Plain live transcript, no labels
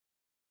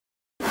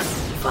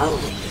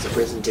following is a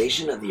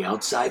presentation of the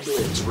Outside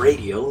Blitz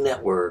Radio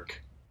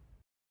Network.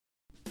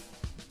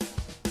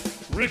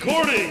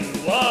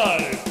 Recording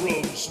live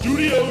from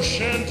Studio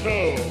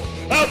Chanteau,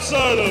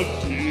 outside of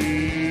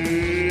Detroit,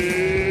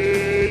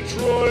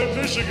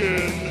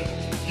 Michigan.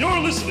 You're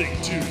listening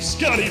to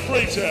Scotty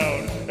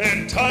Freytown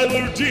and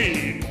Tyler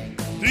Dean,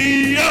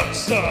 the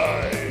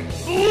Outside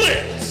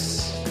Blitz.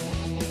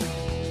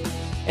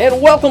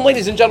 And welcome,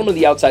 ladies and gentlemen, to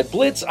the Outside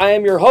Blitz. I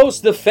am your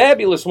host, the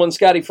fabulous one,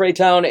 Scotty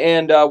Freytown,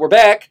 and we're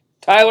back.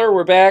 Tyler,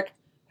 we're back.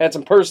 Had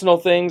some personal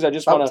things. I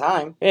just want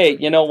to. Hey,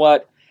 you know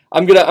what?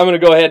 I'm gonna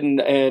go ahead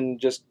and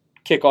just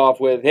kick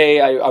off with, hey,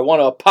 I want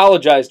to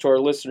apologize to our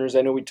listeners.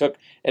 I know we took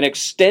an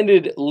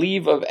extended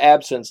leave of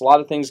absence. A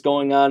lot of things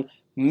going on.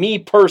 Me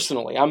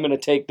personally, I'm going to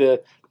take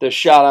the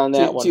shot on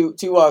that one.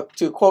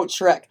 To quote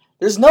Shrek,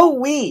 there's no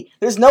we,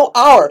 there's no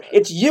our.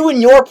 It's you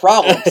and your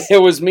problems.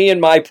 It was me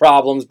and my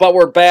problems, but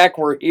we're back.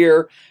 We're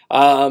here,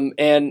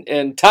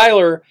 and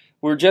Tyler,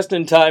 we're just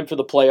in time for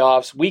the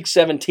playoffs. Week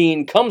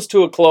 17 comes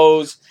to a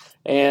close.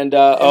 And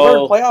we're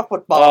in playoff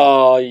football.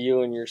 Oh,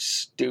 you and your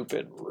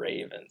stupid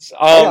Ravens.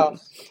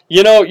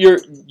 You know,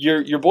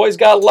 your boys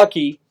got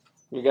lucky.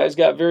 You guys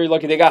got very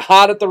lucky. They got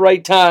hot at the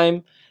right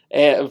time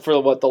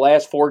for the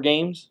last 4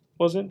 games,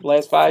 was it?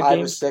 Last 5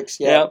 games? 5 or 6,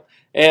 yeah.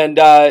 And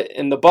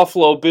the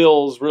Buffalo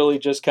Bills really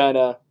just kind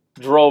of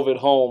drove it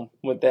home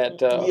with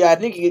that. I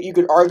think you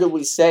could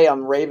arguably say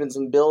Ravens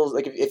and Bills.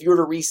 Like if you were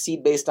to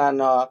reseed based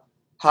on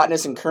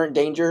hotness and current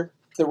danger,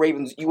 the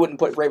Ravens, you wouldn't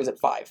put Ravens at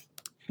 5.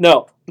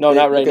 No,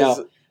 not right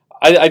now.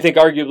 I think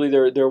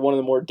arguably they're one of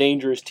the more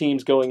dangerous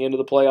teams going into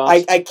the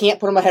playoffs. I can't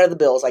put them ahead of the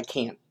Bills. I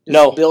can't.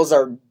 No, Bills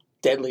are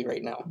deadly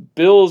right now.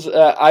 Bills.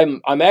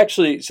 I'm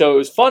actually. So it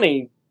was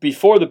funny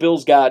before the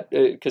Bills got,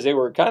 because they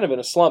were kind of in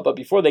a slump, but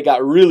before they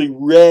got really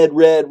red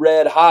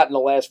hot in the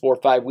last 4 or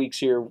 5 weeks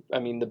here. I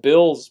mean, the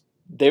Bills.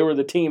 They were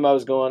the team I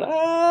was going,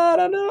 I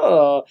don't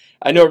know.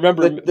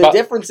 Remember the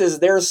difference is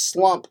their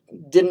slump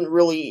didn't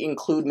really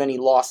include many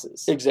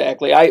losses.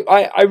 Exactly.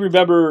 I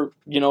remember,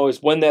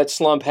 is when that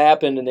slump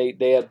happened and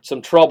they had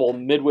some trouble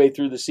midway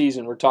through the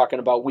season. We're talking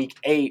about week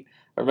 8.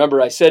 I remember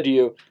I said to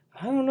you,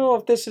 I don't know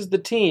if this is the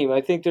team.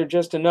 I think they're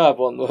just enough.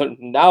 Well,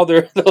 now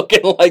they're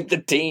looking like the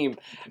team.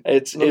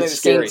 It's the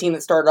scary. Same team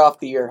that started off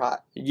the year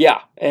hot. Yeah,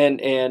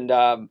 and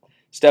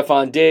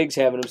Stephon Diggs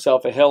having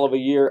himself a hell of a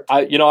year.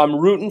 I'm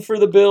rooting for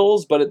the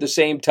Bills, but at the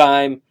same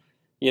time,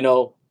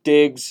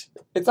 Diggs.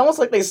 It's almost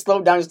like they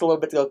slowed down just a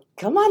little bit to go,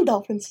 come on,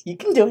 Dolphins, you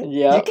can do it.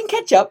 Yeah. You can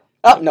catch up.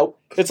 Oh, nope.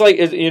 It's like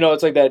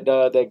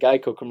that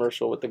Geico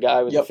commercial with the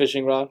guy with the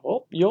fishing rod.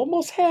 Well, you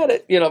almost had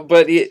it,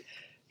 but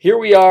here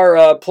we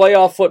are,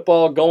 playoff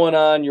football going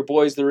on. Your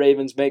boys, the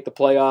Ravens, make the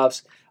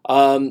playoffs.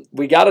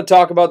 We got to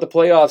talk about the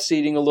playoff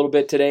seeding a little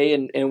bit today,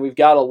 and we've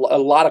got a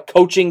lot of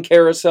coaching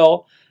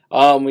carousel.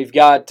 We've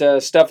got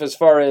stuff as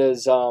far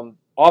as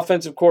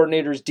offensive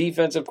coordinators,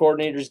 defensive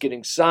coordinators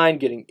getting signed,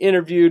 getting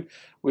interviewed.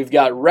 We've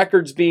got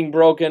records being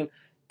broken.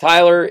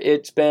 Tyler,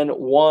 it's been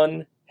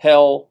one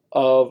hell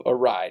of a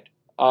ride.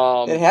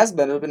 It has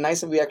been. It would have been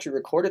nice if we actually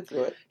recorded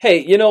through it. Hey,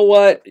 you know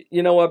what,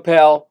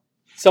 pal?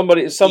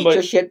 Somebody. Eat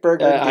your shit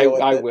burger.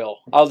 I will.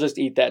 I'll just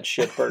eat that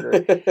shit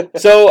burger.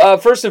 So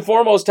first and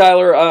foremost,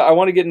 Tyler, I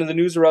want to get into the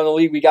news around the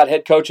league. We got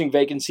head coaching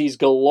vacancies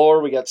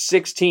galore. We got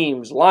 6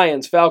 teams: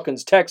 Lions,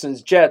 Falcons,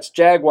 Texans, Jets,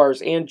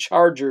 Jaguars, and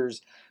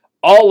Chargers,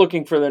 all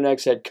looking for their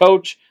next head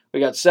coach. We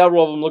got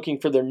several of them looking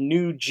for their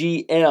new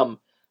GM.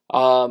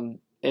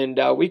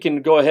 And we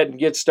can go ahead and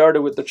get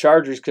started with the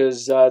Chargers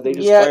because they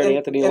just fired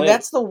Anthony Lynn. And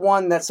that's the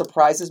one that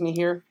surprises me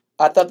here.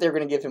 I thought they were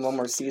going to give him one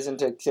more season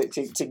to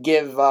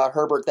give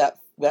Herbert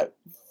that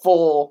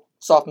full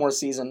sophomore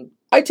season.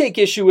 I take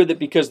issue with it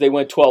because they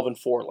went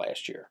 12-4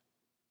 last year.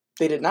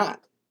 They did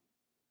not.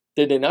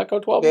 Did they not go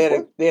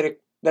 12-4?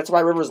 That's why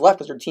Rivers left,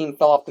 because their team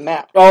fell off the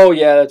map. Oh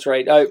yeah, that's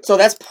right. So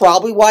that's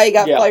probably why he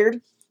got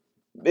fired.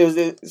 It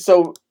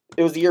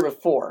was the year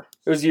before.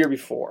 It was the year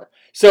before.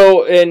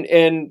 So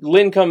and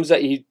Lynn comes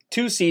at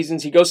 2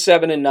 seasons. He goes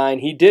 7-9.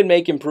 He did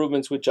make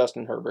improvements with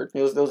Justin Herbert.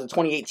 It was the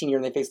 2018 year,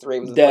 and they faced the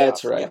Ravens. In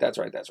that's the right. Yeah. That's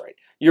right.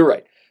 You're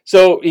right.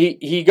 So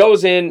he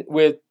goes in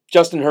with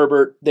Justin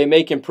Herbert. They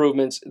make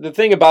improvements. The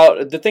thing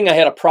I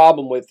had a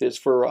problem with is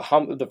for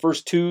the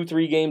first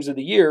 2-3 games of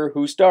the year,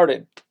 who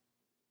started?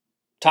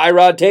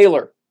 Tyrod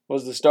Taylor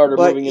was the starter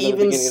moving into the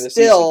beginning of the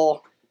season.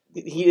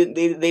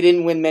 They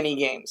didn't win many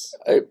games.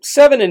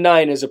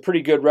 7-9 is a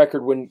pretty good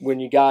record when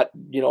you got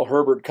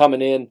Herbert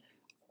coming in,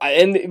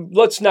 and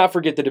let's not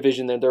forget the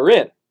division that they're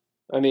in.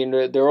 I mean,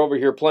 they're over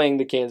here playing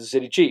the Kansas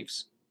City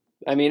Chiefs.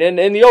 I mean,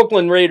 and the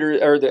Oakland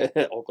Raiders or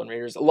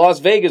the Las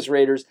Vegas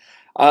Raiders.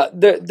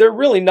 They're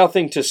really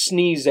nothing to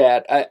sneeze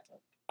at.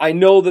 I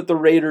know that the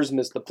Raiders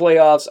missed the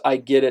playoffs. I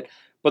get it,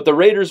 but the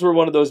Raiders were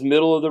one of those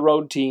middle of the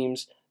road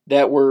teams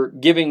that were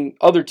giving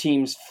other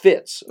teams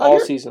fits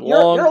all season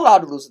long. You're allowed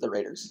to lose to the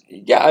Raiders.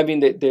 Yeah, I mean,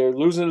 they're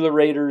losing to the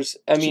Raiders.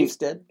 Chiefs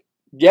did.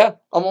 Yeah.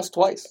 Almost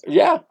twice.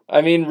 Yeah,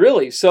 I mean,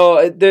 really. So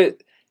I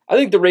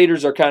think the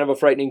Raiders are kind of a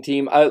frightening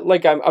team.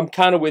 I'm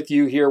kind of with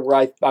you here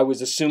where I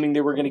was assuming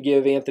they were going to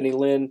give Anthony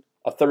Lynn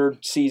a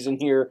third season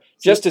here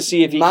just to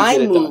see if he can My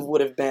get it move done.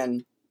 would have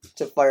been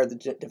to fire the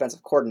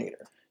defensive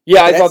coordinator.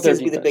 Yeah, I that thought seems there'd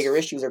to be the bigger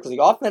issues there because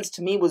the offense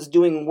to me was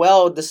doing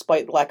well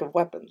despite lack of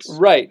weapons.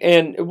 Right,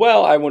 and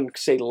well, I wouldn't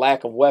say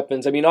lack of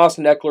weapons. I mean,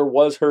 Austin Eckler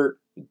was hurt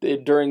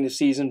during the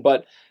season,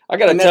 but I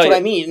got to tell you, that's what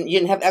I mean. You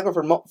didn't have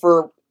Eckler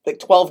for like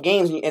 12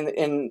 games,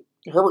 and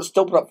Herbert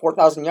still put up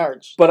 4,000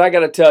 yards. But I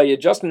got to tell you,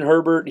 Justin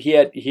Herbert, they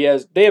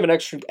have an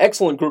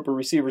excellent group of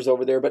receivers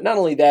over there. But not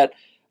only that,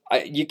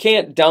 you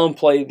can't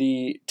downplay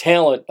the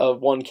talent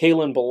of one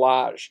Kalen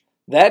Ballage.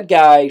 That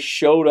guy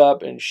showed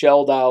up and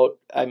shelled out.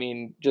 I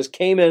mean, just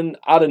came in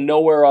out of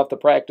nowhere off the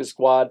practice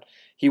squad.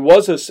 He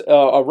was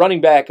a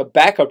running back, a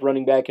backup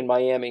running back in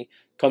Miami.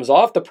 Comes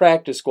off the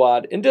practice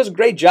squad and does a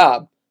great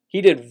job.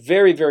 He did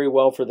very, very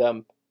well for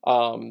them.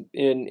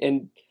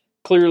 And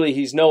clearly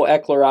he's no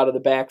Eckler out of the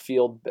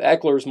backfield.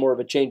 Eckler is more of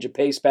a change of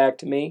pace back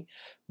to me.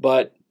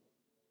 But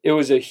it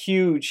was a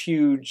huge,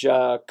 huge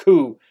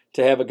coup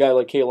to have a guy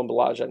like Kalen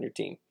Ballage on your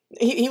team.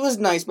 He was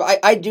nice, but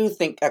I do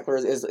think Eckler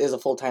is a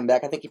full-time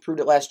back. I think he proved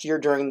it last year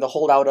during the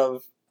holdout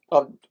of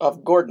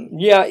Gordon.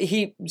 Yeah,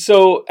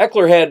 so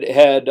Eckler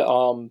had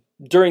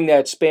during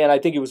that span, I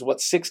think it was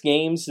 6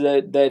 games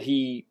that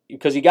he,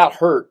 because he got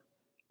hurt.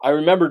 I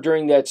remember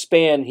during that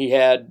span he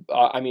had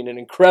an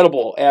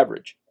incredible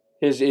average.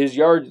 His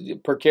yards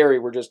per carry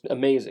were just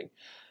amazing.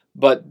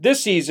 But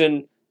this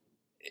season,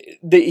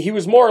 he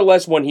was more or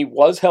less, when he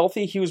was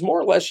healthy, he was more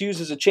or less used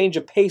as a change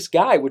of pace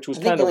guy, which was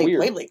kind of weird. He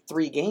only played like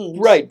 3 games.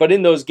 Right, but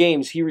in those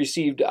games he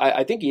received,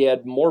 I think he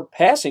had more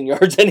passing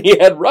yards than he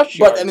had rush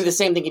yards. But I mean, the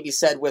same thing can be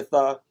said with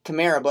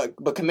Kamara.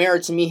 But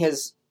Kamara to me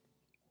has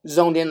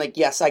zoned in like,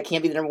 yes, I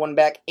can't be the number 1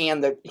 back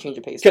and the change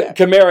of pace back.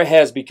 Kamara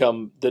has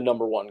become the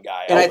number 1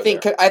 guy. And I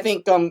think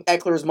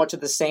Eckler is much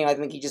of the same. I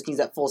think he just needs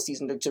that full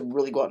season to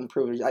really go out and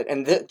prove it.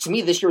 And to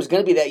me, this year was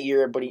going to be that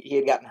year, but he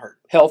had gotten hurt.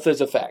 Health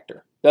is a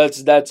factor.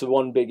 That's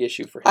one big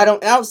issue for him. I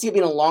don't see it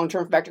being a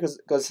long-term factor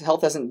because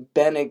health hasn't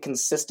been a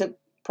consistent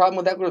problem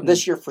with Eckler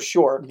this year for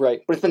sure.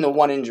 Right. But it's been the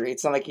one injury.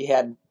 It's not like he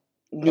had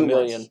numerous. A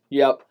million.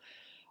 Yep.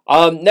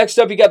 Next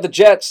up, you got the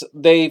Jets.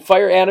 They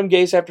fire Adam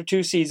Gase after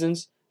 2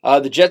 seasons.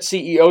 The Jets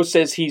CEO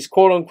says he's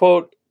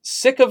quote-unquote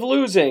sick of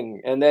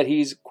losing and that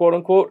he's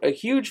quote-unquote a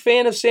huge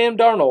fan of Sam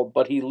Darnold,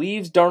 but he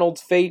leaves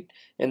Darnold's fate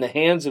in the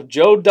hands of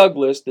Joe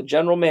Douglas, the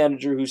general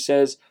manager, who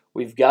says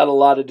we've got a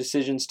lot of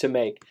decisions to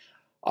make.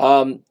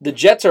 The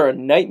Jets are a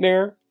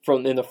nightmare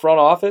in the front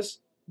office.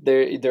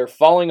 They're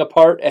falling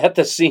apart at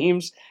the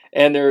seams,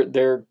 and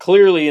they're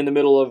clearly in the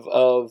middle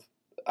of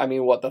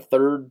the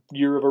 3rd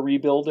year of a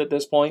rebuild at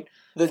this point.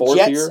 The 4th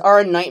Jets year. are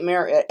a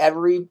nightmare at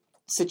every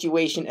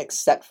situation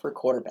except for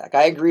quarterback.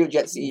 I agree with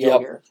Jets CEO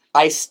here.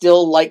 I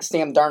still like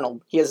Sam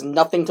Darnold. He has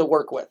nothing to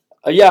work with.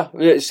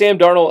 Sam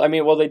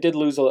Darnold, they did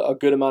lose a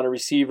good amount of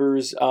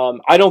receivers.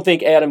 I don't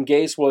think Adam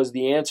Gase was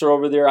the answer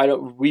over there.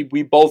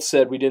 We both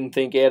said we didn't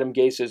think Adam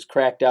Gase's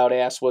cracked out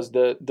ass was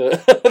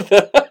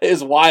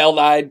his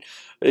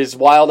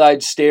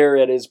wild-eyed stare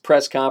at his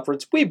press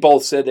conference. We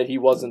both said that he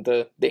wasn't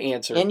the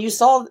answer. And you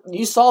saw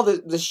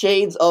the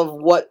shades of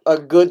what a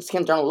good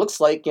Sam Darnold looks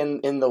like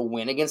in the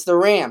win against the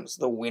Rams,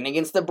 the win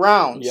against the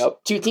Browns.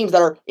 Yep. 2 teams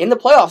that are in the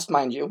playoffs,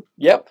 mind you.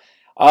 Yep.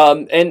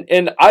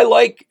 And I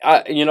like,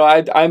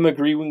 I'm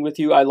agreeing with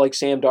you. I like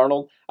Sam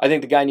Darnold. I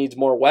think the guy needs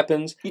more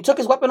weapons. You took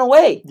his weapon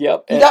away.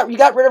 Yep. You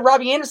got rid of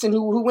Robbie Anderson,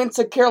 who went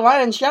to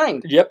Carolina and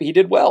shined. Yep, he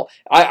did well.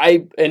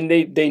 And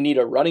they need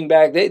a running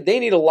back. They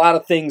need a lot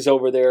of things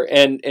over there.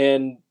 And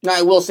now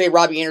I will say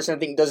Robbie Anderson I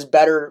think does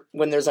better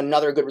when there's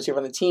another good receiver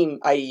on the team.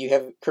 I.e., you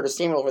have Curtis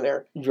Samuel over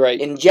there. Right.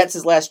 In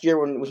Jets' last year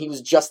when he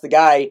was just the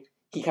guy,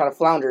 he kind of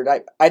floundered.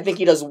 I think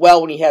he does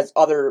well when he has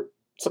other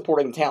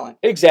supporting talent.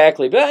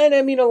 Exactly. But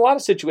a lot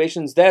of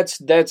situations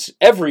that's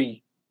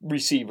every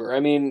receiver.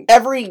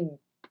 Every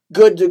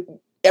good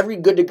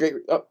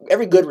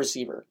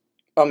receiver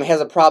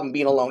has a problem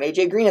being alone.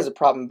 AJ Green has a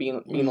problem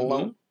being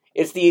alone.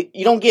 It's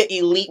you don't get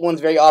elite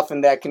ones very often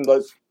that can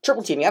go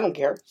triple teaming. I don't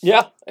care.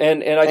 Yeah,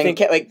 and I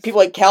think like people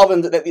like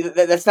Calvin,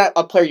 that's not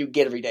a player you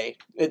get every day.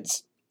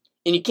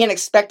 And you can't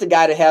expect a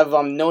guy to have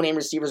no-name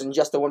receivers and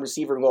just the one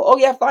receiver and go, oh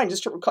yeah, fine,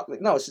 just triple cut.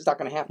 No, it's just not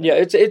going to happen. Yeah,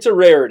 it's a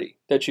rarity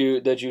that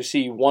you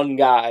see one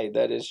guy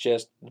that is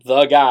just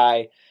the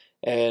guy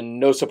and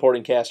no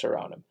supporting cast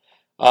around him.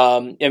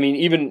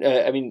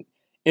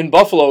 In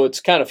Buffalo,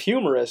 it's kind of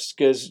humorous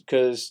because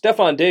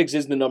Stephon Diggs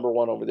is the number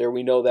 1 over there.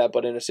 We know that,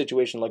 but in a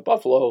situation like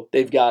Buffalo,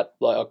 they've got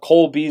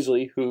Cole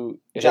Beasley,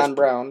 John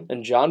Brown,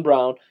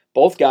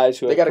 both guys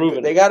who have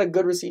proven they got a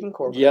good receiving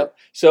core. Yep.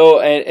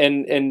 So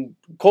and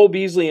Cole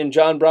Beasley and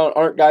John Brown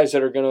aren't guys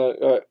that are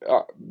gonna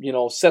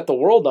set the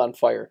world on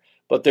fire,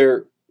 but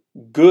they're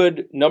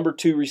good number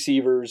 2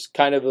 receivers,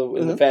 kind of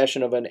in the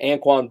fashion of an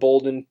Anquan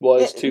Bolden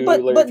was to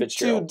Larry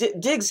Fitzgerald.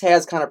 Diggs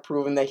has kind of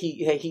proven that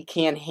he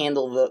can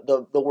handle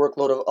the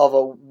workload of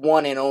a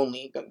one and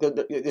only.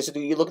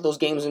 You look at those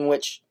games in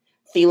which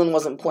Thielen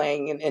wasn't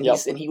playing and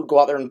he would go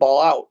out there and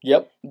ball out.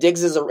 Yep.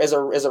 Diggs is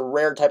a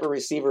rare type of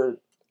receiver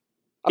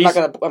I'm not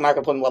gonna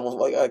put him level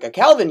like a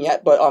Calvin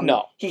yet, but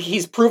no,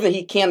 he's proven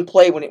he can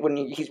play when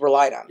he's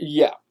relied on.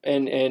 Yeah,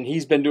 and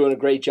he's been doing a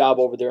great job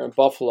over there in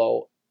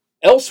Buffalo.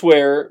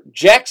 Elsewhere,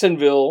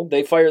 Jacksonville,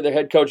 they fired their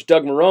head coach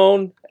Doug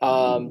Marrone,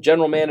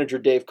 general manager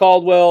Dave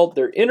Caldwell.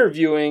 They're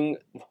interviewing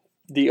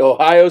the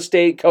Ohio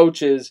State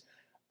coaches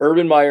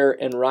Urban Meyer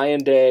and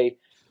Ryan Day.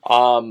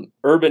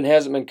 Urban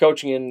hasn't been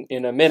coaching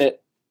in a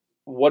minute.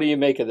 What do you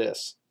make of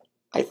this?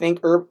 I think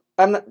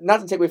I'm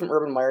not to take away from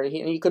Urban Meyer.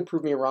 He could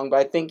prove me wrong, but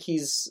I think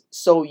he's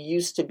so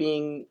used to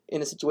being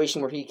in a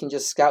situation where he can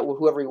just scout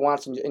whoever he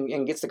wants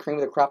and gets the cream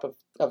of the crop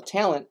of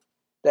talent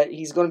that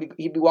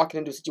he'd be walking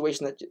into a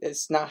situation that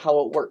it's not how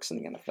it works in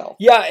the NFL.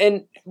 Yeah,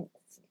 and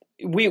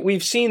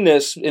we've seen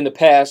this in the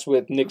past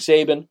with Nick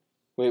Saban.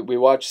 We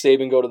watched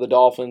Saban go to the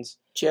Dolphins.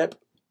 Chip.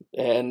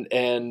 And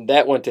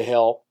that went to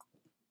hell.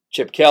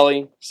 Chip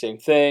Kelly, same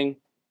thing.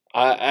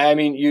 I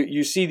mean,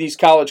 you see these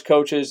college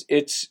coaches.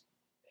 It's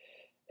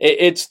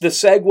the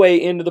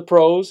segue into the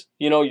pros.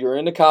 You're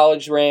in the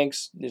college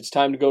ranks. It's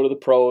time to go to the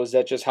pros.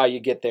 That's just how you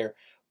get there.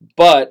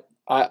 But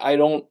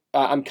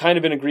I'm kind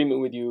of in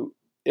agreement with you.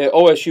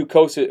 OSU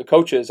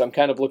coaches, I'm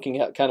kind of looking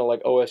at kind of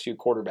like OSU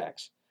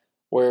quarterbacks,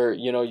 where,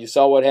 you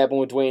saw what happened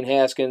with Dwayne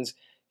Haskins.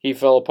 He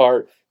fell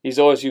apart. These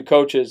OSU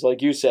coaches,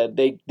 like you said,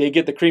 they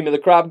get the cream of the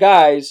crop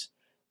guys,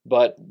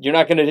 but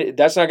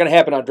that's not going to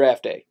happen on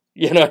draft day.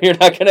 You're not going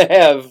to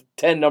have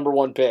 10 number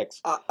 1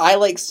 picks. I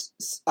like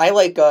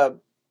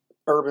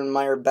Urban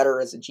Meyer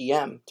better as a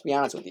GM, to be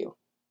honest with you.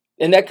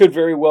 And that could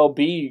very well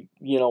be,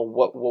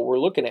 what we're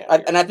looking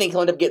at. And I think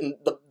he'll end up getting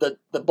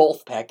the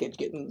both package,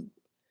 getting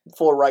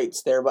full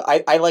rights there. But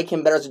I like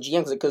him better as a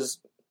GM because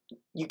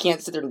you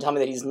can't sit there and tell me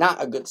that he's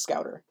not a good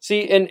scouter.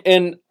 See,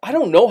 and I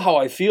don't know how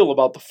I feel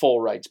about the full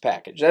rights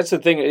package. That's the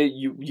thing.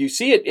 You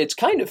see it. It's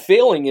kind of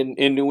failing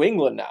in New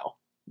England now.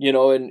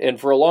 And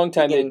for a long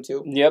time.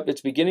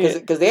 It's beginning.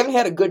 Because they haven't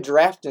had a good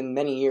draft in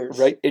many years.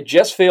 Right. It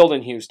just failed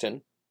in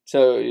Houston.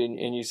 So,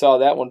 and you saw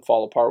that one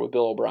fall apart with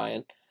Bill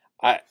O'Brien.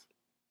 I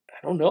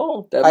don't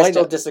know. I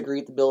still disagree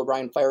with the Bill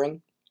O'Brien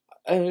firing.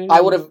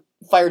 I would have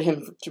fired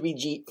him to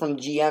be from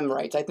GM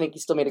rights. I think he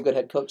still made a good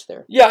head coach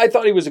there. Yeah, I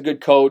thought he was a good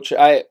coach.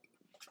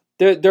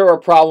 There are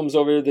problems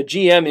over there. The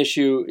GM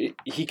issue,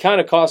 he kind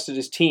of costed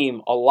his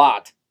team a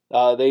lot.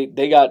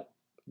 They got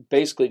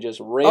basically just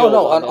railed.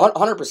 Oh, no,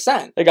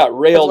 100%. They got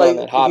railed on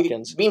that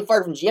Hopkins. Being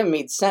fired from GM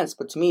made sense,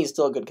 but to me, he's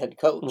still a good head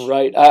coach.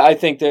 Right. I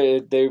think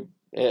they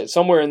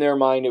somewhere in their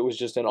mind, it was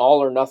just an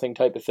all or nothing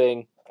type of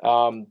thing.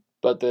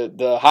 But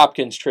the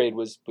Hopkins trade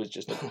was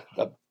just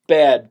a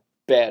bad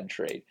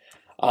trade.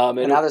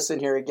 And now they're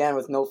sitting here again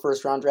with no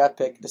first round draft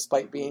pick,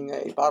 despite being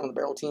a bottom of the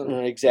barrel team.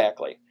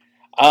 Exactly.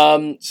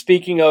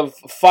 Speaking of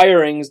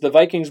firings, the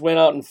Vikings went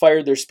out and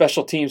fired their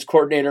special teams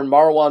coordinator,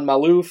 Marwan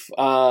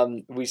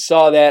Malouf. We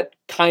saw that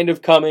kind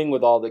of coming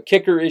with all the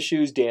kicker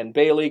issues. Dan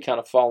Bailey kind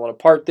of falling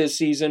apart this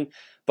season.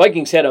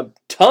 Vikings had a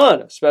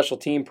ton of special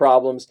team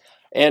problems.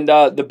 And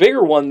the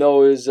bigger one,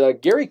 though, is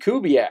Gary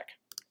Kubiak.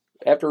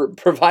 After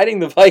providing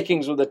the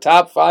Vikings with a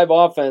top 5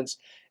 offense,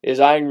 is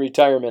eyeing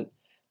retirement.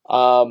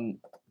 I'm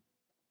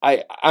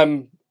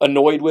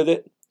annoyed with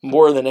it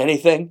more than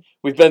anything.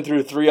 We've been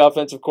through 3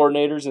 offensive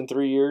coordinators in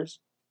 3 years,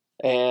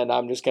 and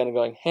I'm just kind of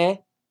going,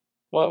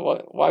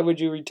 why would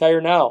you retire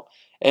now?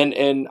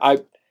 And I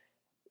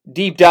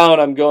deep down,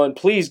 I'm going,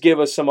 please give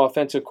us some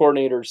offensive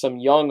coordinator, some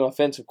young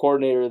offensive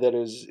coordinator that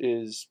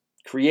is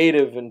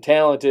creative and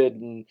talented.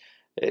 And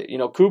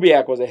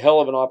Kubiak was a hell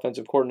of an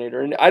offensive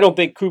coordinator, and I don't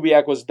think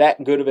Kubiak was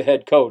that good of a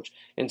head coach,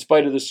 in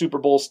spite of the Super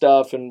Bowl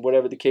stuff and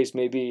whatever the case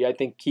may be. I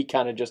think he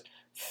kind of just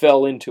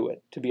fell into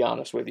it, to be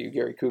honest with you.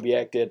 Gary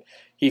Kubiak did.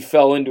 He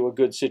fell into a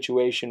good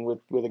situation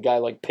with a guy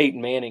like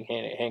Peyton Manning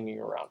hanging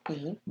around.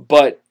 Mm-hmm.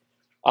 But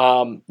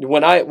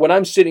when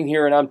I'm sitting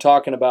here and I'm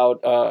talking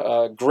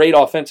about great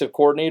offensive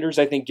coordinators,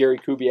 I think Gary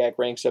Kubiak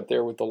ranks up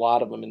there with a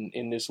lot of them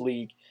in this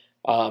league.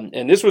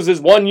 And this was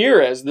his 1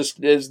 year as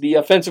the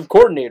offensive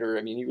coordinator.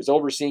 I mean, he was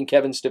overseeing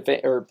Kevin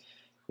Stefanski,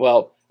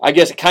 I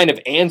guess kind of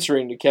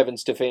answering to Kevin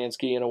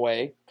Stefanski in a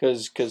way,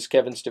 because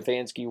Kevin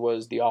Stefanski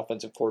was the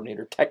offensive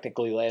coordinator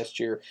technically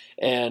last year,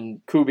 and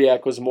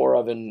Kubiak was more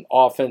of an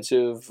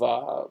offensive,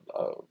 how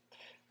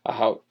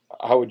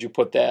would you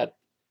put that?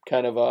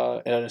 Kind of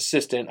an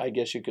assistant, I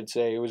guess you could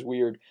say. It was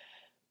weird,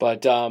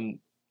 but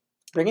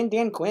bring in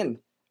Dan Quinn.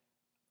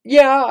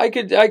 Yeah, I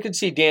could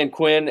see Dan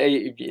Quinn.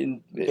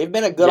 They've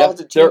been a good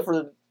offensive team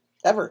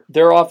forever.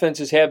 Their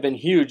offenses have been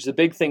huge. The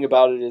big thing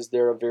about it is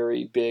they're a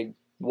very big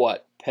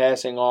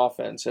passing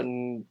offense,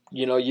 and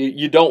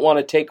you don't want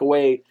to take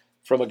away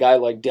from a guy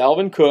like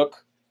Dalvin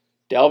Cook.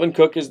 Dalvin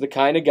Cook is the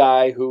kind of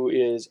guy who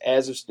is,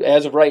 as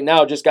of right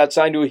now, just got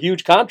signed to a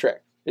huge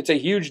contract. It's a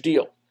huge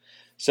deal.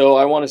 So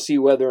I want to see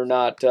whether or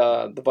not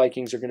the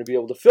Vikings are going to be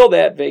able to fill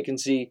that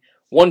vacancy.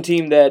 One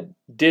team that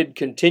did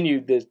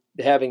continue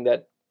having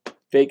that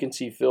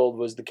vacancy filled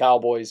was the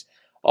Cowboys.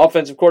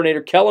 Offensive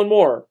coordinator Kellen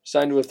Moore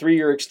signed to a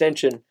 3-year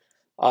extension.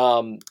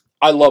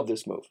 I love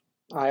this move.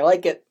 I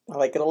like it. I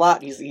like it a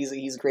lot.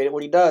 He's great at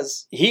what he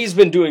does. He's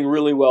been doing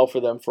really well for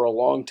them for a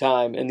long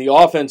time, and the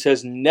offense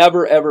has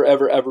never, ever,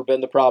 ever, ever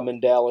been the problem in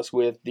Dallas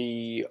with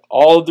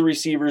all of the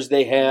receivers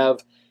they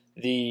have.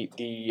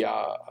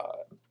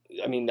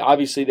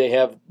 Obviously they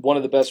have one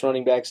of the best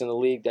running backs in the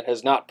league that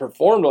has not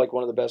performed like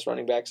one of the best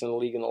running backs in the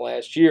league in the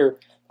last year.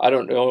 I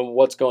don't know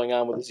what's going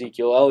on with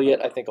Ezekiel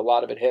Elliott. I think a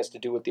lot of it has to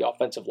do with the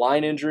offensive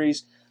line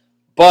injuries,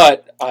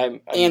 but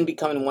and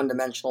becoming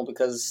one-dimensional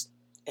because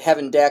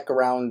having Dak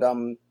around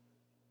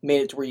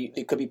made it to where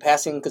it could be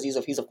passing because he's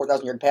a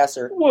 4,000-yard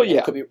passer. Well,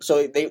 yeah.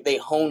 So they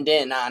honed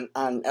in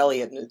on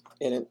Elliott, and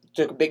it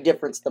took a big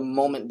difference the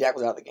moment Dak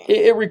was out of the game.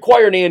 It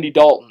required Andy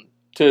Dalton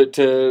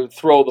to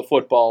throw the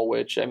football,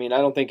 which, I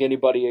don't think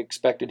anybody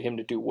expected him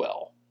to do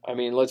well.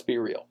 Let's be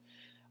real.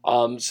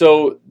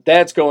 So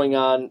that's going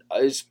on.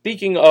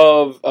 Speaking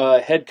of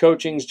head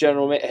coaching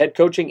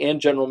and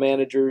general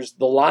managers,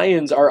 the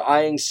Lions are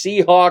eyeing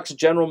Seahawks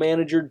general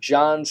manager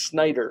John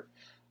Snyder.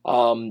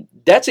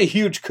 That's a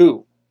huge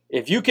coup.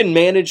 If you can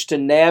manage to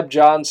nab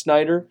John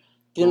Snyder,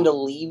 get him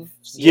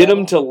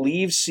to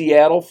leave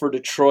Seattle for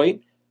Detroit,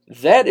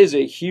 that is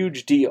a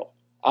huge deal.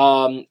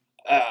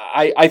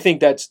 I think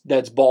that's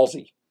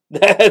ballsy.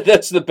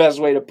 That's the best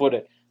way to put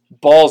it.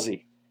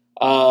 Ballsy.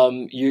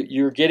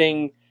 You're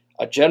getting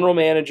a general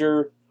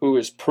manager who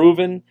is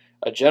proven,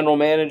 a general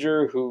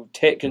manager who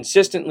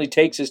consistently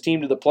takes his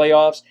team to the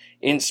playoffs,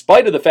 in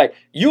spite of the fact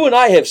you and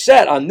I have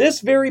sat on this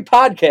very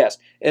podcast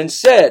and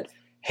said,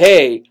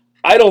 hey,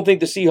 I don't think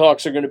the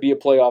Seahawks are going to be a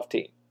playoff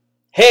team.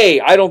 Hey,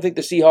 I don't think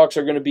the Seahawks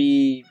are going to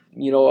be,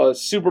 a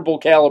Super Bowl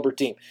caliber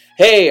team.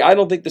 Hey, I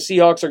don't think the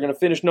Seahawks are going to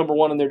finish number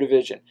one in their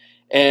division.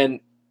 And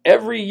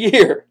every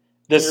year,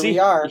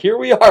 here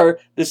we are,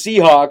 the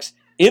Seahawks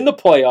in the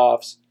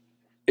playoffs,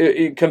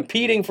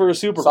 competing for a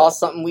Super Bowl. Saw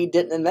something we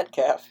didn't in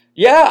Metcalf.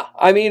 Yeah,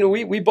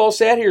 we both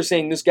sat here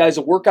saying this guy's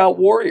a workout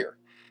warrior.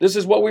 This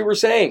is what we were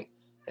saying.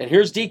 And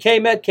here's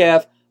DK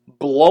Metcalf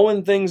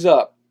blowing things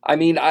up.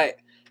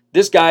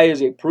 This guy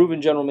is a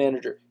proven general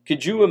manager.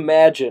 Could you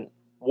imagine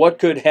what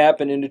could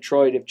happen in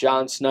Detroit if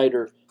John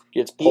Snyder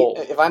gets pulled?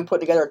 If I'm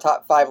putting together a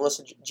top 5 list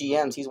of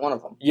GMs, he's one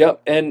of them.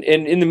 Yep, and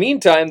in the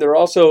meantime, they're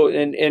also,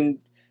 and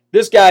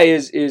this guy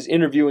is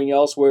interviewing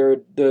elsewhere,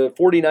 the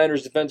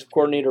 49ers defensive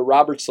coordinator,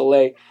 Robert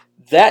Saleh.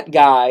 That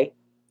guy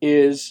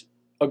is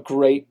a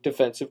great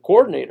defensive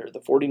coordinator. The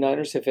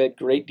 49ers have had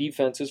great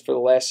defenses for the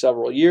last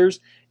several years,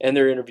 and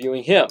they're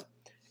interviewing him.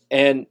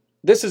 And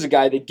this is a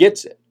guy that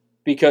gets it,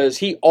 because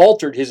he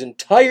altered his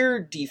entire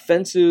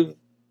defensive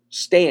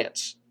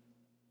stance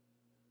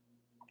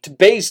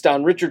based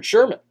on Richard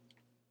Sherman.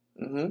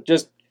 Mm-hmm.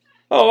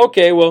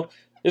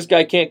 This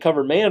guy can't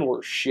cover man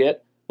worth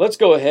shit. Let's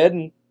go ahead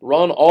and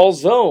run all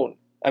zone.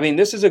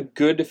 This is a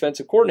good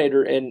defensive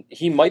coordinator, and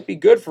he might be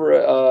good for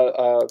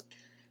a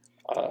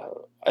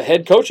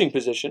head coaching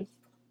position,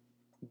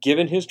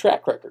 given his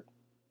track record.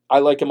 I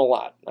like him a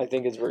lot. I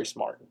think it's very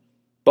smart.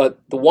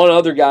 But the one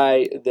other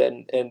guy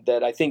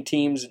that I think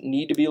teams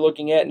need to be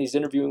looking at, and he's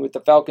interviewing with the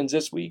Falcons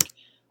this week,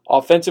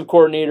 offensive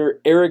coordinator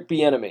Eric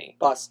Bieniemy.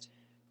 Bust.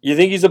 You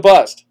think he's a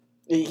bust?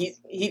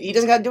 He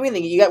doesn't got to do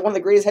anything. You got one of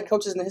the greatest head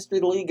coaches in the history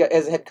of the league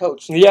as a head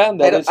coach. Yeah,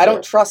 I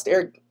don't trust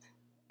Eric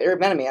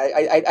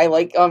Bieniemy. I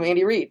like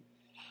Andy Reid.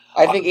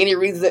 I think Andy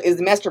Reid is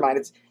the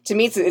mastermind. To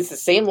me, it's the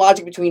same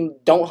logic between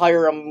don't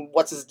hire him,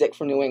 what's his dick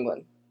from New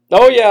England.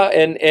 Oh, yeah,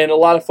 and a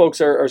lot of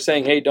folks are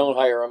saying, hey, don't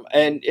hire him.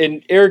 And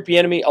Eric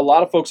Bieniemy, a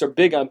lot of folks are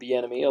big on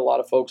Bieniemy. A lot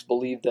of folks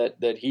believe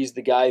that he's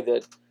the guy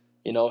that,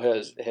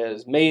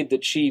 has made the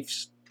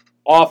Chiefs'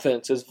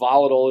 offense as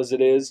volatile as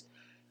it is.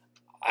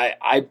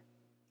 I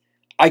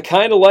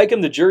kind of like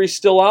him. The jury's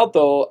still out,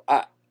 though.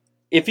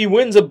 If he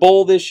wins a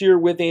bowl this year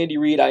with Andy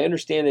Reid, I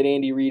understand that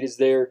Andy Reid is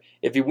there.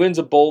 If he wins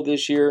a bowl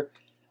this year,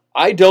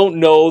 I don't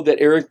know that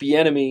Eric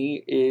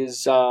Bieniemy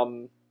is...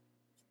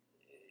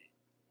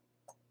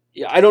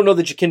 I don't know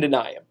that you can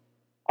deny him.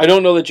 I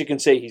don't know that you can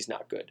say he's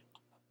not good.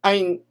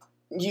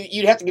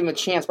 You'd have to give him a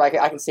chance, but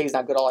I can say he's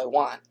not good all I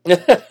want.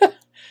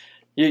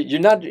 You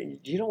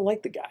don't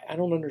like the guy. I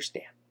don't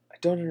understand. I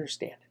don't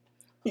understand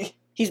it.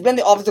 He's been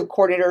the offensive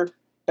coordinator,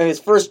 and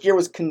his first year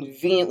was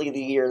conveniently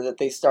the year that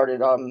they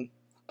started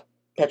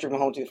Patrick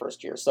Mahomes the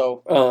first year.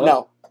 So,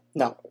 no.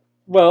 Well,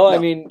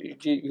 No.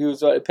 He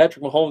was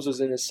Patrick Mahomes was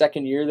in his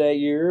second year that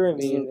year.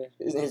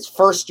 His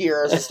first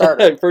year as a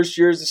starter. First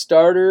year as a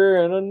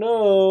starter. I don't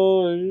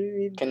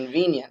know.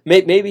 Convenient.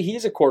 Maybe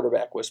he's a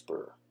quarterback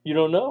whisperer. You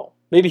don't know.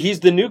 Maybe he's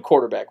the new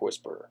quarterback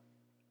whisperer.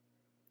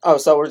 Oh,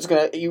 so we're just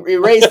gonna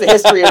erase the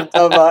history of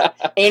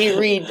Andy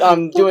Reid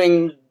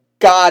doing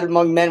God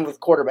among men with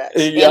quarterbacks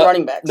and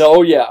running backs.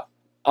 No, yeah.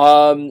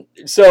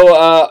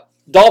 So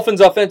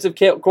Dolphins offensive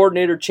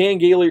coordinator Chan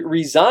Gailey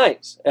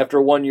resigns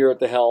after 1 year at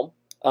the helm.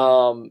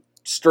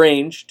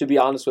 Strange, to be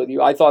honest with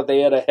you. I thought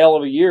they had a hell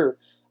of a year,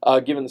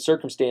 given the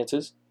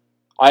circumstances.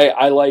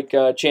 I like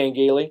Chan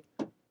Gailey.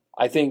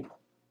 I think,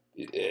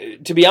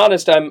 to be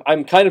honest,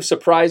 I'm kind of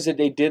surprised that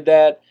they did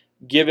that,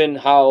 given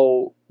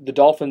how the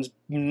Dolphins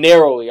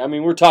narrowly,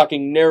 we're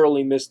talking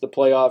narrowly, missed the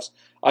playoffs.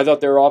 I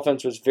thought their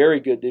offense was very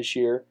good this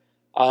year.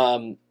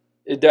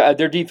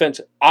 Their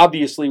defense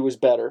obviously was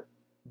better,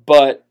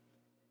 but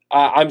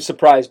I'm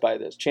surprised by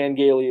this. Chan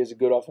Gailey is a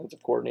good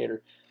offensive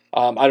coordinator.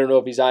 I don't know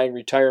if he's eyeing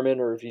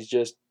retirement or if he's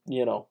just,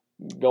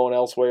 going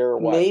elsewhere or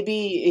what.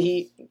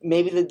 Maybe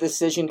the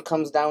decision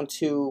comes down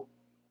to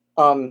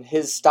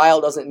his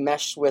style doesn't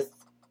mesh with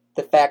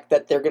the fact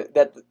that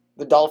that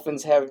the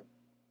Dolphins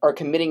are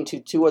committing to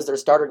Tua as their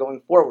starter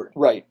going forward.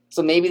 Right.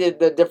 So maybe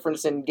the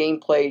difference in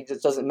gameplay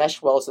just doesn't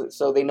mesh well.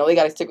 So they know they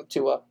got to stick with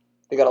Tua.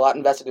 They got a lot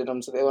invested in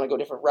him, so they want to go a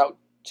different route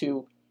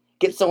to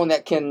get someone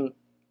that can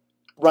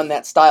run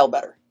that style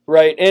better.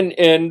 Right,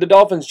 and the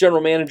Dolphins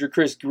general manager,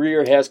 Chris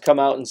Greer, has come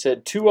out and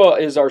said Tua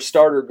is our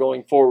starter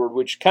going forward,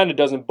 which kind of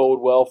doesn't bode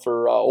well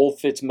for old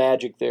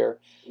Fitzmagic there.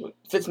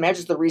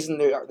 Fitzmagic's the reason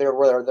they're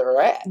where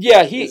they're at.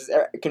 Yeah,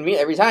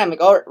 convenient every time. Like,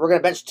 oh, we're going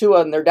to bench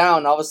Tua, and they're down.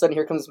 And all of a sudden,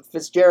 here comes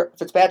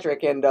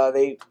Fitzpatrick, and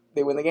they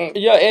win the game.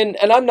 Yeah, and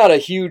I'm not a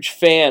huge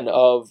fan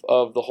of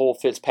the whole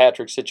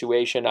Fitzpatrick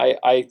situation.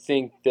 I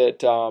think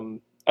that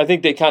I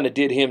think they kind of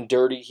did him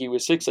dirty. He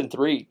was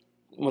 6-3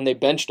 when they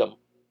benched him.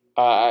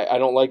 I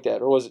don't like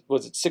that. Or was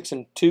it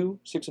 6-2,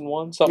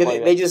 6-1, something like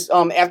that. They just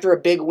after a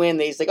big win,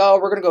 they just like, oh,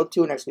 we're gonna go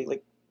Tua next week.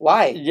 Like,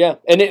 why? Yeah,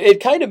 and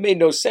it kind of made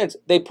no sense.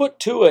 They put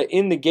Tua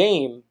in the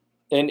game,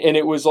 and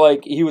it was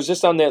like he was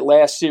just on that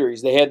last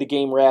series. They had the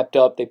game wrapped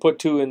up. They put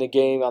Tua in the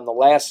game on the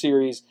last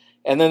series,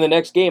 and then the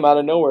next game, out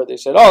of nowhere, they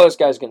said, oh, this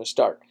guy's gonna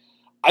start.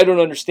 I don't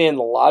understand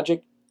the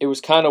logic. It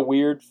was kind of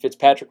weird.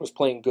 Fitzpatrick was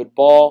playing good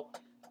ball.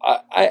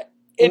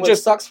 What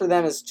sucks for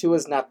them is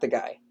Tua's not the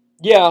guy.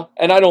 Yeah,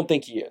 and I don't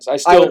think he is.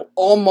 I would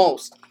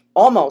almost,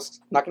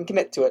 not going to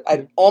commit to it,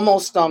 I'd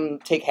almost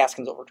take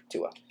Haskins over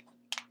Tua.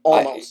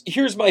 Almost.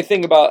 Here's my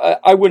thing about,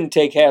 I wouldn't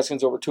take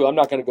Haskins over Tua. I'm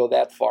not going to go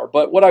that far.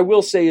 But what I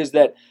will say is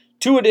that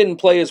Tua didn't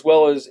play as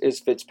well as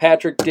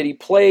Fitzpatrick. Did he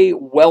play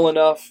well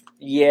enough?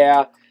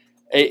 Yeah.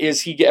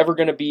 Is he ever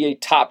going to be a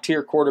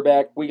top-tier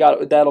quarterback?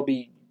 That'll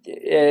be,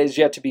 is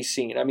yet to be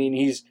seen. I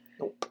mean,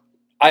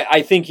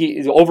 I think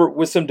he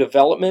with some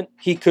development,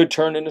 he could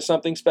turn into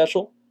something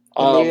special.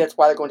 And maybe that's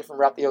why they're going a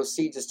different route the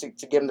OC, just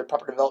to give him the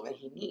proper development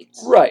he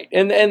needs. Right,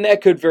 and that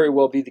could very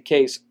well be the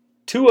case.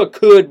 Tua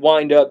could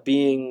wind up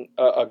being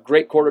a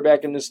great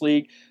quarterback in this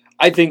league.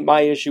 I think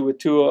my issue with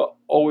Tua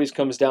always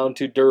comes down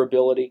to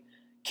durability.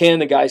 Can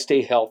the guy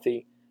stay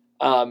healthy?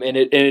 And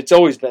it's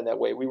always been that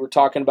way. We were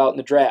talking about in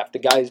the draft. The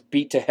guy's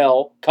beat to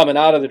hell coming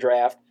out of the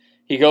draft.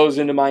 He goes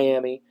into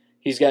Miami.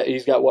 He's got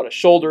a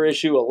shoulder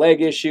issue, a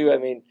leg issue. I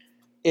mean,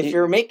 if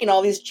you're making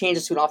all these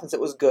changes to an offense that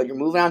was good, you're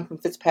moving on from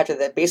Fitzpatrick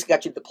that basically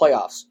got you to the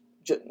playoffs,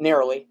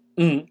 narrowly.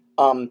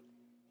 Mm-hmm.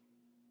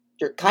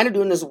 You're kind of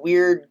doing this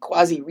weird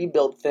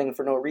quasi-rebuild thing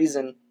for no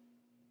reason.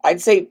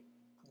 I'd say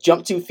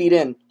jump 2 feet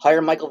in.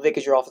 Hire Michael Vick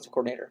as your offensive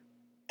coordinator.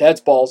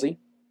 That's ballsy.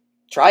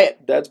 Try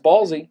it. That's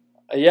ballsy.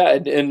 Yeah,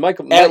 and Mike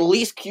at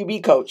least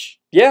QB coach.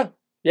 Yeah,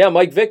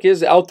 Mike Vick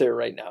is out there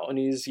right now, and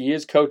he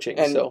is coaching.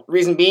 And so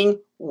reason being,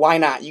 why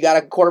not? You got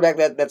a quarterback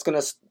that's going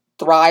to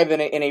thrive in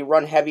a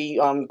run-heavy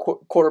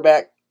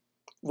quarterback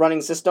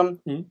running system.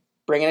 Mm-hmm.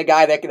 Bring in a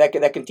guy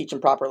that can teach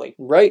him properly.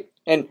 Right.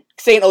 And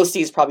saying OC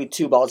is probably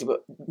too ballsy,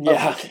 but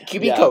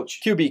QB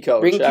coach. QB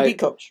coach. Bring QB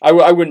coach.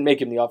 I wouldn't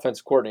make him the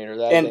offensive coordinator.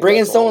 And bring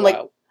in someone like,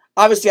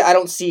 obviously I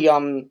don't see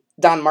Don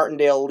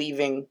Martindale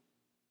leaving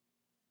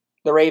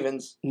the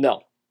Ravens.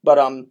 No. But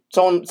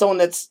someone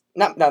that's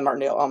not Don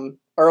Martindale,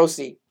 or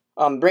OC.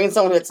 Bring in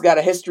someone that's got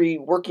a history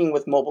working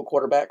with mobile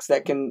quarterbacks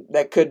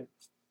that could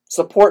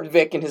support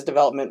Vic in his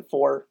development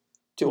for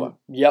Tua.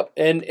 Yep,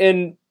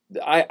 and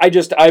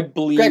I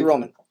believe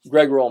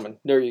Greg Roman.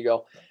 There you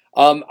go.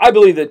 I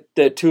believe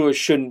that Tua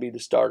shouldn't be the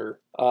starter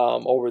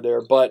over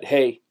there, but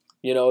hey,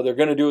 they're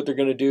going to do what they're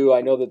going to do.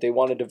 I know that they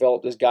want to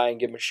develop this guy and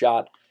give him a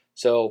shot.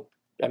 So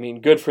I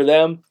mean, good for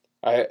them.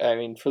 I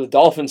mean, for the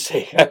Dolphins'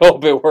 sake, I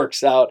hope it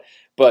works out.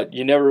 But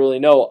you never really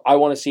know. I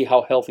want to see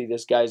how healthy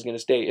this guy is going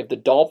to stay. If the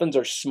Dolphins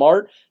are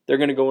smart, they're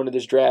going to go into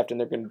this draft and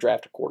they're going to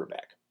draft a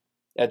quarterback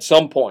at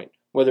some point.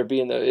 Whether it be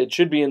it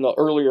should be in the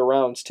earlier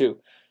rounds too.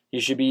 You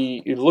should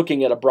be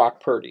looking at a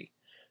Brock Purdy.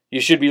 You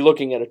should be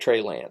looking at a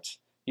Trey Lance.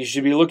 You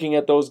should be looking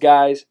at those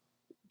guys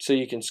so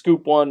you can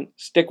scoop one,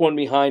 stick one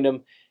behind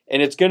them,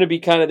 and it's going to be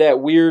kind of that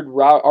weird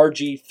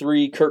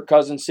RG3 Kirk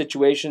Cousins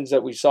situations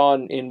that we saw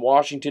in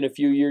Washington a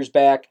few years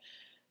back.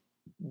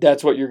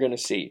 That's what you're going to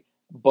see,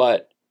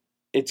 but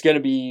it's going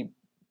to be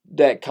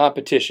that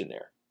competition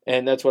there,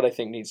 and that's what I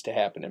think needs to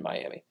happen in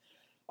Miami.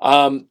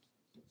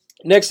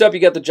 Next up, you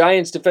got the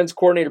Giants defense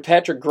coordinator,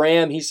 Patrick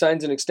Graham. He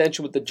signs an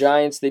extension with the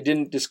Giants. They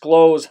didn't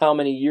disclose how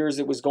many years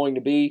it was going to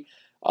be.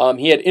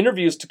 He had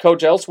interviews to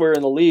coach elsewhere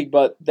in the league,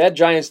 but that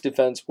Giants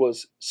defense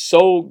was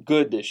so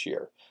good this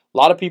year. A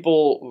lot of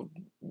people,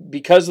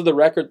 because of the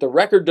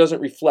record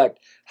doesn't reflect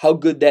how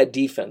good that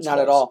defense was. Not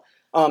at all.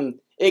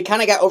 It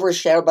kind of got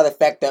overshadowed by the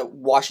fact that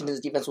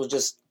Washington's defense was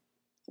just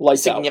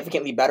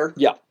significantly better.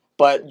 Yeah.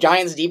 But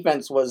Giants'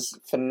 defense was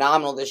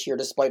phenomenal this year,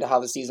 despite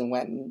how the season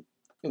went.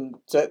 And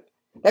so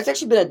that's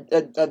actually been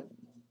a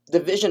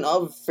division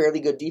of fairly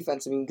good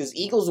defense. I mean, because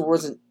Eagles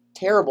wasn't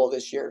terrible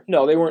this year.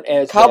 No, they weren't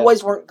as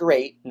Cowboys bad. weren't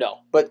great. No.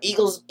 But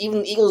Eagles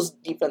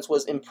defense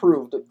was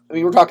improved. I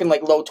mean, we're talking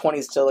like low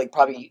 20s to like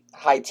probably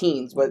high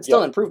teens, but it's still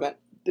an improvement.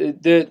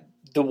 The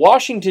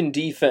Washington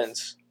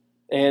defense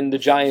and the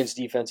Giants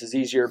defense is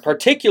easier,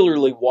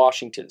 particularly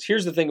Washington's.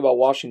 Here's the thing about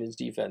Washington's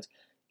defense.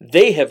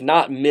 They have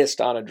not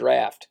missed on a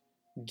draft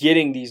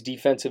getting these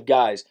defensive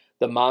guys.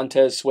 The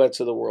Montez Sweats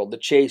of the world, the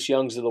Chase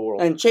Youngs of the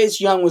world. And Chase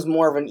Young was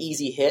more of an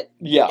easy hit.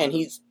 Yeah. And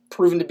he's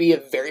proven to be a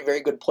very, very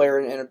good player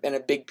and a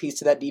big piece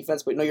to that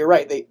defense. But no, you're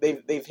right.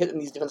 They've hit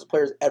these defensive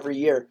players every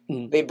year.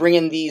 Mm-hmm. They bring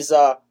in these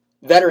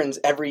veterans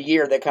every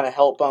year that kind of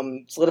help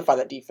solidify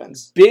that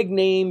defense. Big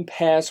name,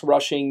 pass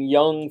rushing,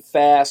 young,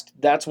 fast.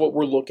 That's what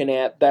we're looking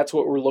at. That's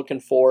what we're looking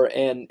for.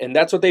 And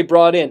that's what they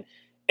brought in.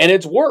 And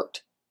it's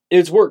worked.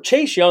 It's worked.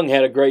 Chase Young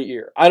had a great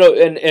year.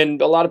 And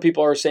a lot of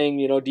people are saying,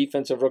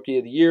 defensive rookie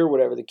of the year,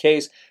 whatever the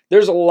case.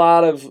 There's a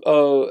lot of,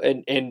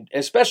 and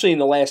especially in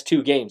the last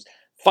two games,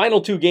 final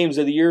two games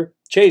of the year,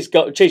 Chase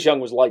Young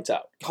was lights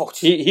out. Oh,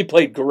 he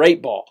played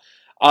great ball.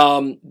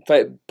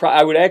 But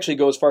I would actually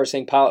go as far as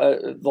saying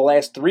the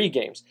last three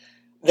games.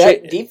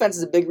 That defense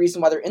is a big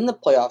reason why they're in the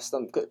playoffs.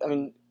 I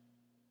mean,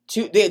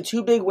 they had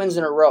two big wins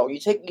in a row. You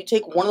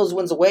take one of those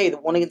wins away, the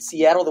one against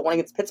Seattle, the one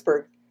against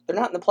Pittsburgh. They're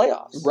not in the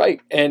playoffs.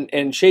 Right.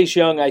 And Chase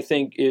Young, I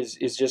think,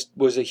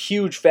 was a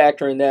huge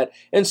factor in that.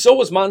 And so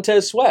was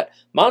Montez Sweat.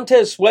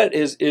 Montez Sweat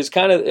is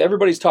kind of,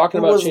 everybody's talking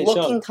about Chase Young. He was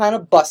looking kind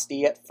of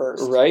busty at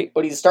first. Right.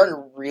 But he's starting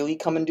to really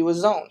come into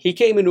his own. He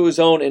came into his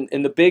own,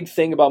 and the big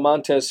thing about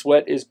Montez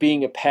Sweat is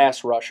being a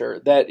pass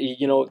rusher. That,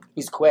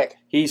 he's quick.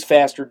 He's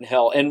faster than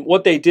hell. And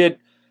what they did,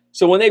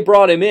 so when they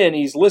brought him in,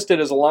 he's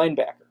listed as a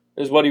linebacker,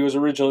 is what he was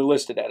originally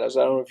listed as.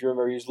 I don't know if you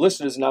remember, he was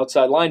listed as an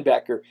outside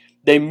linebacker.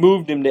 They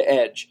moved him to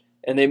edge.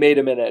 And they made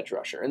him an edge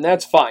rusher. And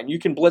that's fine. You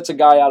can blitz a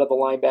guy out of the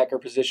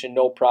linebacker position,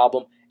 no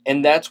problem.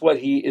 And that's what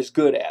he is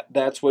good at.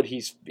 That's what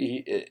he's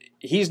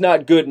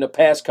not good in a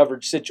pass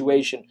coverage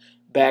situation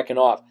backing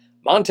off.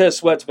 Montez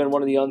Sweat's been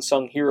one of the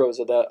unsung heroes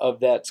of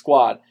that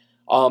squad.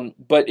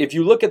 But if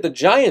you look at the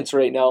Giants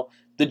right now,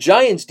 the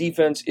Giants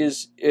defense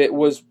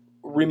was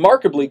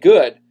remarkably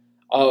good.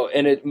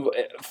 And it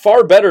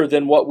far better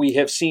than what we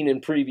have seen in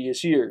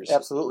previous years.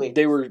 Absolutely.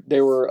 They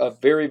were a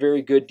very,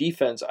 very good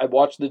defense. I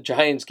watched the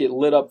Giants get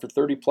lit up for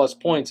 30-plus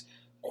points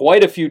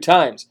quite a few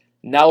times.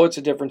 Now it's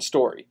a different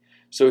story.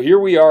 So here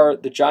we are,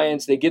 the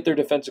Giants, they get their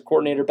defensive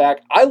coordinator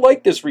back. I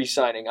like this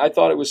re-signing. I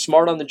thought it was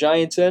smart on the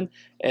Giants' end,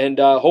 and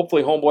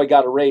hopefully Homeboy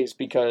got a raise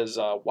because,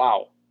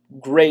 wow,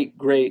 great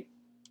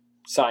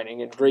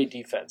signing and great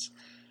defense.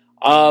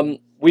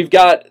 We've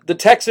got the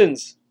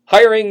Texans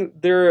hiring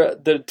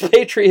the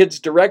Patriots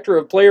director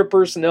of player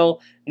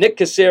personnel, Nick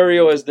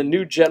Caserio, as the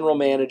new general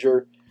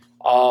manager.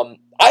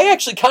 I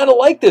actually kind of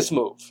like this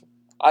move.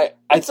 I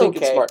think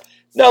it's smart.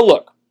 Now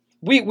look,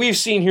 we've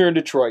seen here in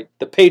Detroit,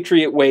 the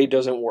Patriot way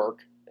doesn't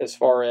work as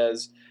far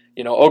as,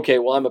 okay,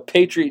 well, I'm a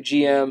Patriot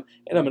GM,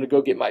 and I'm going to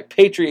go get my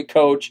Patriot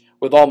coach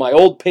with all my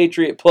old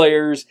Patriot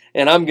players,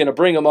 and I'm going to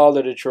bring them all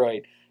to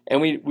Detroit. And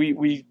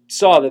we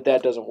saw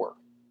that doesn't work.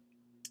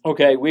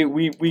 Okay,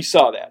 we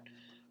saw that.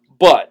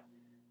 But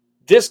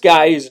this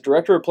guy is a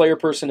director of player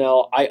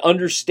personnel. I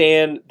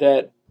understand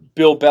that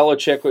Bill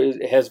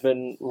Belichick has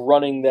been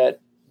running that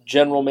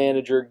general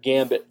manager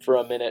gambit for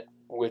a minute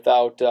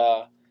without,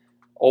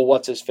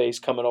 what's-his-face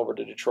coming over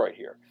to Detroit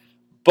here.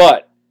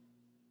 But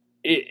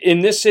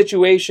in this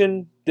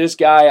situation, this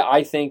guy,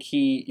 I think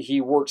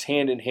he works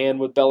hand in hand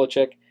with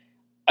Belichick.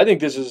 I think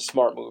this is a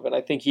smart move, and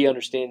I think he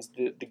understands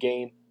the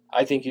game.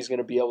 I think he's going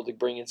to be able to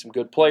bring in some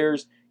good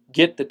players,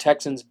 get the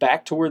Texans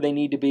back to where they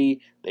need to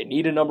be. They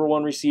need a number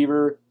one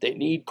receiver. They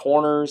need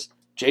corners.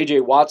 J.J.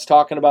 Watt's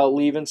talking about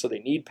leaving, so they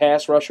need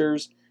pass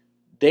rushers.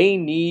 They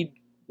need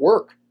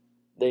work.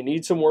 They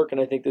need some work,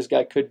 and I think this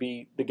guy could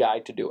be the guy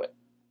to do it.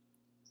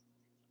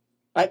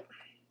 I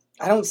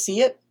don't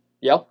see it.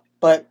 Yeah.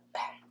 But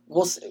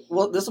this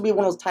will be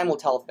one of those time will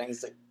tell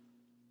things.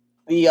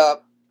 The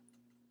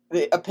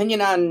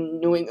opinion on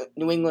New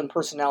England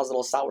personnel is a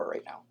little sour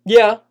right now.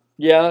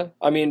 Yeah.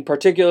 I mean,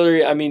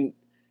 particularly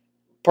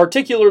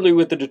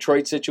with the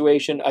Detroit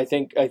situation, I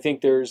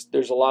think there's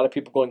a lot of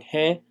people going,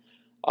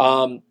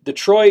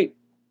 Detroit,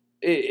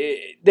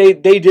 they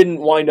didn't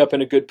wind up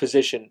in a good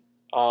position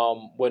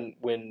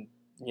when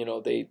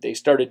they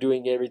started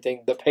doing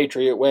everything the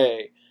Patriot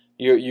way.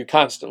 You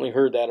constantly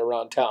heard that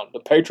around town, the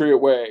Patriot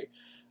way.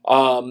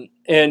 And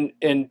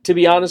to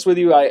be honest with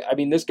you, I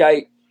mean, this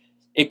guy,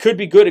 it could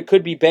be good, it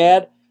could be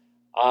bad.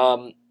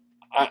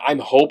 I'm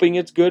hoping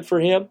it's good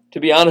for him, to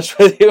be honest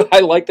with you.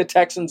 I like the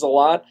Texans a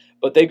lot,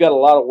 but they've got a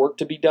lot of work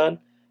to be done.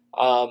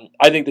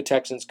 I think the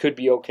Texans could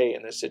be okay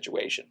in this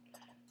situation.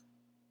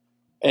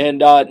 And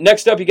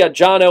next up, you got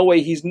John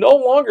Elway. He's no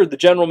longer the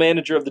general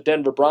manager of the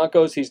Denver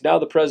Broncos. He's now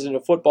the president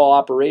of football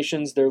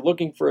operations. They're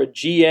looking for a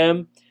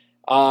GM.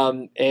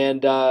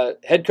 And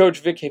head coach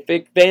Vic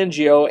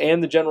Fangio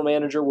and the general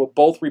manager will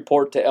both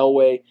report to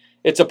Elway.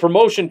 It's a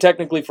promotion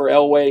technically for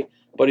Elway,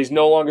 but he's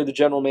no longer the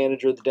general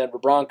manager of the Denver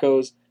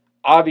Broncos.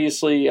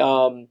 Obviously,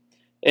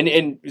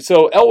 And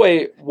so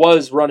Elway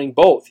was running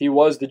both. He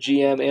was the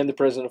GM and the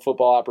president of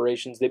football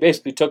operations. They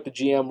basically took the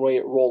GM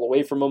role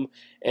away from him,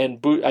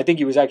 and I think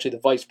he was actually the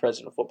vice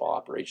president of football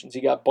operations.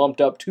 He got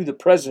bumped up to the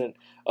president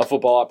of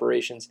football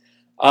operations.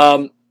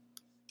 Elway,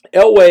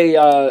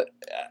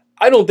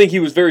 I don't think he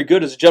was very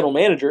good as a general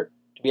manager,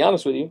 to be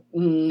honest with you.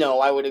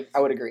 No, I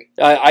would agree.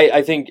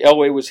 I think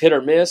Elway was hit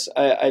or miss.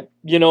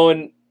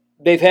 And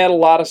they've had a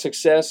lot of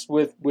success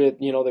with they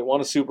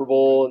won a Super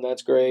Bowl, and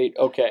that's great.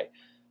 Okay.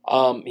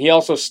 He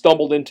also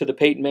stumbled into the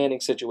Peyton Manning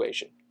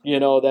situation.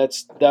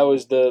 That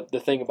was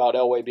the thing about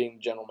Elway being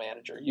general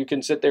manager. You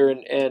can sit there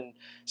and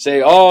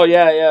say, oh,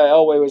 yeah,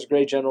 Elway was a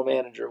great general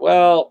manager.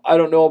 Well, I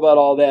don't know about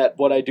all that.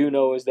 What I do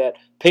know is that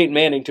Peyton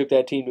Manning took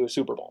that team to a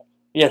Super Bowl,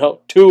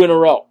 2 in a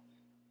row.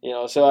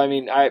 So, I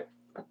mean, I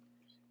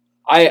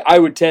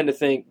would tend to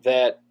think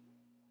that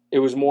it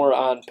was more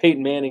on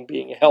Peyton Manning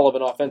being a hell of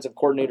an offensive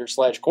coordinator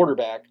 /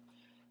 quarterback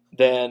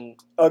than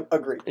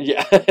agreed.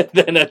 Yeah,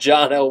 than a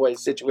John Elway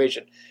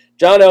situation.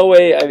 John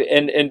Elway,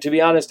 and to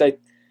be honest, I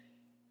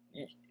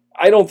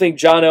don't think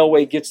John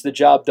Elway gets the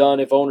job done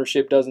if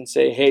ownership doesn't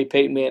say, "Hey,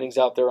 Peyton Manning's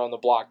out there on the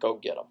block, go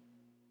get him."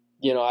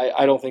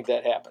 I don't think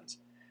that happens.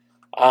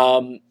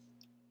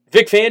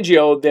 Vic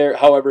Fangio, there,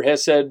 however,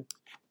 has said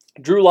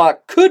Drew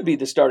Lock could be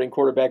the starting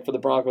quarterback for the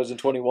Broncos in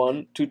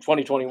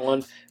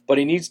 2021, but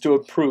he needs to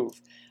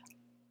improve.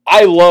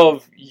 I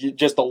love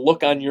just the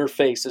look on your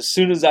face. As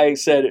soon as I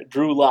said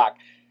Drew Lock,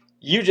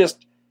 you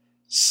just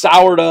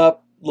soured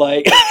up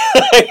like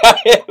I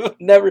have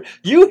never.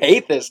 You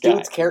hate this guy.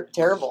 Dude's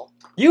terrible.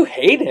 You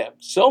hate him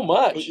so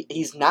much.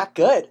 He's not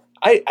good.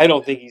 I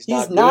don't think he's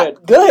not good. He's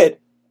not good.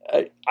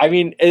 I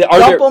mean,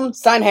 dump him,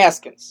 sign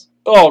Haskins.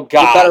 Oh,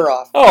 God. You're better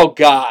off. Oh,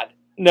 God.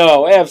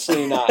 No,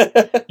 absolutely not.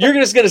 You're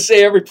just going to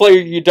say every player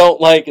you don't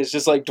like is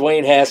just like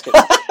Dwayne Haskins.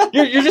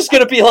 You're just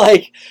going to be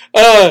like,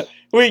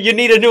 you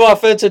need a new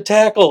offensive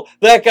tackle.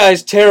 That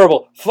guy's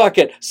terrible. Fuck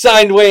it.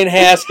 Sign Dwayne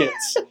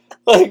Haskins.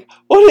 Like,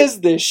 what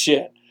is this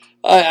shit?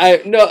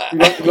 No.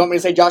 You want me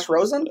to say Josh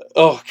Rosen?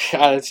 Oh,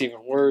 God, that's even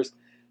worse.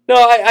 No,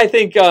 I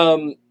think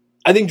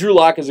Drew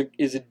Lock is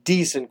a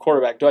decent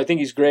quarterback. Do I think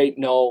he's great?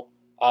 No.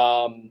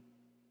 Under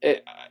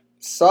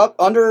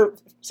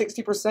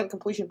 60%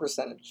 completion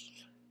percentage.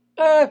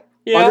 Yeah.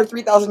 Under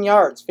 3,000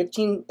 yards,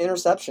 15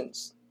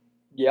 interceptions.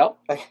 Yeah.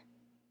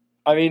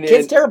 I mean,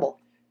 kid's terrible.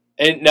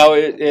 And now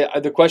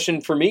the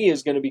question for me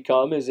is going to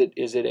become: is it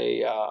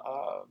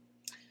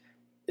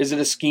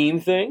a scheme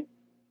thing,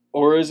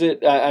 or is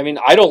it? I mean,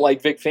 I don't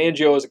like Vic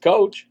Fangio as a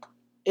coach.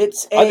 I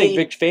think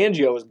Vic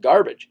Fangio is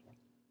garbage.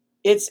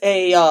 It's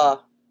a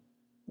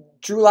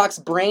Drew Lock's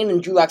brain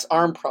and Drew Lock's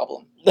arm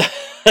problem.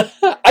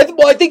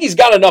 I think he's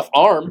got enough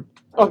arm.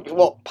 Okay,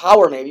 well,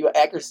 power maybe, but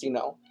accuracy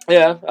no.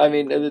 Yeah, I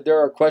mean there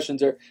are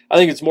questions there. I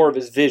think it's more of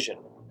his vision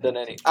than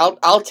anything.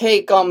 I'll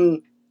take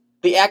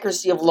the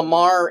accuracy of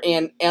Lamar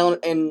and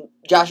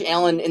Josh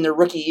Allen in their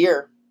rookie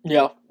year.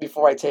 Yeah.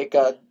 Before I take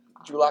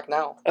Drew Lock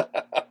now.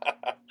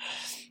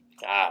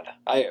 God,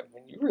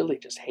 you really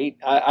just hate.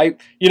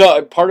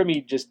 Part of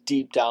me just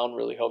deep down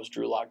really hopes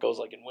Drew Lock goes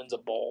like and wins a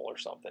bowl or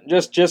something.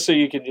 Just so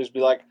you can just be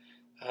like,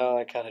 oh,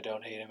 I kind of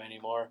don't hate him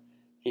anymore.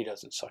 He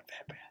doesn't suck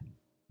that bad.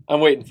 I'm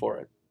waiting for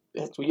it.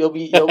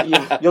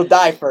 You'll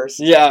die first.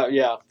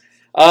 Yeah.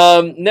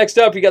 Next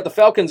up, you got the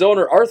Falcons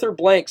owner Arthur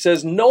Blank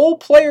says no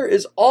player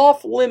is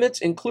off limits,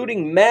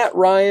 including Matt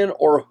Ryan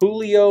or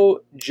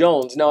Julio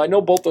Jones. Now I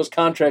know both those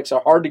contracts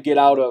are hard to get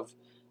out of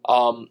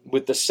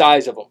with the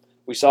size of them.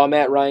 We saw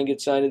Matt Ryan get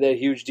signed to that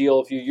huge deal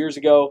a few years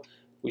ago.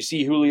 We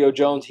see Julio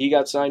Jones; he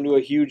got signed to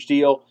a huge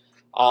deal.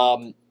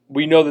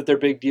 We know that they're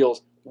big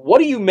deals. What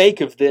do you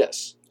make of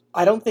this?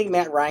 I don't think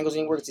Matt Ryan goes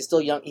anywhere because he's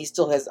still young. He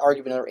still has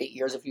arguably another 8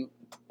 years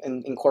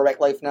in quarterback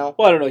life now.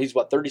 Well, I don't know. He's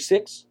what,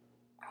 36?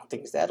 I don't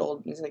think he's that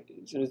old. He's like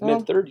in his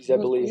mid-30s, I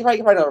believe. He's probably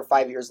another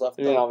 5 years left.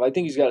 Yeah, I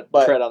think he's got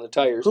a tread on the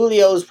tires.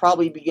 Julio's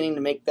probably beginning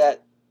to make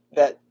that,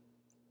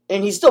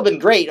 and he's still been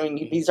great. I mean,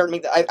 he's starting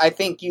to make that. I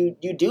think you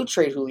do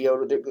trade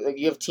Julio.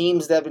 You have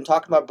teams that have been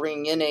talking about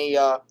bringing in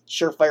a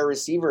surefire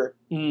receiver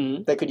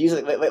that could use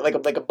it,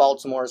 like a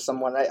Baltimore or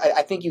someone.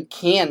 I think you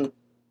can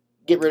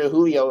get rid of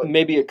Julio.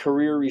 Maybe a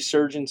career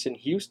resurgence in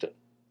Houston.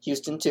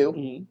 Houston too.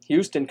 Mm-hmm.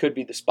 Houston could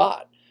be the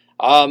spot.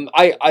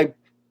 The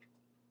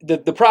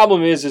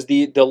problem is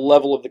the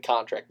level of the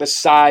contract, the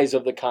size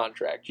of the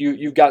contract.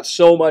 You've got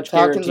so much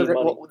guaranteed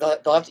money.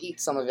 They'll have to eat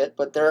some of it,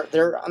 but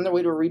they're on their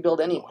way to a rebuild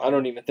anyway. I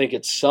don't even think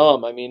it's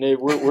some. I mean,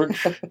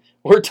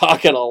 we're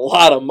talking a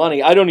lot of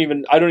money. I don't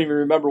even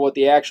remember what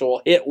the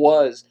actual hit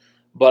was,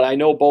 but I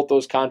know both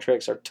those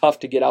contracts are tough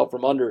to get out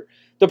from under.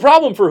 The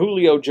problem for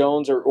Julio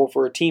Jones or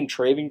for a team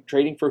trading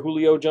for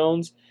Julio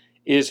Jones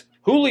is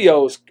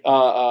Julio's.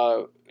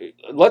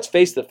 Let's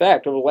face the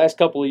fact, over the last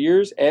couple of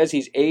years, as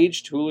he's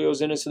aged,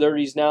 Julio's in his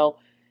 30s now,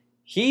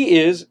 he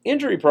is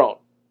injury prone.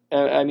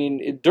 I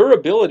mean,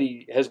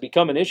 durability has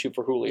become an issue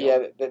for Julio.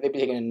 Yeah, they'd be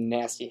taking a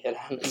nasty hit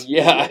on this.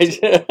 Yeah.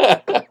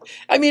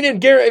 I mean,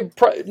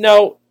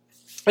 now,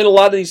 in a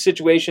lot of these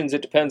situations,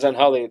 it depends on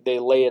how they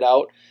lay it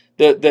out.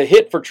 the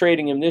hit for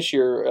trading him this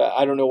year,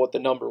 I don't know what the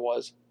number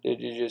was.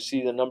 Did you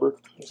see the number?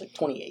 It was like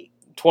 28.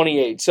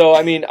 28. So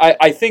I mean,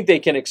 I think they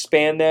can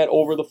expand that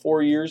over the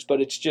 4 years,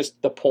 but it's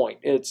just the point.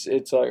 It's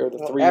or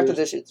the 3 after years.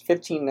 this, it's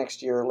 15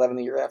 next year, 11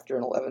 the year after,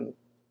 and 11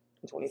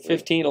 in 23.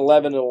 15,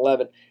 11, and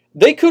 11.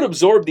 They could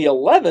absorb the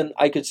 11.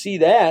 I could see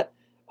that.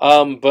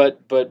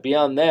 But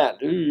beyond that,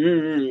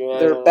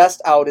 their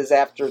best out is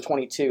after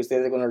 22, so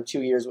they're going to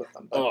 2 years with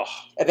them. But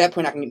at that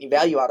point, I can get any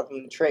value out of them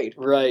in the trade.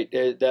 Right,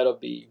 that'll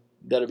be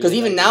because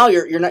even now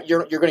you're going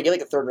to get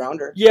like a third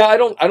rounder. Yeah, I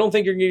don't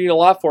think you're getting a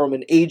lot for him.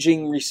 An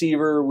aging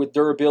receiver with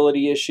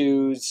durability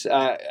issues.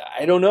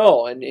 I don't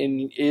know.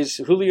 And is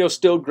Julio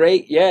still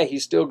great? Yeah,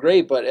 he's still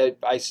great. But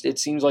it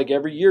seems like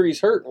every year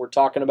he's hurt. We're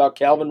talking about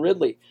Calvin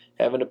Ridley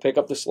having to pick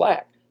up the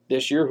slack.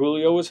 This year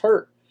Julio was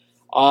hurt.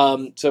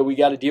 So we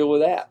got to deal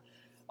with that.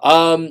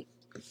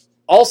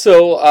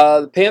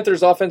 Also, the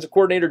Panthers offensive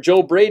coordinator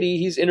Joe Brady,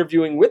 he's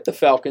interviewing with the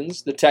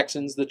Falcons, the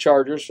Texans, the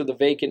Chargers for the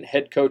vacant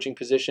head coaching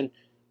position.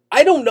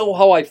 I don't know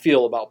how I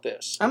feel about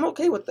this. I'm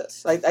okay with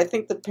this. I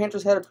think the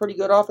Panthers had a pretty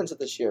good offense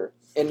this year,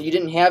 and you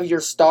didn't have your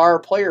star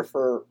player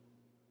for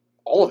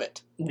all of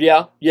it.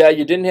 Yeah,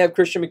 you didn't have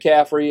Christian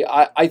McCaffrey.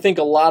 I think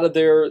a lot of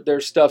their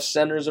stuff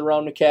centers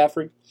around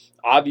McCaffrey.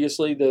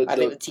 Obviously, I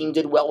think the team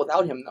did well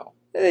without him, though.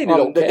 They did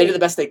okay. They did the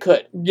best they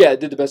could. Yeah,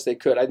 did the best they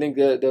could. I think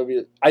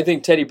I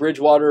think Teddy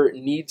Bridgewater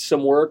needs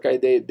some work.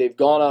 They've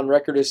gone on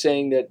record as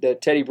saying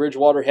that Teddy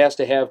Bridgewater has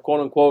to have,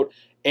 quote unquote,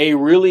 a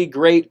really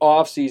great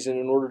offseason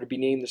in order to be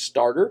named the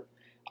starter.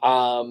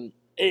 To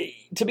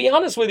be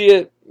honest with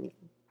you,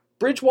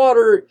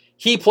 Bridgewater,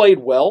 he played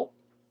well.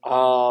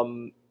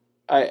 He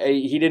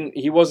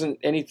wasn't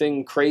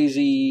anything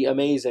crazy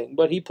amazing,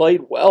 but he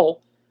played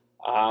well.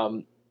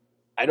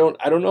 I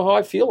don't know how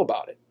I feel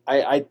about it.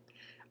 I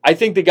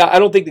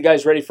don't think the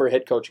guy's ready for a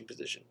head coaching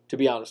position, to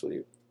be honest with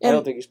you. I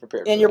don't think he's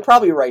prepared. And you're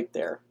probably right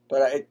there,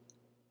 but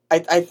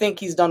I think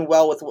he's done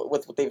well with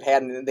what they've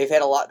had, and they've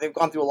had a lot. They've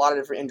gone through a lot of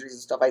different injuries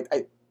and stuff.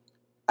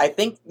 I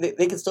think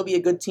they can still be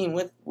a good team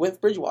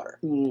with Bridgewater.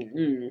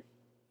 Mm-hmm.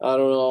 I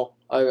don't know.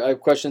 I have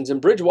questions.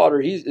 And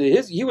Bridgewater,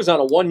 he was on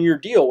a 1-year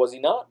deal, was he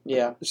not?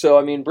 Yeah. So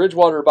I mean,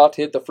 Bridgewater about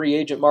to hit the free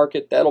agent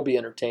market. That'll be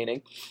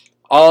entertaining.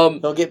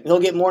 He'll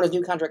get more in his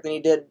new contract than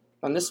he did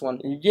on this one.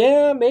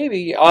 Yeah,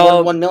 maybe.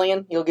 More than $1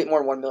 million? He'll get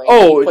more than $1 million.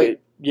 Oh,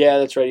 yeah,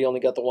 that's right. He only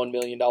got the $1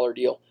 million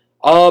deal.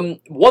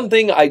 One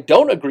thing I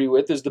don't agree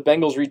with is the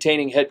Bengals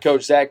retaining head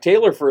coach Zach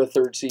Taylor for a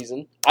third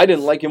season. I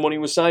didn't like him when he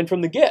was signed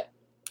from the get.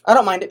 I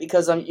don't mind it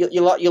because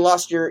you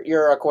lost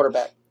your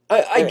quarterback.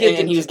 I get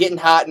and he was getting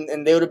hot,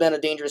 and they would have been a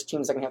dangerous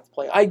team second half of the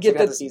playoffs. I get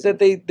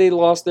that they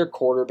lost their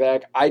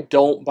quarterback. I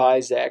don't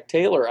buy Zach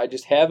Taylor. I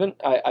just haven't.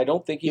 I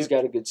don't think he's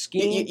got a good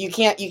scheme. You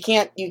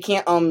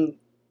can't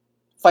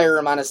fire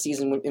him on a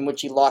season in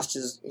which he lost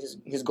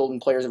his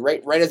golden players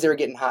right as they were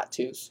getting hot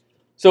too.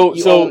 So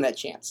you owe him that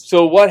chance.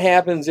 So what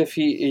happens if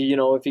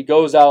he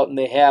goes out and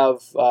they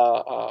have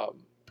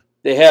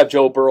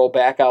Joe Burrow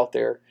back out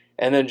there,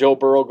 and then Joe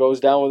Burrow goes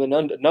down with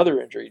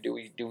another injury? Do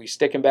we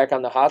stick him back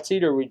on the hot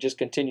seat, or we just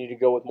continue to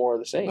go with more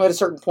of the same? Well, at a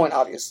certain point,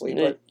 obviously,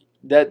 but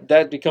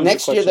that becomes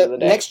next the question year. of the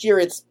day. Next year,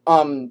 it's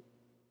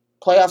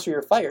playoffs or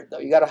you're fired. Though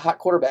you got a hot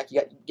quarterback,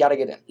 you got to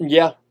get in.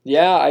 Yeah,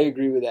 I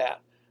agree with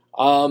that.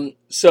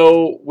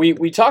 So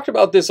we talked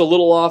about this a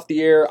little off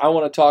the air. I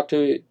want to talk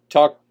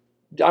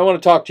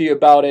to you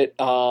about it.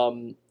 A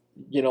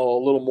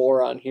little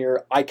more on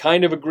here. I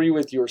kind of agree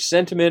with your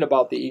sentiment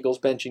about the Eagles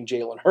benching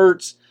Jalen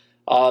Hurts.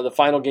 The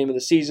final game of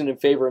the season in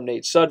favor of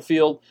Nate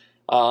Sudfeld.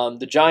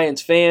 The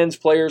Giants fans,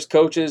 players,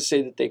 coaches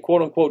say that they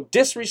quote-unquote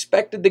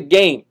disrespected the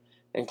game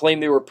and claim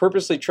they were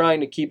purposely trying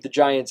to keep the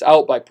Giants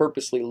out by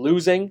purposely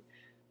losing.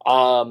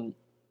 I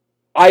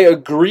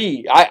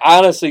agree.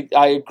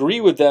 I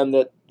agree with them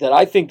that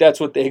I think that's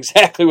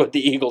exactly what the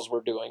Eagles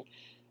were doing.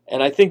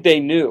 And I think they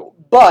knew.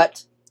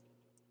 But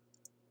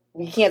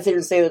we can't sit here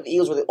and say that the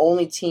Eagles were the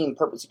only team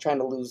purposely trying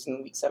to lose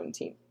in Week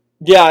 17.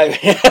 Yeah,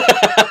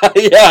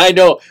 yeah, I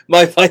know.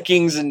 My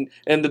Vikings and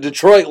the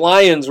Detroit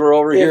Lions were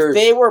over here. If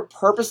they were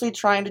purposely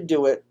trying to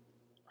do it,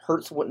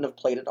 Hurts wouldn't have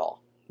played at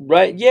all.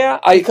 Right, yeah.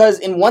 Because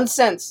in one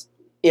sense,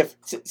 if,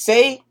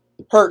 say,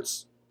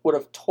 Hurts would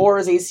have tore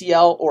his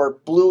ACL or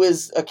blew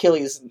his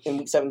Achilles in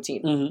Week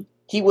 17, mm-hmm.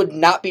 he would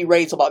not be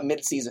ready until about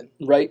mid-season.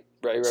 Right.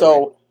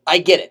 So, I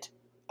get it.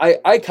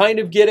 I kind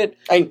of get it.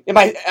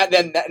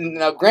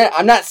 Now, granted,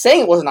 I'm not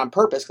saying it wasn't on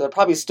purpose, because it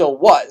probably still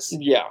was.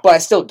 Yeah. But I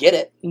still get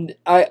it.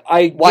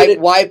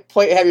 Why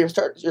have your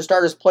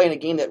starters play in a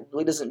game that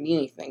really doesn't mean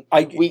anything?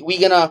 We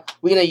gonna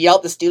yell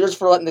at the Steelers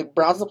for letting the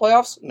Browns in the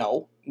playoffs?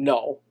 No.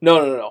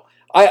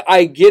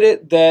 I get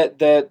it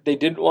that they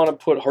didn't want to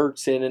put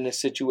Hurts in a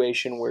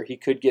situation where he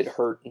could get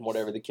hurt and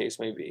whatever the case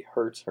may be.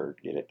 Hurt,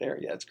 get it there?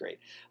 Yeah, that's great.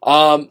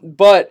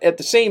 But at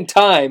the same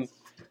time,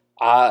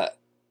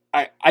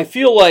 I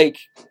feel like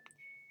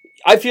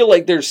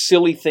there's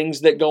silly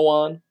things that go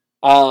on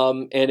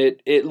And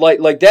it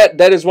like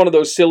that is one of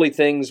those silly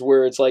things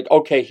where it's like,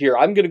 okay, here,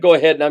 I'm gonna go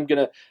ahead and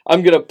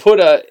I'm gonna put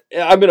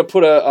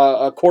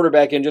a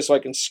quarterback in just so I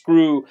can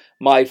screw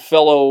my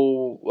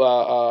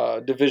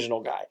fellow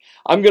divisional guy.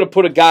 I'm gonna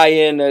put a guy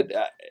in that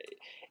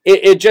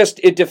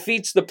it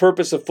defeats the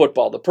purpose of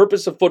football. The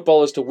purpose of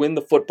football is to win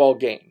the football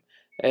game.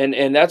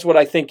 And that's what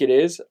I think it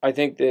is. I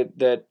think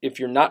that if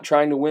you're not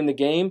trying to win the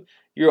game,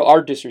 you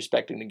are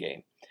disrespecting the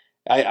game.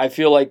 I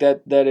feel like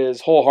that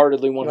is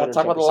wholeheartedly 100%. You want to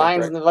talk about the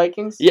Lions and the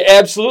Vikings? Yeah,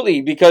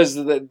 absolutely, because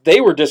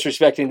they were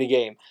disrespecting the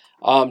game,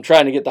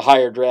 trying to get the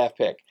higher draft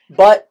pick.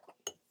 But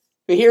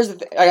here's the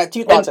thing. I got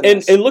two thoughts on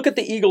this. And look at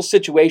the Eagles'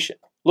 situation.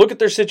 Look at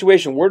their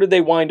situation. Where did they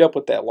wind up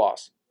with that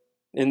loss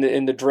in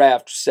the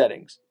draft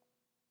settings?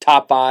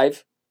 Top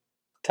five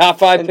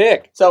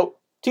pick. So,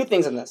 two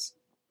things on this.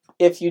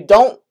 If you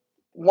don't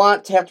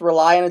want to have to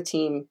rely on a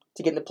team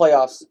to get in the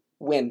playoffs,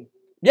 win.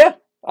 Yeah,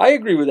 I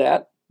agree with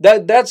that.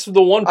 That's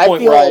the one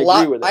point where I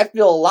agree with it. I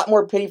feel a lot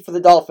more pity for the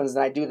Dolphins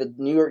than I do the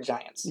New York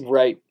Giants.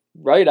 Right,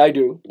 I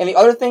do. And the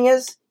other thing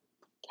is,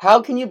 how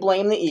can you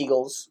blame the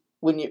Eagles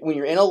when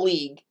you're in a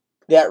league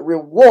that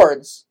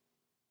rewards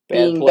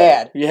being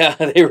bad? Yeah,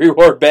 they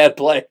reward bad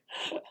play.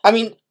 I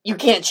mean, you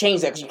can't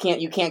change that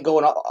because you can't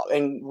go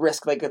and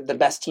risk like the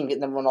best team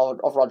getting the number one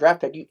overall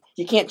draft pick.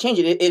 You can't change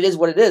it. It is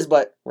what it is.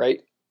 But right,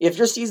 if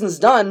your season's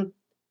done,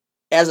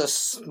 as a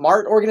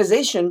smart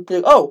organization,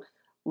 oh,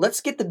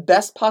 let's get the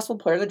best possible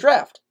player in the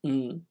draft.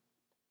 Mm.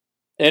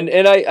 And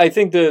I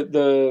think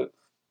the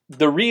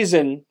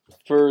reason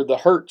for the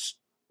Hurts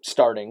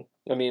starting,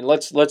 I mean,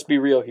 let's be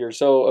real here.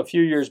 So a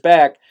few years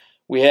back,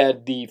 we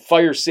had the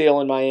fire sale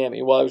in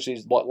Miami. Well, it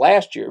was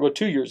last year? Well,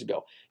 2 years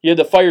ago. You had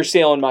the fire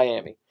sale in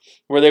Miami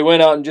where they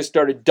went out and just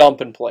started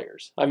dumping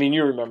players. I mean,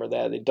 you remember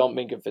that. They dumped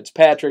Minka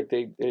Fitzpatrick.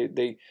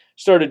 They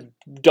started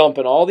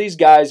dumping all these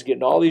guys,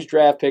 getting all these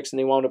draft picks, and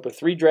they wound up with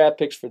 3 draft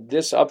picks for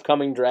this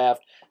upcoming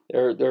draft.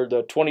 They're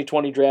the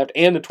 2020 draft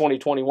and the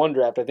 2021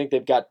 draft. I think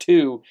they've got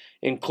 2,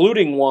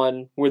 including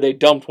one where they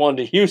dumped one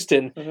to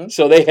Houston. Mm-hmm.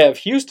 So they have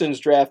Houston's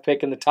draft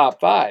pick in the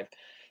top 5.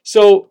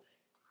 So,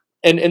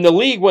 and the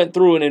league went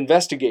through and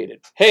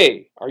investigated.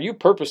 Hey, are you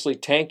purposely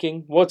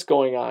tanking? What's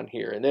going on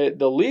here? And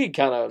the league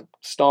kind of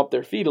stomped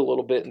their feet a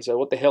little bit and said,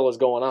 what the hell is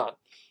going on?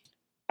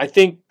 I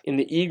think in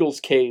the Eagles'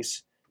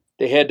 case,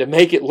 they had to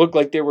make it look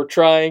like they were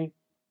trying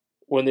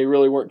when they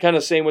really weren't. Kind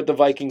of same with the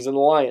Vikings and the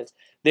Lions.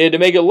 They had to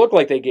make it look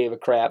like they gave a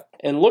crap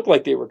and look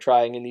like they were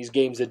trying in these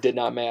games that did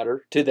not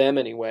matter, to them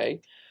anyway.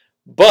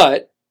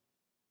 But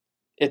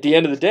at the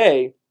end of the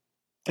day,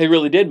 they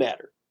really did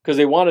matter because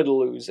they wanted to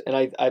lose,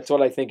 and that's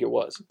what I think it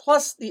was.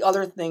 Plus, the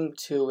other thing,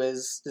 too,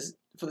 is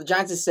for the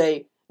Giants to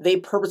say they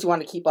purposely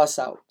want to keep us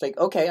out. Like,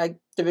 okay,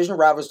 division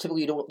rivals,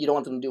 typically you don't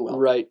want them to do well.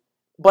 Right.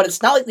 But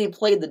it's not like they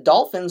played the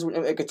Dolphins,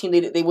 like a team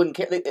they wouldn't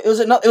care. It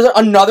was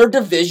another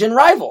division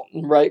rival.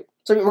 Right.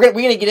 So we're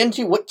gonna get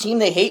into what team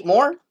they hate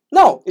more?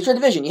 No, it's your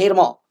division. You hate them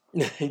all.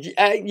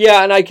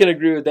 Yeah, and I can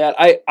agree with that.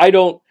 I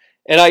don't,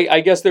 and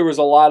I guess there was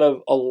a lot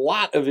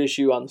of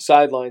issue on the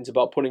sidelines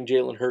about putting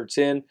Jalen Hurts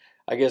in.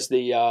 I guess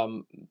the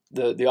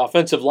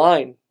offensive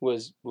line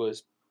was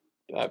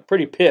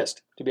pretty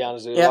pissed, to be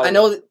honest with you. Yeah, I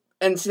know,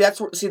 and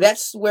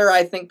that's where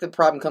I think the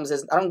problem comes.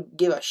 Is I don't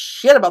give a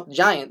shit about the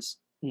Giants,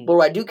 but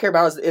what I do care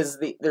about is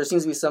there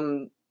seems to be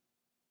some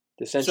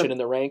dissension in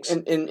the ranks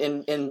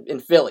in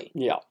Philly.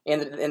 Yeah,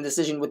 and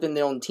decision within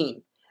their own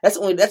team. That's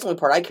the only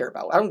part I care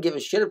about. I don't give a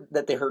shit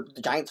that they hurt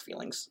the Giants'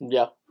 feelings.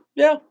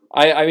 Yeah.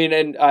 I mean,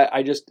 and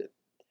I just,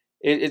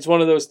 it's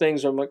one of those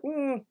things where I'm like,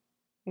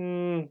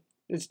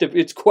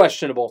 it's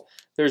questionable.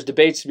 There's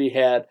debates to be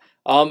had.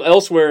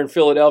 Elsewhere in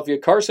Philadelphia,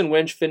 Carson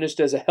Wentz finished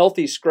as a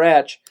healthy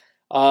scratch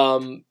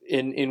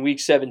in Week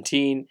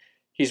 17.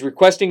 He's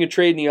requesting a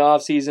trade in the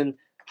offseason.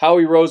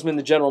 Howie Roseman,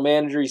 the general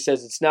manager, he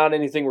says it's not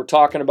anything we're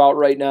talking about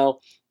right now.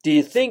 Do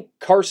you think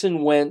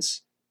Carson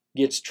Wentz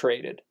gets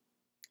traded?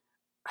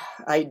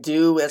 I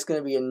do. That's going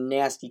to be a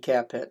nasty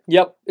cap hit.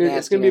 Yep,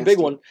 it's going to be a big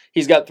one.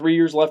 He's got 3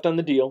 years left on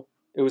the deal.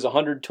 It was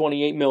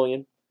 $128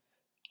 million.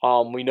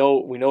 We know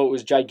it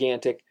was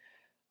gigantic.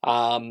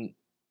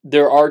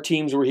 There are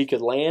teams where he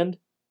could land.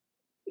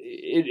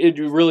 It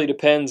really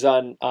depends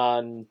on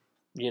and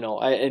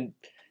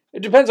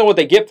it depends on what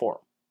they get for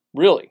him.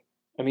 Really,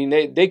 I mean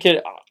they can.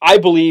 I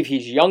believe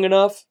he's young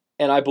enough,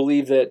 and I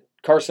believe that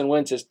Carson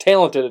Wentz is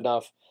talented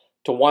enough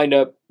to wind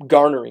up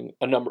garnering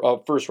a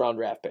first round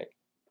draft pick.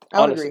 I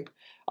would agree.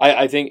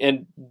 I think,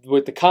 and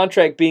with the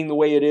contract being the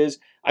way it is,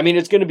 I mean,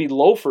 it's going to be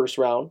low first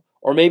round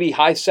or maybe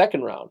high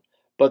second round,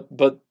 but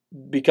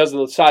because of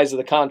the size of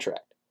the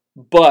contract.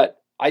 But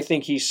I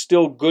think he's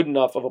still good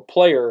enough of a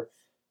player.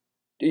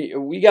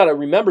 We got to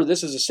remember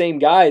this is the same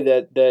guy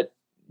that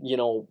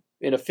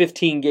in a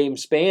 15-game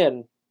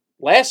span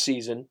last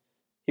season,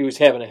 he was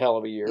having a hell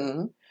of a year.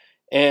 Mm-hmm.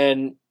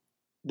 And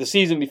the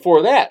season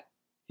before that,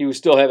 he was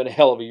still having a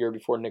hell of a year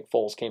before Nick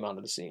Foles came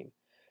onto the scene.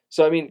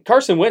 So, I mean,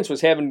 Carson Wentz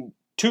was having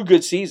 2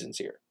 good seasons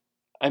here.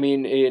 I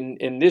mean,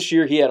 in this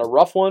year, he had a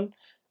rough one.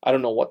 I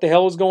don't know what the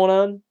hell was going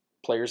on.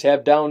 Players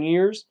have down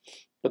years.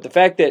 But the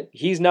fact that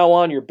he's now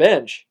on your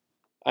bench,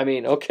 I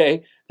mean,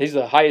 okay, He's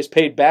the highest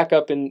paid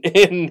backup in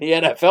the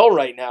NFL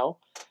right now.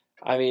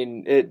 I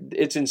mean,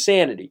 it's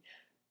insanity.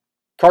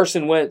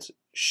 Carson Wentz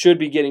should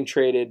be getting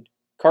traded.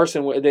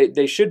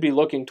 They should be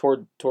looking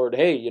toward,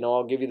 hey,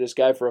 I'll give you this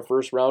guy for a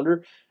first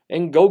rounder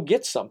and go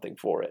get something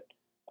for it.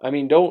 I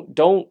mean, don't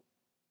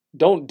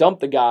dump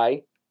the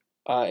guy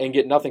and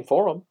get nothing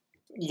for him.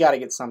 You got to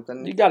get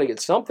something.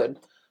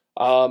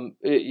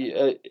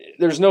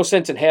 There's no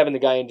sense in having the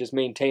guy and just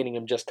maintaining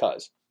him just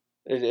because.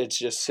 It's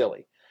just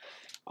silly.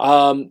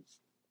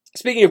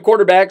 Speaking of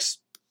quarterbacks,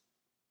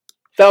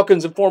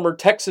 Falcons and former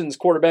Texans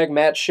quarterback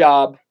Matt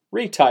Schaub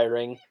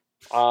retiring.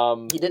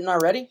 You didn't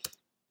already?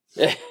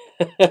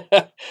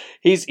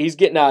 He's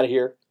getting out of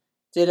here.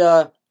 Did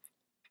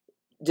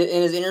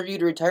in his interview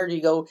to retire, did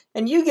he go,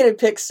 and you get a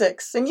pick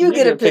six, and you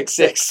get a pick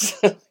six?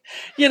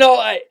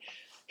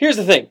 Here's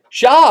the thing.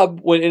 Schaub,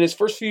 when in his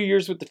first few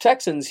years with the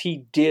Texans,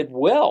 he did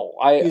well.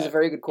 He was a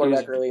very good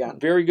quarterback early on.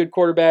 Very good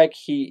quarterback.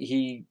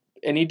 He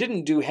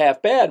didn't do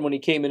half bad when he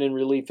came in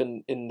relief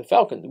in the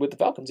Falcons with the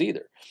Falcons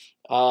either.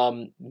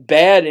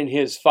 Bad in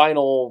his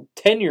final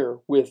tenure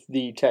with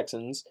the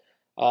Texans.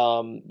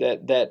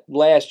 That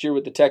last year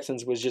with the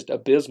Texans was just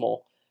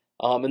abysmal,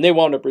 and they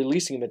wound up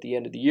releasing him at the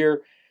end of the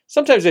year.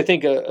 Sometimes I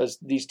think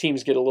these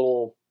teams get a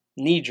little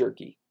knee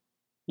jerky.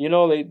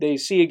 They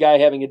see a guy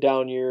having a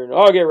down year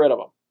and get rid of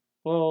him.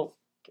 Well,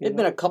 it'd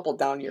been a couple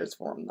down years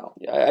for him though.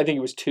 I think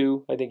it was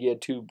two. I think he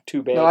had two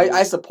bad. No,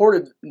 I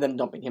supported them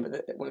dumping him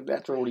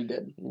after what he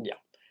did. Yeah,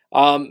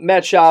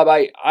 Matt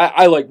Schaub.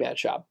 I like Matt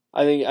Schaub.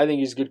 I think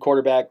he's a good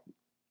quarterback.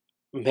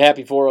 I'm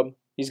happy for him.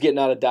 He's getting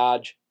out of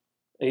Dodge.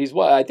 He's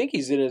I think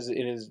he's in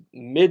his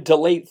mid to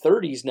late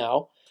 30s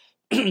now.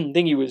 I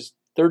think he was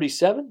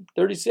 37,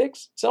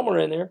 36, somewhere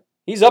in there.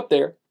 He's up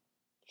there.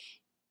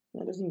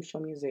 That doesn't even show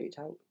me his age.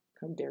 How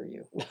dare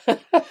you?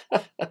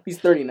 He's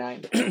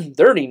 39.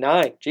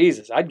 39.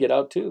 Jesus, I'd get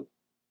out too.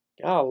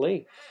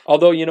 Golly.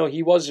 Although,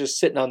 he was just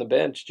sitting on the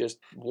bench, just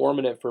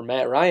warming it for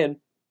Matt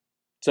Ryan.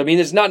 So, I mean,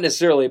 it's not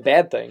necessarily a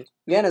bad thing.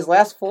 Yeah, in his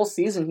last full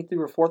season, he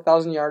threw for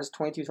 4,000 yards,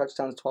 22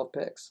 touchdowns, 12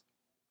 picks.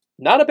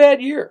 Not a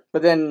bad year.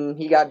 But then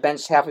he got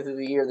benched halfway through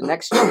the year. The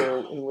next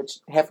year, in which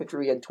halfway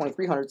through he had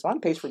 2,300, so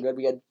on pace for good.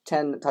 We had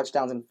 10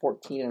 touchdowns and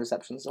 14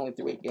 interceptions, only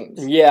through 8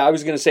 games. Yeah, I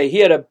was going to say he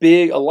had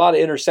a lot of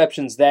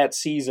interceptions that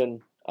season,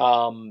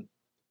 and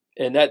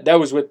that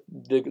was with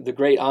the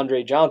great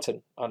Andre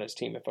Johnson on his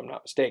team, if I'm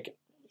not mistaken.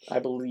 I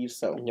believe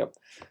so. Yep.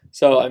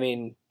 So, I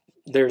mean,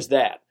 there's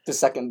that. The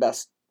second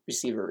best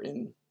receiver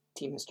in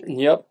team history.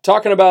 Yep.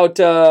 Talking about...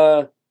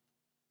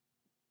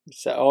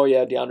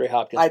 DeAndre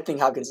Hopkins. I think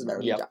Hopkins is better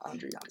than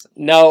DeAndre Johnson.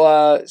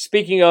 Now,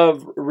 speaking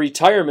of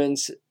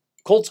retirements,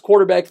 Colts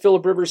quarterback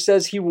Phillip Rivers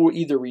says he will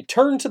either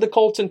return to the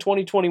Colts in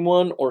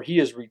 2021 or he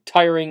is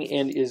retiring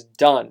and is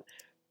done.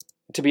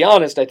 To be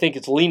honest, I think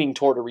it's leaning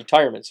toward a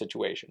retirement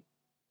situation.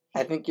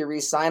 I think you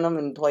re-sign him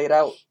and play it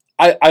out.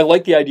 I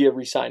like the idea of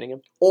re-signing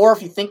him. Or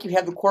if you think you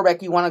have the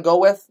quarterback you want to go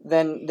with,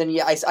 then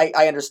yeah,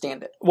 I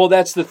understand it. Well,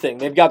 that's the thing.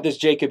 They've got this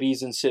Jacob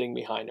Eason sitting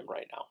behind him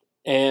right now.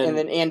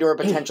 And or a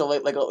potential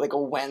like a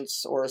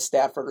Wentz or a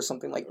Stafford or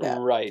something like that.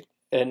 Right.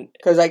 And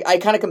because I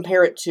kind of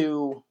compare it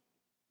to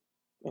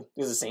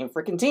it's the same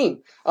freaking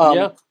team.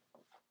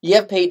 You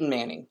have Peyton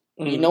Manning.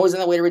 Mm-hmm. You know he's on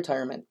the way to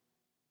retirement.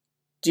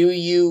 Do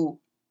you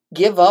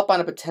give up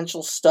on a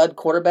potential stud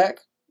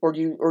quarterback, or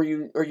do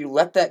you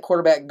let that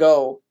quarterback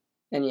go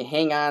and you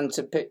hang on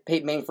to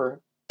Peyton Manning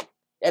for?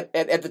 At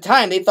the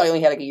time they thought he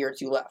only had like a year or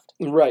two left.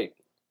 Right.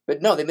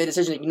 But no, they made a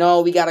decision.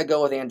 No, we got to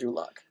go with Andrew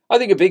Luck. I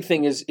think a big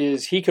thing is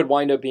he could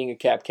wind up being a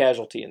cap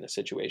casualty in this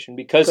situation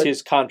because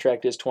his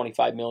contract is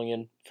 $25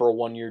 million for a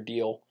 1-year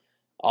deal,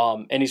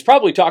 and he's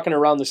probably talking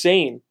around the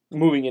same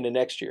moving into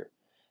next year.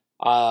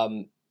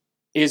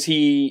 Is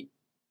he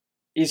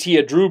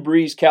a Drew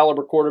Brees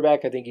caliber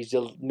quarterback? I think he's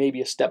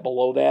maybe a step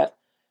below that.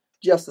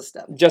 Just a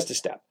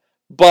step.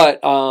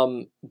 But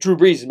Drew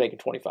Brees is making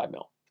 $25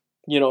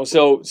 million.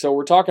 So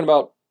we're talking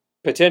about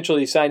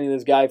potentially signing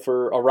this guy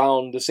for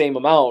around the same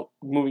amount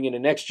moving into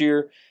next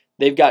year.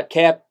 They've got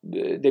cap.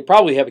 They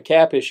probably have a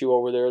cap issue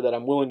over there that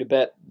I'm willing to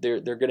bet they're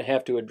going to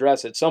have to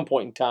address at some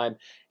point in time.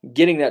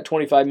 Getting that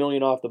 $25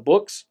 million off the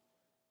books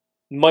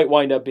might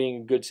wind up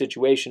being a good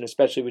situation,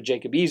 especially with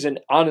Jacob Eason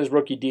on his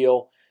rookie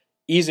deal.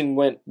 Eason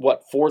went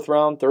 4th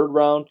round, 3rd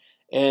round,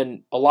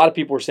 and a lot of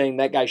people were saying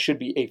that guy should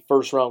be a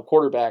 1st round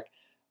quarterback.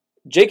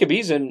 Jacob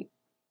Eason,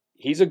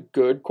 he's a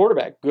good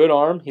quarterback, good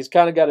arm. He's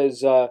kind of got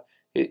his.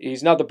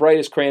 He's not the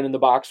brightest crayon in the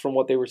box from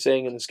what they were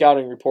saying in the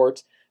scouting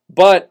reports,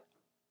 but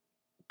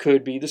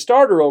could be the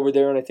starter over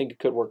there, and I think it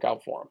could work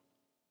out for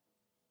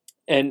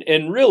him.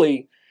 And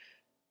really,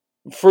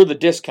 for the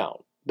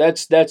discount,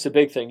 that's the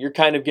big thing. You're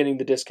kind of getting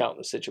the discount in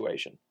the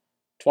situation.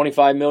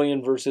 $25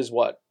 million versus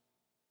what?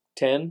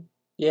 10?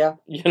 Yeah.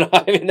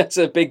 I mean, that's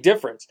a big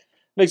difference.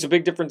 Makes a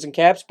big difference in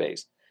cap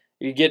space.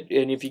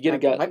 If you get a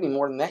guy, it might be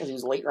more than that because he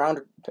was late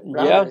round.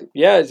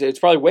 Yeah, it's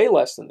probably way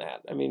less than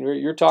that. I mean,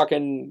 you're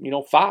talking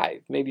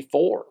 5, maybe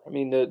 4. I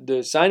mean,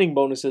 the signing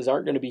bonuses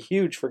aren't going to be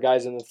huge for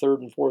guys in the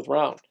 3rd and 4th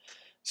round.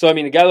 So, I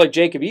mean, a guy like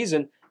Jacob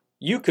Eason,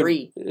 you could...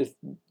 3.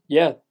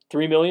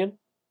 $3 million?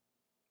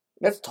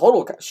 That's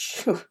total.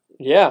 Shoot.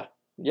 Yeah.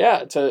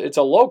 It's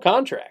a low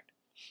contract.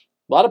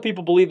 A lot of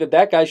people believe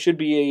that guy should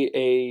be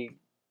a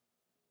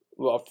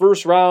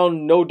first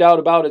round, no doubt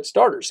about it,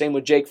 starter. Same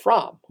with Jake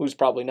Fromm, who's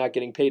probably not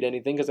getting paid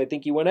anything because I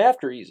think he went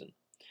after Eason.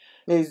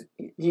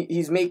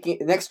 He's making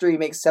next year. He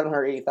makes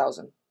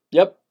 $780,000.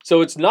 Yep.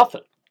 So it's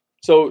nothing.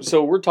 So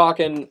we're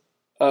talking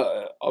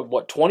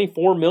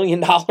 $24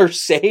 million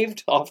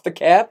saved off the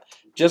cap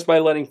just by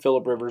letting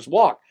Phillip Rivers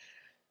walk.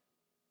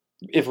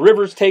 If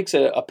Rivers takes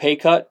a pay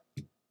cut,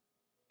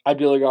 I'd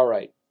be like, all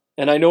right.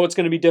 And I know it's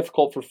going to be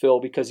difficult for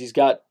Phil because he's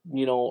got,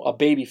 a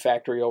baby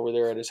factory over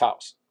there at his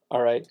house.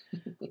 All right.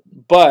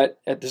 But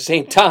at the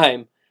same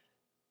time,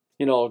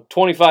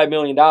 $25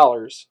 million,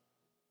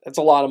 that's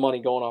a lot of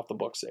money going off the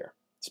books there,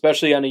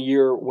 especially on a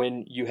year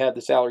when you have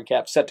the salary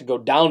cap set to go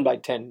down by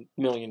 $10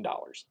 million.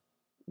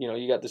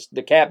 You got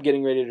the cap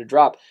getting ready to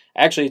drop.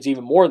 Actually, it's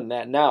even more than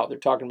that now. They're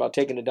talking about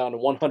taking it down to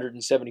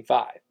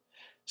 175.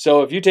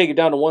 So if you take it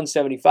down to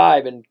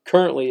 175 and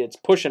currently it's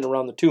pushing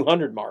around the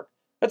 200 mark,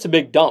 that's a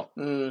big dump.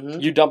 Mm-hmm.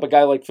 You dump a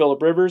guy like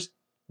Phillip Rivers,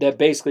 that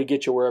basically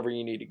gets you wherever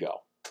you need to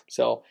go.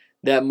 So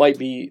that might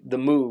be the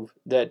move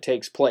that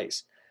takes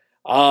place.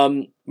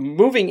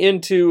 Moving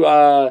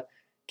into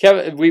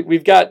Kevin,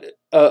 we've got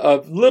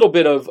a little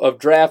bit of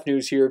draft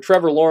news here.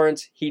 Trevor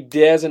Lawrence, he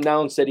has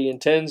announced that he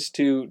intends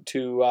to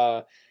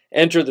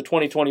enter the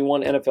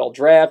 2021 NFL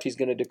Draft. He's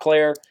going to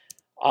declare.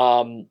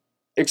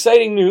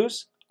 Exciting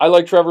news. I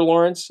like Trevor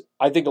Lawrence.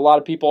 I think a lot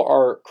of people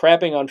are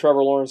crapping on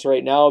Trevor Lawrence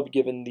right now,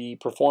 given the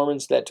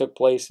performance that took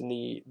place in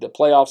the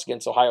playoffs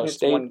against Ohio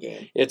State. One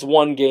game. It's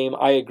one game.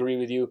 I agree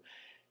with you.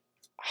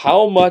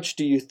 How much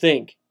do you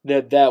think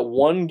that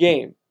one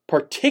game,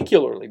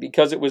 particularly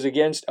because it was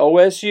against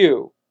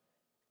OSU,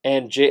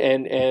 and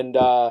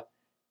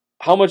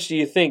how much do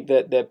you think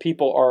that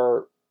people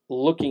are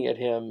looking at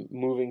him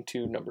moving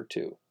to number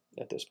 2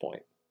 at this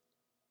point?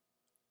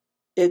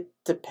 It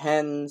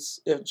depends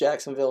if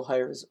Jacksonville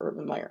hires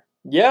Urban Meyer.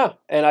 Yeah,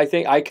 and I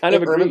think I kind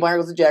of agree. Urban Meyer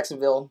goes to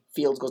Jacksonville,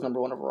 Fields goes number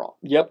 1 overall.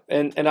 Yep,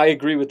 and I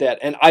agree with that.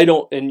 And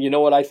you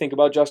know what I think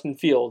about Justin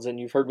Fields, and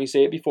you've heard me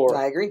say it before.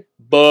 I agree.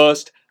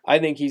 Bust. I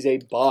think he's a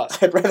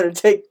bust. I'd rather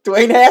take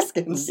Dwayne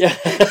Haskins. Yeah.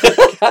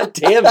 God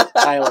damn it,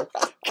 Tyler.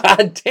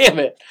 God damn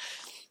it.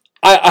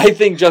 I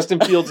think Justin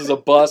Fields is a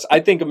bust. I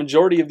think a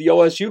majority of the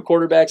OSU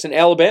quarterbacks and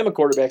Alabama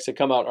quarterbacks that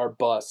come out are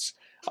busts.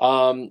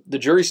 The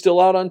jury's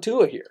still out on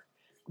Tua here.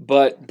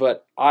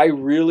 But I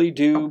really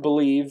do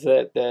believe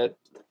that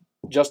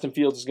Justin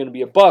Fields is going to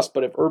be a bust.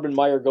 But if Urban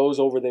Meyer goes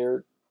over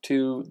there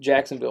to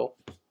Jacksonville,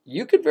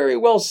 you could very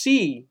well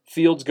see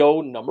Fields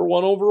go number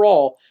 1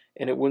 overall,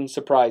 and it wouldn't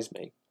surprise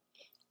me.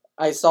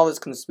 I saw this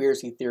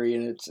conspiracy theory,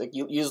 and it's like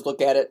you just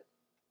look at it,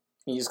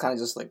 and you just kind of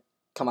just like,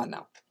 come on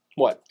now.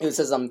 What? It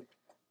says,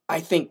 I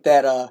think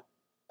that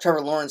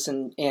Trevor Lawrence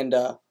and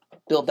Bill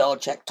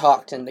Belichick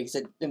talked, and they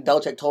said, and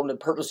Belichick told him to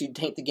purposely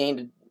tank the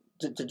game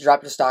to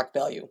drop your stock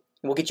value,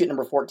 and we'll get you at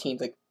number 14.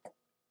 Like,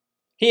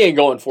 he ain't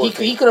going 14.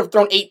 He could have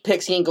thrown 8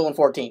 picks. He ain't going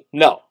 14.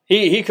 No,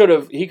 he could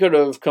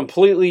have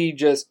completely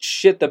just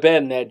shit the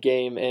bed in that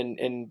game,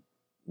 and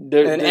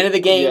the end of the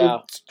game,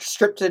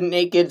 stripped to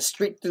naked,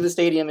 streaked through the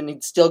stadium, and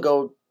he'd still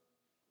go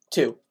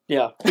 2.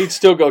 Yeah, he'd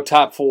still go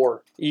top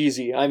 4,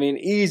 easy. I mean,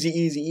 easy.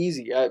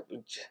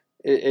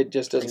 It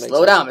just doesn't make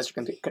slow sense.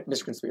 down,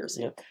 Mr.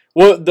 Conspiracy. Yeah.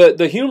 Well,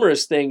 the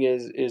humorous thing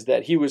is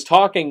that he was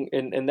talking,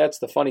 and that's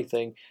the funny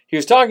thing. He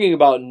was talking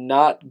about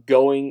not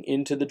going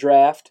into the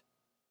draft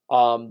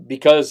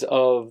because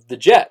of the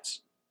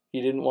Jets.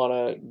 He didn't want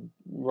to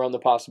run the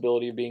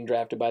possibility of being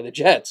drafted by the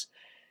Jets.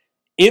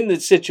 In the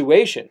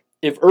situation,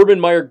 if Urban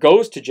Meyer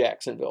goes to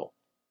Jacksonville,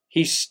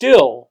 he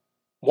still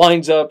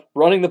winds up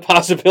running the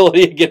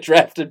possibility to get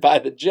drafted by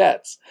the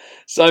Jets.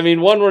 So, I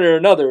mean, one way or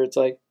another, it's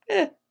like,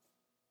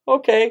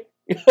 okay.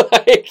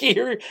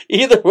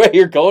 Either way,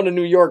 you're going to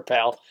New York,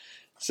 pal.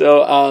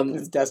 So,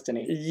 it's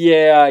destiny.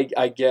 Yeah,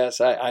 I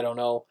guess. I don't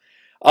know.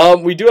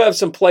 We do have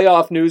some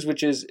playoff news,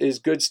 which is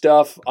good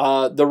stuff.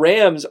 The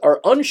Rams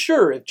are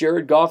unsure if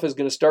Jared Goff is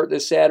going to start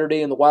this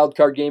Saturday in the wild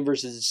card game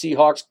versus the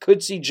Seahawks.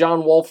 Could see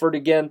John Wolford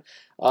again.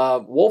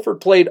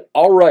 Wolford played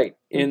all right.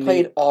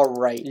 All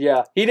right.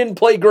 Yeah, he didn't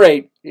play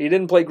great. He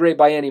didn't play great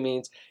by any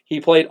means.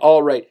 He played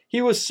all right.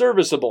 He was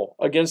serviceable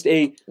against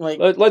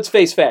let's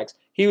face facts.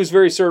 He was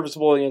very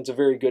serviceable against a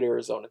very good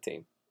Arizona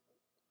team.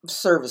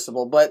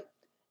 Serviceable, but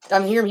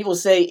I'm hearing people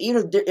say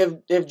even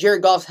if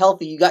Jared Goff's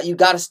healthy, you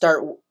got to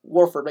start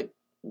Wolford. Like,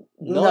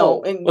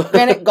 no. And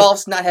granted,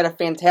 Goff's not had a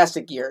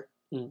fantastic year,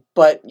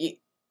 but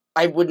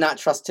I would not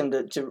trust him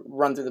to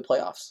run through the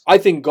playoffs. I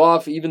think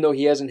Goff, even though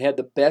he hasn't had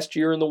the best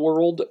year in the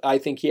world, I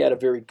think he had a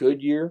very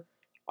good year.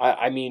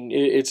 I mean,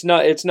 it's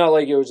not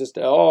like it was just,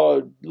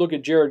 look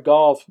at Jared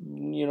Goff.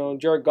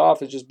 Jared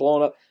Goff is just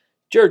blowing up.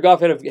 Jared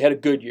Goff had a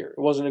good year. It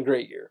wasn't a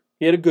great year.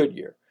 He had a good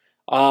year.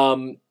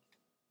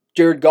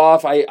 Jared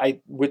Goff,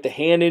 I with the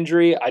hand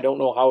injury, I don't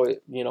know how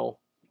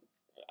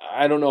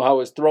I don't know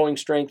how his throwing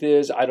strength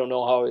is. I don't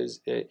know how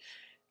he's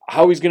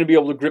going to be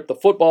able to grip the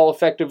football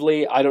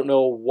effectively. I don't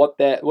know what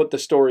the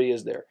story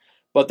is there.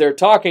 But they're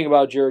talking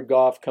about Jared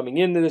Goff coming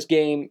into this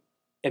game.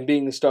 and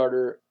being the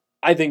starter,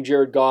 I think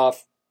Jared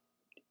Goff,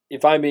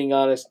 if I'm being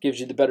honest, gives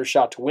you the better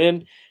shot to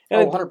win.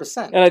 And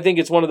 100%. And I think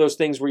it's one of those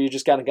things where you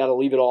just kind of got to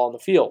leave it all on the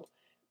field.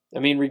 I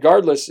mean,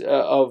 regardless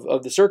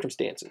of the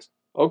circumstances.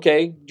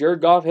 Okay,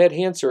 Jared Goff had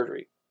hand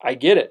surgery. I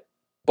get it.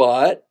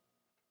 But,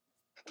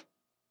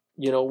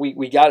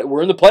 we got it.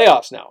 We're in the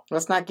playoffs now.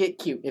 Let's not get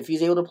cute. If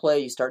he's able to play,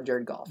 you start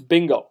Jared Goff.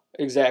 Bingo.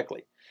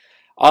 Exactly.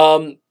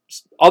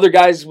 Other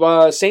guys,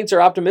 Saints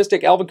are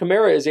optimistic. Alvin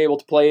Kamara is able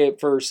to play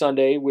for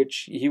Sunday,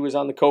 which he was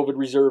on the COVID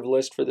reserve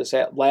list for this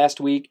last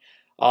week.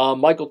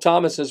 Michael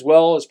Thomas as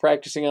well is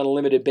practicing on a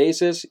limited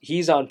basis.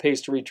 He's on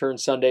pace to return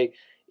Sunday.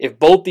 If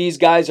both these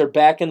guys are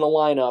back in the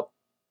lineup,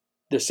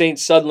 the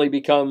Saints suddenly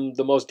become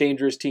the most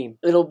dangerous team.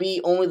 It'll be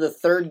only the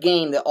third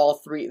game that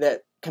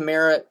that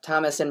Kamara,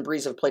 Thomas, and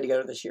Breeze have played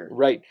together this year.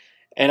 Right.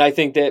 And I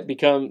think that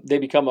they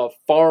become a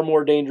far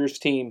more dangerous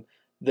team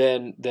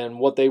than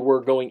what they were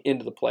going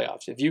into the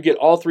playoffs. If you get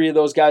all three of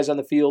those guys on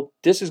the field,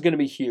 this is going to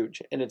be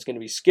huge, and it's going to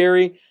be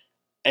scary.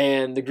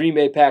 And the Green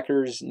Bay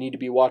Packers need to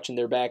be watching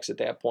their backs at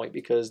that point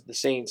because the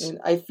Saints... And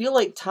I feel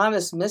like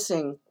Thomas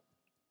missing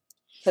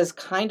has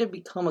kind of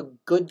become a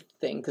good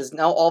thing because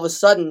now all of a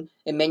sudden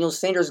Emmanuel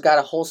Sanders got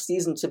a whole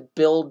season to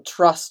build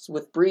trust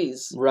with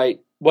Breeze. Right.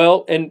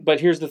 Well,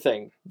 but here's the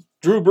thing.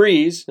 Drew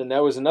Brees, and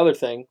that was another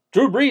thing,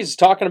 Drew Brees is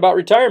talking about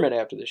retirement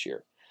after this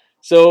year.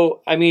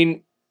 So, I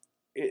mean,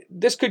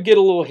 this could get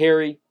a little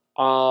hairy,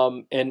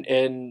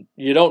 and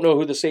you don't know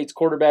who the Saints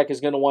quarterback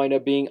is going to wind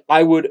up being.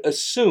 I would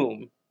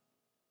assume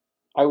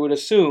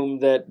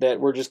that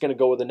we're just going to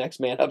go with the next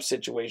man up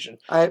situation.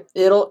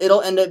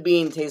 It'll end up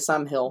being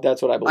Taysom Hill.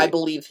 That's what I believe. I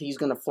believe he's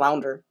going to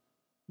flounder,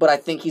 but I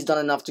think he's done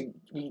enough to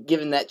be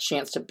given that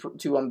chance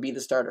to be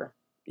the starter.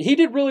 He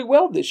did really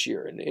well this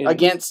year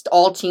against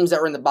all teams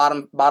that were in the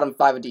bottom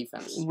five of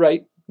defense.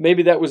 Right.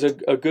 Maybe that was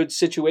a good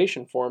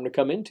situation for him to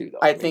come into, though.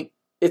 I think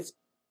it's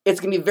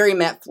going to be very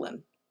Matt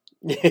Flynn.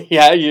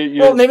 Yeah,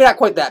 well, maybe not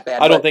quite that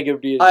bad. I don't think it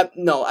would be.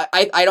 No,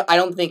 I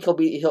don't think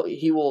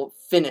he will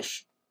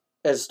finish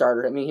as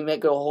starter. I mean, he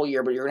might go a whole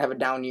year, but you're gonna have a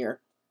down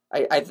year.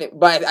 I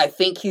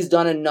think he's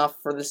done enough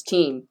for this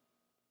team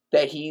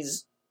that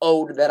he's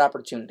owed that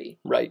opportunity.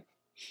 Right.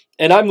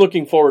 And I'm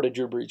looking forward to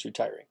Drew Brees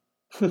retiring.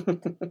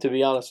 To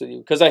be honest with you,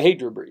 because I hate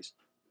Drew Brees.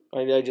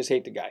 I just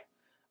hate the guy.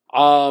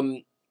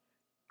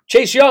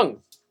 Chase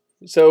Young.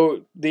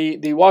 So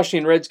the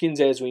Washington Redskins,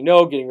 as we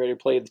know, getting ready to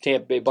play the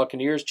Tampa Bay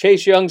Buccaneers.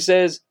 Chase Young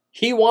says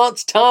he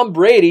wants Tom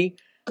Brady.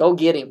 Go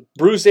get him.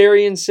 Bruce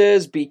Arians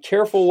says, be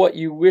careful what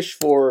you wish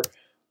for.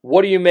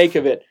 What do you make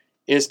of it?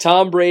 Is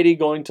Tom Brady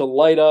going to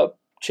light up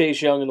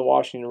Chase Young and the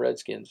Washington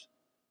Redskins?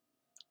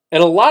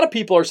 And a lot of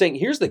people are saying,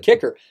 here's the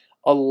kicker.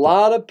 A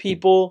lot of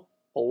people,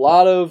 a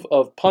lot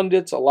of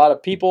pundits, a lot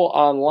of people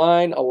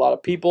online, a lot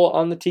of people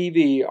on the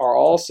TV are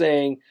all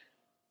saying,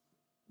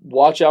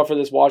 watch out for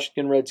this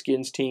Washington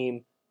Redskins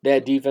team.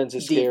 That defense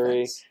is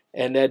scary,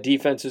 and that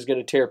defense is going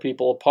to tear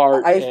people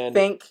apart. I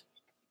think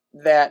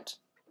that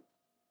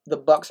the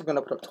Bucs are going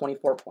to put up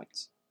 24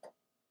 points,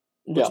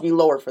 which would be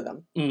lower for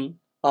them.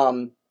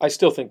 Mm-hmm. I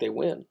still think they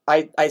win.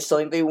 I still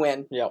think they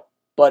win. Yeah,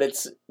 but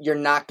you're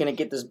not going to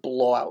get this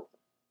blowout.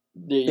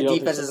 The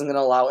defense isn't going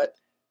to allow it.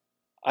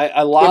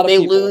 If they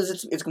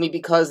lose, it's going to be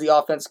because the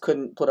offense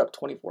couldn't put up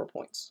 24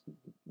 points.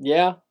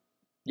 Yeah.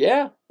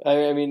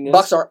 I mean,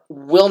 Bucs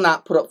will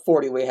not put up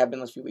 40 the way they have been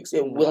this few weeks.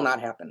 It will not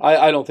happen.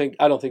 I don't think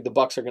the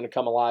Bucs are going to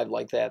come alive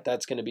like that.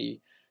 That's going to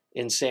be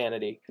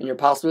insanity. And you're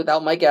possibly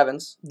without Mike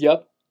Evans.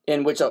 Yep.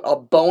 In which a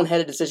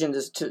boneheaded decision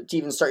to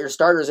even start your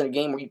starters in a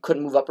game where you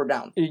couldn't move up or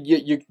down.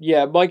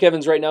 Yeah, Mike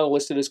Evans right now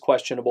listed as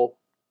questionable.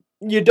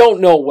 You don't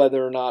know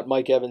whether or not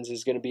Mike Evans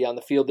is going to be on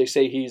the field. They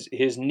say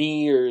his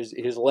knee or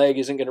his leg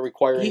isn't going to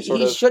require any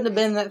sort of... He shouldn't have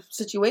been in that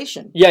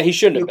situation. Yeah, he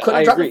shouldn't have been.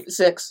 You couldn't drop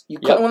 6. You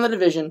couldn't win the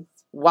division.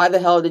 Why the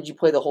hell did you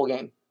play the whole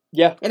game?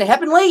 Yeah. And it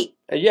happened late.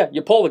 Yeah,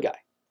 you pull the guy.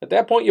 At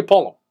that point, you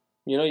pull him.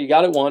 You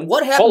got it won.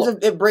 What happens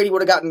if Brady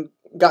would have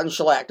gotten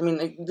shellacked? I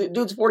mean, the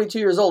dude's 42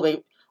 years old.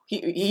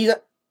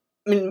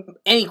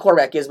 Any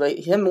quarterback is, but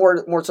him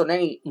more so than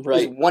any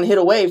is one hit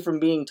away from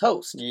being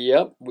toast.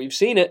 Yep, we've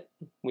seen it.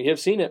 We have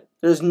seen it.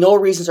 There's no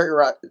reason to start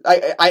your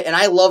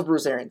I love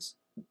Bruce Arians.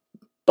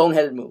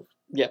 Boneheaded move.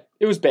 Yeah,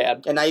 it was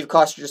bad. And now you've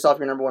cost yourself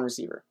your number one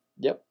receiver.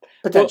 Yep.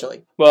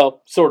 Potentially.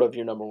 Well, sort of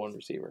your number one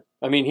receiver.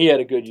 I mean, he had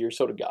a good year,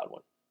 so did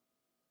Godwin.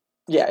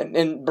 Yeah,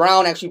 and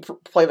Brown actually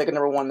played like a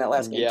number one in that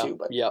last game too.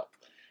 But yeah.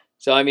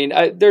 So I mean,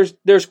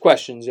 there's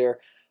questions there.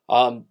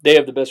 They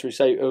have the best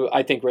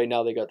I think right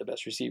now they got the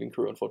best receiving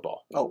crew in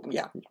football. Oh,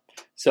 yeah.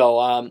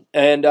 So,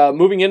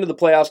 moving into the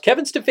playoffs,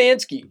 Kevin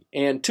Stefanski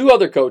and 2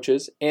 other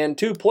coaches and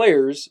 2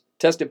 players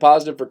tested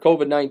positive for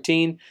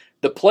COVID-19.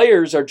 The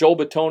players are Joel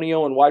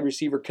Bitonio and wide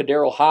receiver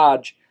Kadero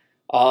Hodge.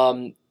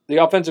 The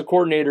offensive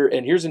coordinator,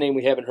 and here's a name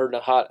we haven't heard in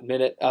a hot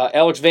minute,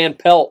 Alex Van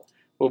Pelt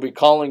will be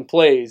calling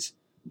plays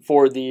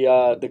for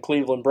the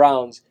Cleveland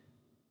Browns.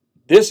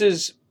 This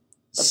is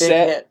a big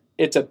hit.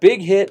 It's a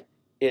big hit.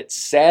 It's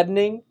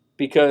saddening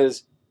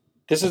because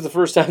this is the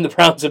first time the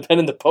Browns have been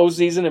in the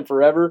postseason in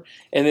forever,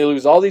 and they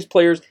lose all these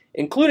players,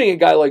 including a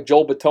guy like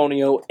Joel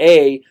Bitonio,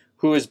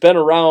 who has been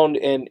around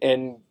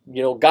and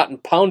gotten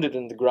pounded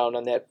in the ground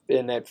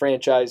in that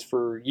franchise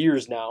for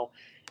years now,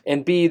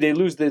 and B, they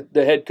lose the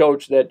head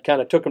coach that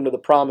kind of took them to the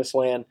promised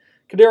land.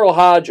 Kadero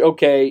Hodge,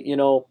 okay,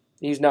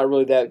 he's not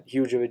really that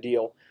huge of a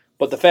deal,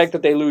 but the fact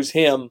that they lose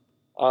him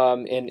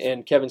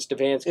and Kevin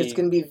Stefanski, it's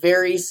going to be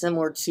very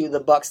similar to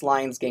the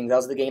Bucs-Lions game. That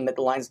was the game that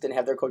the Lions didn't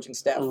have their coaching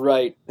staff.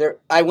 Right.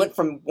 I went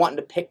from wanting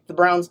to pick the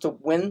Browns to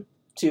win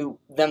to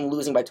them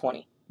losing by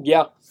 20.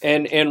 Yeah,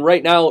 and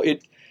right now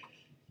it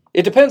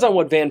depends on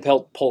what Van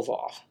Pelt pulls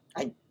off.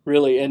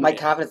 Really, and my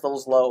confidence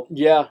level's low.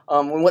 Yeah.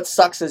 And what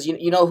sucks is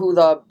you know who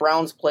the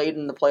Browns played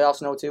in the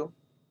playoffs in 2002?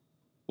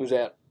 Who's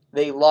that?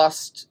 They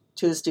lost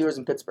to the Steelers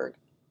in Pittsburgh.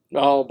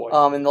 Oh boy.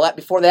 And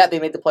before that, they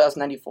made the playoffs in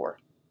 '94.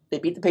 They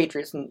beat the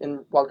Patriots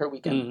in Wild Card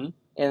Weekend,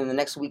 Mm-hmm. and the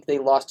next week they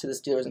lost to the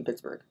Steelers in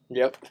Pittsburgh.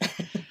 Yep.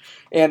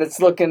 And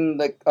it's looking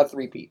like a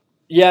three-peat.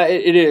 Yeah,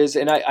 it is,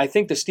 and I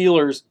think the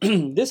Steelers.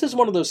 This is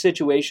one of those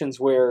situations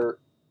where,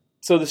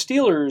 so the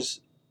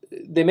Steelers,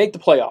 they make the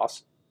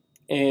playoffs.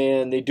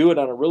 And they do it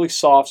on a really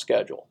soft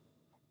schedule.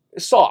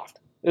 Soft.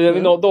 I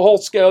mean, the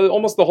whole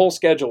almost the whole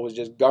schedule was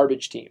just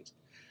garbage teams.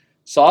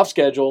 Soft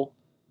schedule.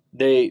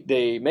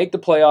 They make the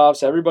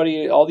playoffs.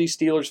 Everybody, all these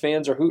Steelers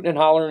fans are hooting and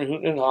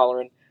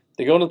hollering.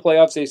 They go into the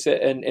playoffs. They say,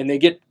 and they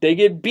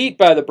get beat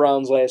by the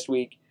Browns last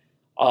week.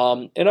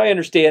 And I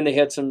understand they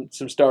had some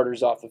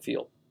starters off the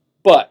field,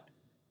 but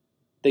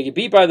they get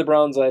beat by the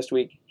Browns last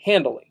week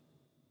handily.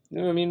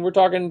 I mean, we're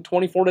talking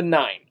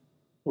 24-9,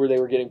 where they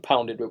were getting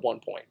pounded at one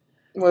point.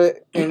 Well,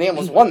 and they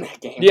almost won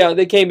that game. Yeah,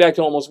 they came back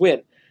to almost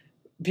win.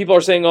 People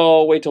are saying,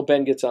 oh, wait till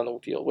Ben gets on the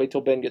field. Wait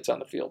till Ben gets on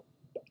the field.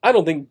 I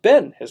don't think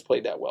Ben has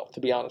played that well, to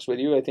be honest with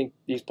you. I think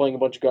he's playing a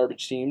bunch of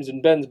garbage teams,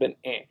 and Ben's been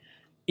eh.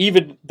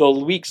 Even the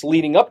weeks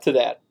leading up to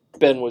that,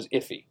 Ben was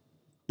iffy.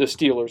 The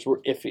Steelers were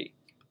iffy.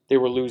 They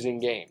were losing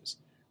games.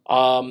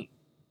 I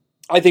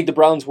think the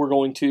Browns were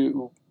going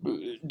to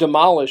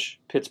demolish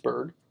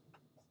Pittsburgh,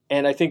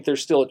 and I think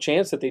there's still a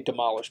chance that they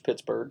demolish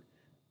Pittsburgh.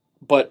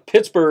 But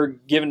Pittsburgh,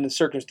 given the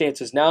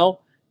circumstances now,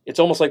 it's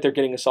almost like they're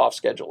getting a soft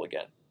schedule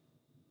again.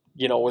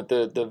 With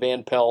the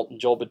Van Pelt and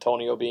Joel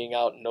Bitonio being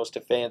out and no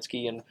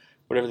Stefanski and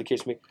whatever the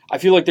case may be. I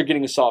feel like they're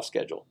getting a soft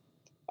schedule.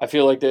 I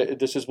feel like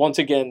this is once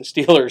again the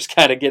Steelers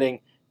kind of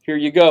getting, here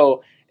you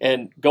go.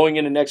 And going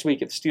into next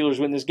week, if the Steelers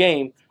win this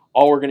game,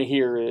 all we're going to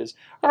hear is,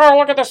 oh,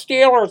 look at the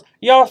Steelers.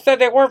 Y'all said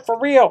they weren't for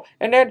real.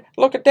 And then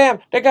look at them.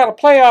 They got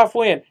a playoff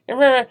win.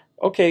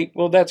 Okay,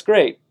 well, that's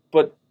great.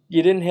 But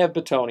you didn't have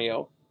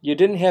Bitonio. You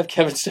didn't have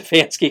Kevin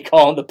Stefanski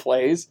calling the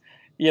plays,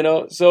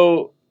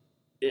 so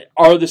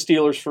are the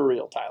Steelers for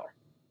real, Tyler?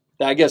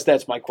 I guess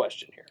that's my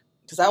question here.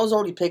 Because I was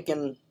already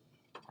picking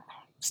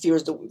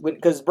Steelers to win,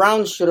 because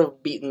Browns should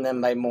have beaten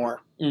them by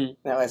more in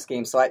that last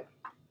game. So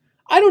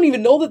I don't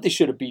even know that they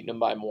should have beaten them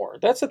by more.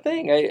 That's the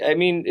thing. I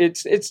mean,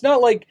 it's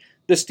not like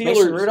the Steelers.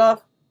 Mason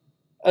Rudolph?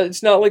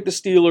 It's not like the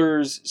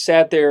Steelers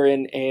sat there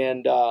and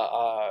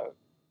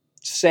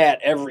sat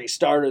every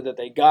starter that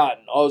they got,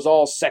 and it was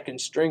all second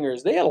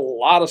stringers. They had a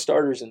lot of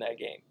starters in that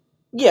game.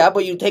 Yeah,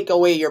 but you take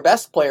away your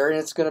best player, and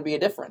it's going to be a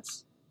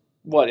difference.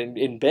 What,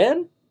 in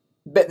Ben?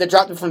 The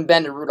drop from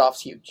Ben to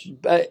Rudolph's huge.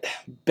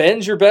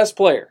 Ben's your best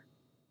player.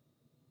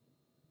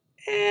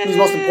 He's the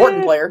most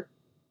important player.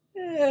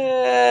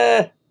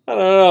 I don't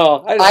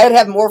know. I'd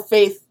have more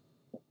faith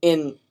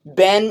in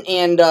Ben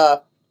and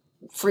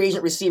free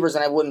agent receivers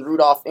than I would in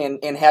Rudolph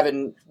and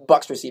having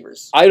Bucs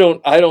receivers. I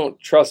don't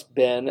trust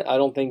Ben. I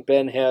don't think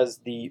Ben has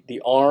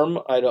the arm.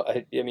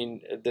 I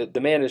mean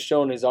the man has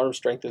shown his arm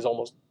strength is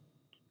almost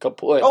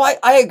complete. Oh,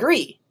 I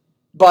agree,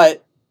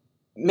 but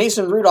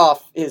Mason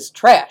Rudolph is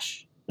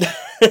trash.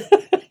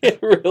 I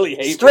really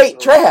hate straight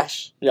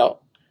trash. No,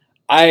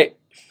 a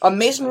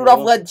Mason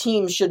Rudolph led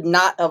team should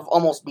not have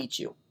almost beat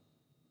you.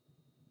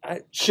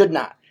 Should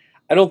not.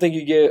 I don't think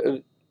you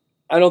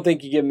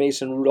give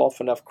Mason Rudolph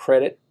enough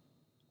credit.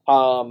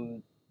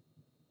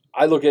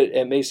 I look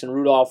at Mason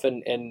Rudolph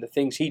and the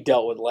things he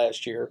dealt with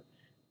last year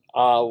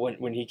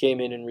when he came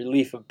in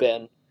relief of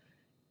Ben.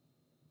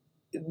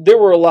 There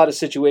were a lot of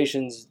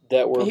situations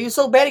that were... He was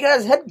so bad he got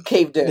his head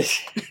caved in.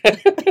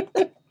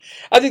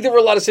 I think there were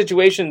a lot of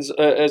situations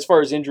as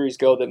far as injuries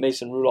go that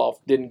Mason Rudolph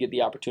didn't get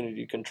the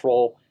opportunity to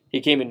control. He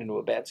came into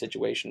a bad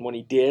situation when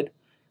he did.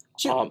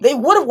 They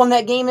would have won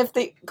that game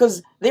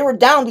because they were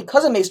down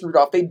because of Mason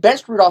Rudolph. They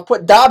benched Rudolph,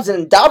 put Dobbs in,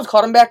 and Dobbs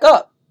caught him back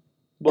up.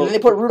 Well, and then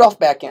they put Rudolph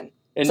back in.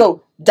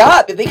 So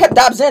if they kept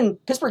Dobbs in,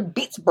 Pittsburgh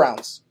beats the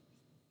Browns.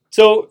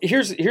 So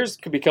here's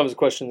becomes a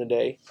question of the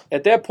day.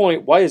 At that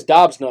point, why is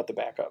Dobbs not the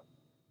backup?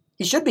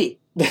 He should be.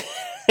 That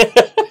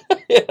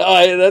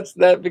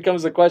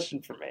becomes a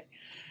question for me.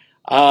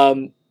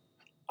 I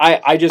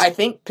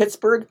think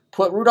Pittsburgh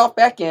put Rudolph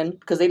back in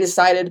because they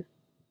decided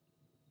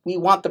we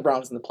want the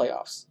Browns in the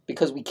playoffs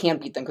because we can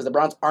beat them because the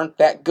Browns aren't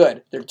that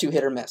good. They're too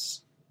hit or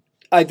miss.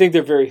 I think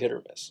they're very hit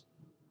or miss.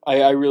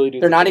 I really do.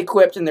 They're not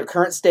equipped in their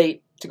current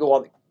state to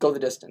go the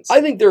distance.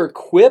 I think they're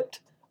equipped.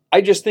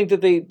 I just think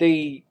that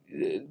they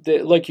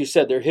like you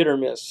said, they're hit or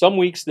miss. Some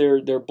weeks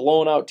they're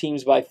blowing out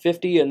teams by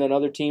 50, and then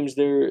other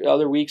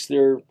weeks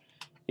they're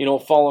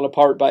falling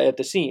apart at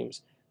the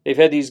seams. they've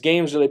had these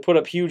games where they put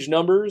up huge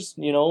numbers,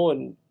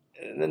 and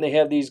then they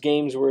have these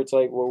games where it's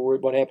like, well,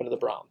 what happened to the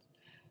Browns?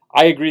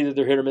 I agree that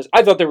they're hit or miss.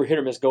 I thought they were hit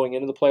or miss going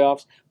into the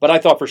playoffs, but I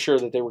thought for sure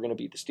that they were going to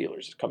beat the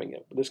Steelers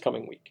this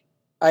coming week.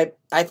 I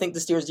think the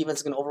Steelers defense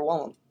is going to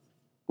overwhelm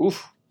them.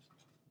 Oof,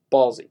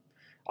 ballsy.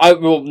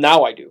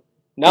 Now I do.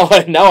 Now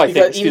I think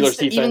the Steelers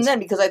defense. Even then,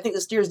 because I think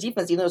the Steelers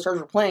defense, even though the Stars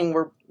were playing,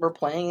 were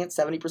playing at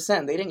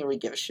 70%. They didn't really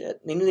give a shit.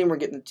 They knew they were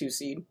getting the 2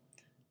 seed.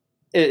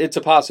 It's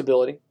a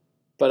possibility,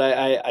 but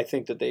I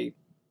think that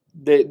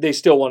they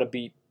still want to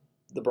beat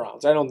the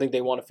Browns. I don't think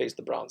they want to face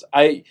the Browns.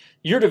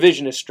 Your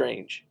division is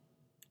strange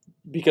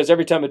because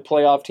every time a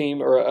playoff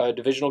team or a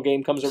divisional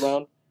game comes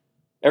around,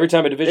 every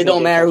time a divisional it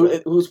don't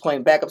matter who's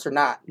playing, backups or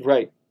not.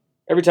 Right.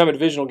 Every time a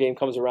divisional game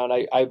comes around,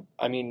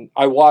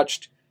 I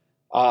watched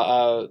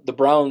the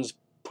Browns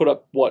put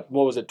up what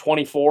was it,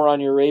 24 on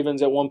your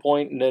Ravens at one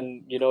point, and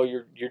then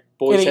your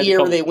boys in a year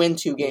where they win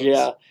 2 games.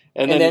 Yeah,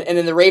 and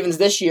then the Ravens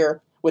this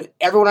year with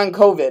everyone on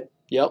COVID.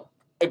 Yep.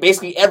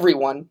 Basically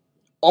everyone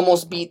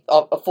almost beat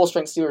a full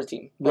strength Steelers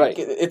team. Right.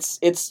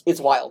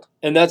 It's wild.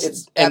 And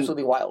it's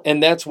absolutely wild.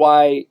 And that's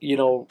why,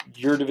 your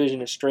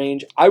division is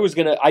strange. I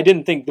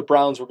didn't think the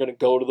Browns were gonna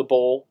go to the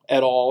bowl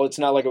at all. It's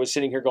not like I was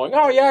sitting here going,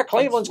 oh yeah,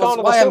 Cleveland's gone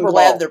to the Super Bowl. I'm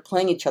glad they're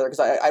playing each other because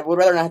I would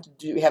rather not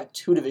have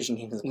 2 division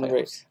games in the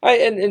playoffs.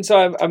 Right. And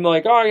so I'm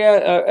like, oh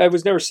yeah, I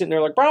was never sitting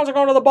there like Browns are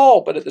going to the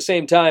bowl, but at the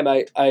same time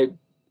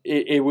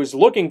it was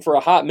looking for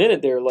a hot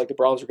minute there like the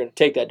Browns were going to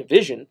take that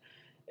division,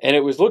 and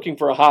it was looking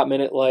for a hot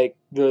minute like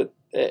the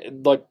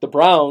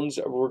Browns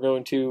were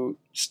going to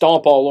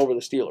stomp all over the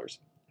Steelers.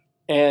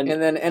 And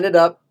then they ended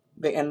up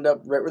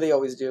right where they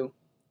always do,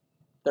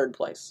 3rd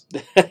place.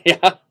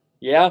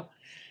 Yeah.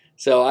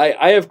 So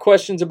I have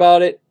questions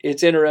about it.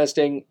 It's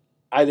interesting.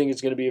 I think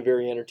it's going to be a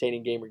very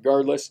entertaining game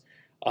regardless,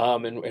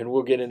 and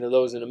we'll get into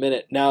those in a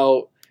minute.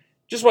 Now,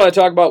 just want to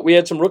talk about, we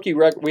had a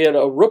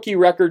rookie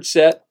record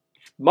set.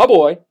 My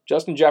boy,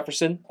 Justin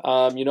Jefferson,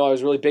 I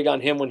was really big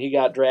on him when he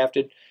got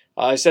drafted.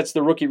 Sets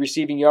the rookie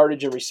receiving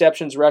yardage and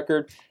receptions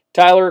record.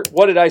 Tyler,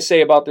 what did I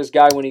say about this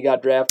guy when he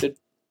got drafted?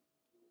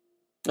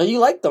 You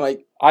liked him.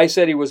 I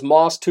said he was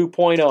Moss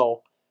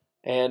 2.0,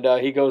 and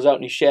he goes out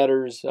and he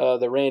shatters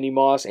the Randy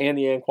Moss and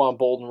the Anquan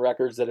Bolden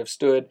records that have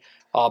stood.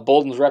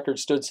 Bolden's record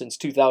stood since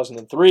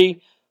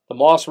 2003. The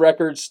Moss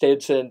record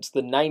stayed since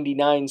the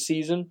 99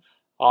 season.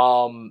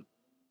 I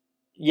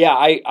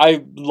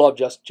love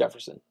Justin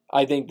Jefferson.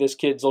 I think this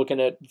kid's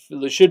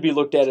should be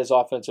looked at as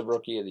offensive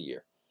rookie of the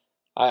year.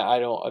 I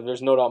don't.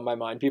 There's no doubt in my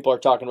mind. People are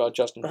talking about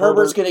Justin Herbert.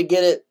 Herbert's going to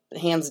get it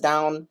hands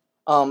down.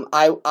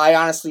 I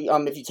honestly,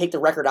 if you take the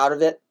record out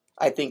of it,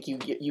 I think you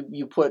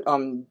put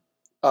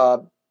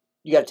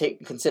you got to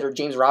consider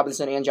James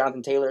Robinson and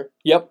Jonathan Taylor.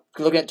 Yep.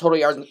 Looking at total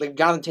yards, like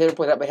Jonathan Taylor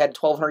had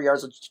 1,200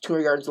 yards,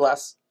 200 yards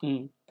less,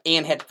 and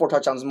had 4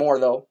 touchdowns more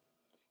though.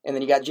 And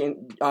then you got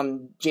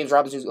James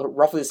Robinson, who's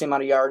roughly the same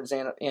amount of yards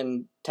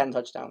and 10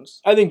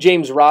 touchdowns. I think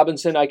James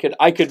Robinson, I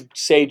could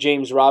say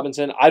James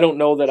Robinson. I don't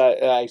know that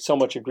I so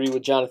much agree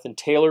with Jonathan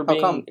Taylor. How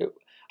come?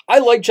 I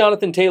like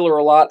Jonathan Taylor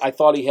a lot. I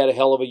thought he had a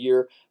hell of a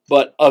year.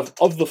 But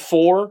of the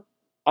 4,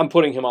 I'm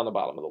putting him on the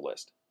bottom of the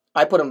list.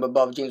 I put him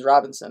above James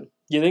Robinson.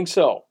 You think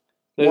so?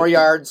 More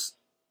yards,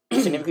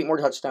 significantly more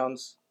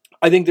touchdowns.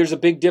 I think there's a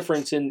big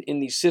difference in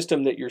the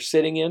system that you're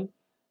sitting in.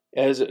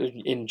 As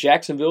in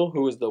Jacksonville,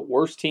 who is the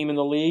worst team in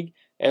the league,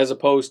 as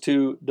opposed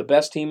to the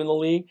best team in the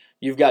league.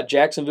 You've got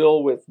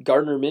Jacksonville with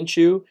Gardner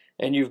Minshew,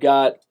 and you've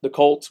got the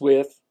Colts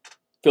with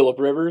Phillip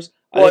Rivers.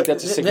 I think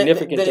that's a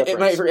significant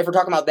difference. If we're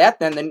talking about that,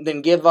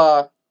 then give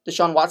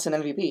Deshaun Watson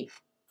MVP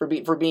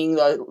for being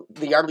the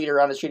yard leader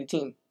on a shitty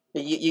team.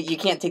 You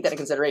can't take that into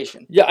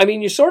consideration. Yeah, I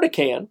mean, you sort of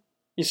can.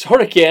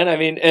 I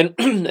mean,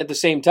 and at the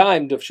same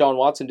time, Deshaun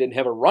Watson didn't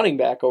have a running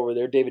back over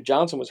there. David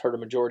Johnson was hurt a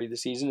majority of the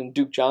season, and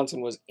Duke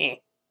Johnson was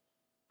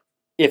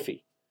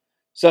iffy.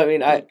 So, I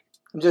mean, I'm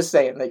just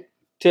saying.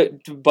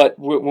 But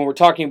when we're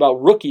talking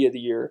about rookie of the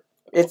year,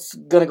 it's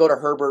going to go to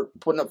Herbert.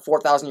 Putting up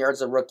 4,000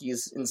 yards as a rookie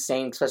is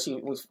insane, especially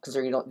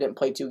considering he didn't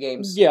play 2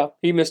 games. Yeah,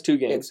 he missed 2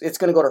 games. It's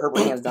going to go to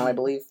Herbert hands down, I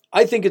believe.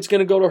 I think it's going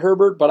to go to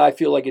Herbert, but I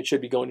feel like it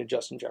should be going to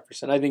Justin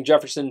Jefferson. I think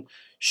Jefferson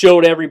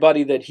showed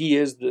everybody that he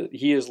is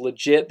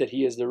legit, that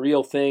he is the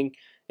real thing,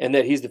 and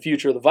that he's the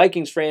future of the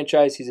Vikings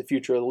franchise. He's the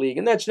future of the league,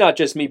 and that's not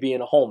just me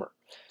being a homer.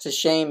 It's a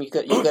shame you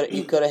could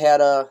have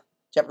had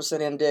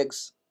Jefferson and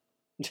Diggs.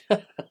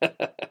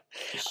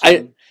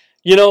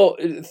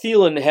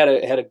 Thielen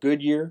had a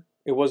good year.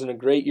 It wasn't a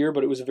great year,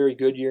 but it was a very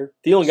good year.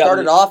 Thielen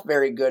started off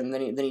very good, and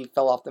then he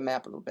fell off the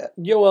map a little bit.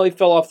 Yeah, well, he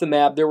fell off the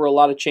map. There were a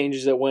lot of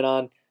changes that went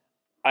on.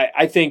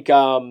 I think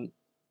Adam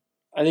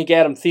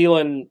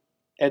Thielen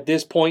at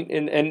this point,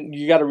 and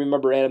you got to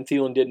remember Adam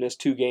Thielen did miss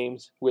 2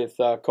 games with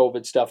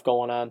COVID stuff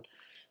going on.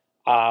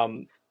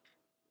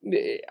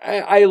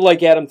 I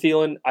like Adam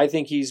Thielen. I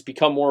think he's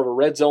become more of a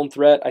red zone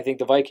threat. I think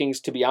the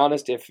Vikings, to be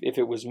honest, if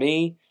it was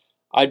me,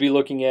 I'd be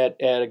looking at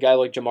a guy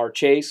like Jamar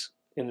Chase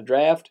in the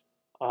draft.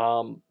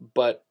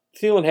 But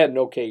Thielen had an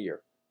okay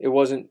year. It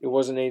wasn't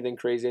anything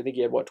crazy. I think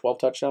he had 12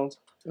 touchdowns?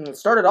 And it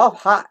started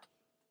off hot.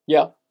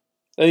 Yeah.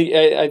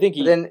 I think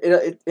he. Then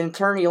in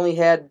turn, he only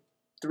had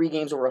 3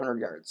 games over 100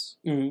 yards.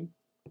 Mm-hmm.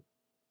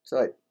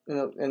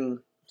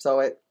 So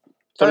it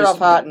started off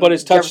hot, but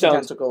his Jefferson touchdowns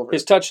kind of took over.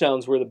 His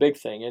touchdowns were the big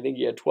thing. I think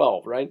he had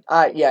 12, right?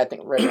 Yeah, I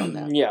think right around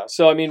that. Yeah.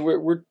 So I mean,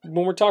 when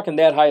we're talking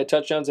that high of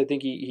touchdowns, I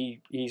think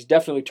he's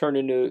definitely turned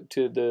into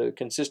the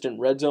consistent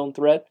red zone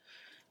threat.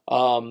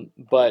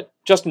 But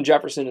Justin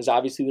Jefferson is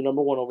obviously the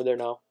number one over there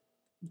now.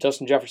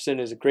 Justin Jefferson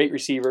is a great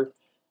receiver,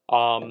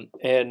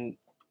 and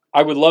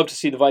I would love to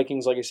see the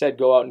Vikings, like I said,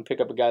 go out and pick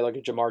up a guy like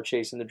a Jamar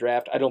Chase in the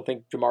draft. I don't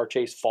think Jamar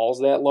Chase falls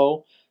that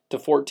low to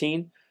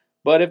 14,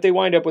 but if they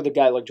wind up with a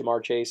guy like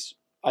Jamar Chase,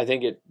 I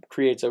think it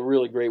creates a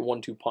really great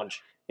 1-2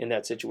 punch in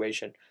that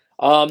situation.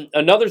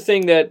 Another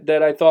thing that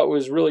I thought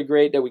was really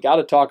great that we got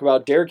to talk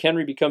about, Derrick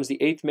Henry becomes the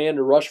 8th man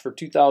to rush for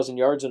 2,000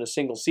 yards in a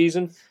single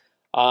season.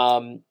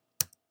 I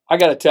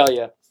got to tell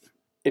you,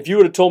 if you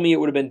would have told me it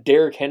would have been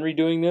Derrick Henry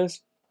doing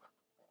this,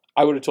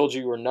 I would have told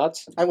you were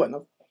nuts. I wouldn't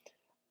have.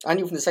 I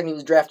knew from the second he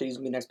was drafted he was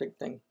going to be the next big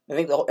thing. I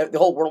think the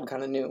whole world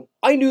kind of knew.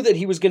 I knew that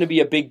he was going to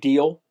be a big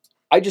deal.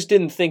 I just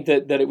didn't think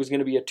that it was going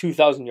to be a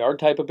 2,000-yard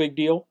type of big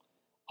deal.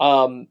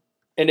 And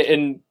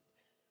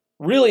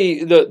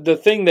really, the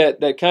thing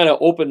that kind of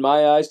opened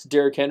my eyes to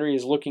Derrick Henry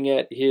is looking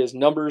at his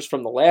numbers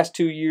from the last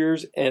 2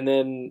 years and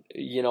then,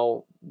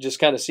 just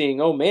kind of seeing,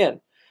 oh,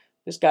 man,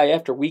 this guy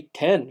after week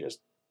 10 just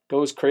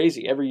goes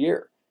crazy every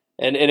year.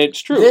 And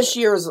it's true. This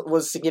year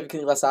was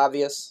significantly less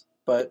obvious,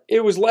 but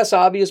it was less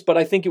obvious, but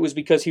I think it was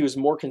because he was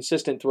more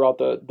consistent throughout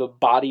the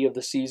body of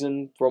the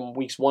season from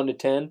weeks 1 to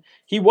 10.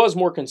 He was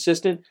more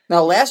consistent.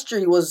 Now, last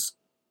year he was,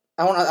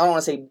 I don't want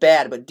to say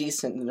bad, but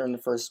decent during the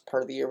first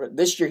part of the year. But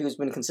this year he's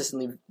been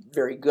consistently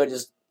very good.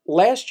 Just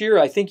last year,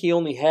 I think he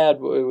only had,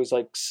 it was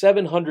like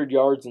 700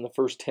 yards in the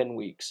first 10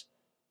 weeks.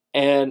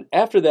 And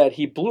after that,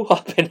 he blew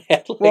up and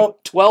had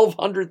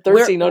 1,200,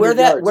 1,300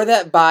 yards. Where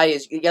that buy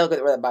is, you got to look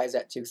at where that buy is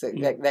at, too, because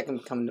that can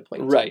come into play.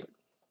 Right.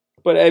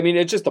 But, I mean,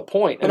 it's just the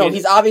point. I mean,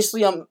 he's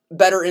obviously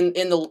better in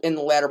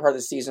the latter part of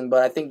the season,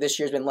 but I think this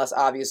year's been less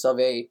obvious of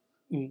a...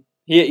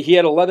 He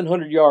had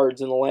 1,100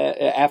 yards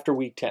after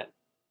week 10.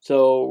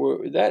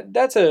 So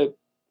that's a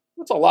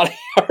lot of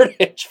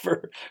yardage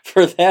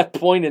for that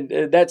point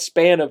and that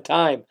span of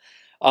time.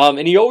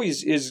 And he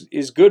always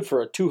is good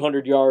for a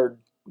 200-yard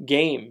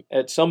game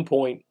at some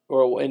point.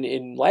 Or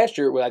in last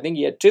year, I think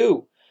he had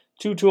two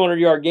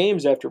 200-yard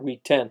games after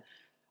week 10.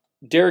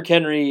 Derrick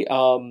Henry,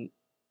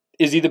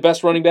 is he the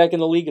best running back in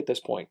the league at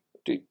this point?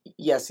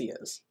 Yes, he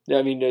is.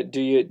 I mean,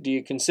 do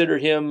you consider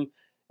him?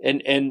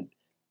 And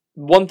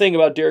one thing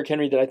about Derrick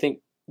Henry that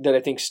I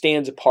think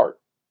stands apart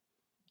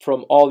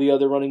from all the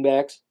other running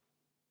backs,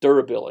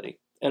 durability.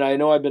 And I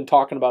know I've been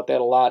talking about that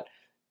a lot.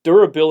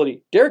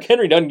 Durability. Derrick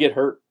Henry doesn't get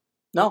hurt.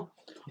 No.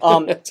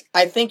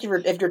 I think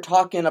if you're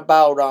talking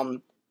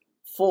about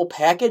full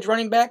package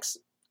running backs,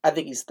 I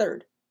think he's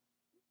third.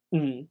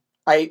 Mm-hmm.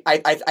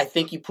 I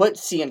think you put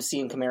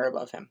CMC and Kamara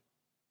above him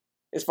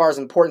as far as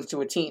importance to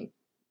a team.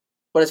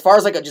 But as far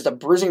as just a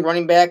bruising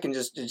running back and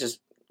just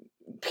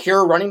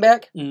pure running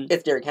back,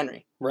 it's Derrick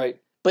Henry. Right.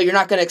 But you're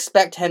not going to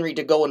expect Henry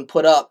to go and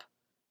put up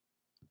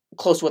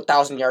close to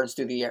 1,000 yards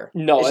through the air.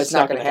 No, it's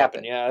not going to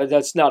happen. Yeah,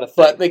 that's not a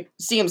thing. But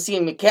CMC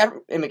and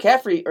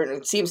McCaffrey, or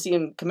CMC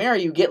and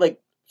Kamara, you get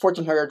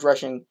 1,400 yards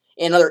rushing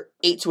and another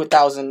 8 to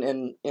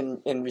 1,000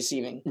 in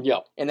receiving.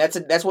 Yep. And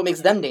that's what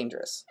makes them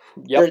dangerous.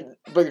 Yep.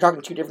 But you're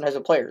talking two different types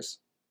of players.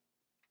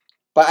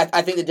 But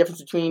I think the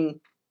difference between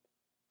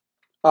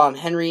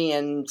Henry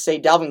and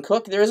say Dalvin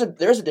Cook, there's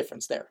a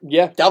difference there.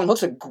 Yeah. Dalvin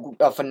Cook's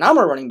a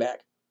phenomenal running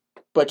back.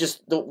 But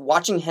just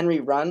watching Henry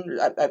run,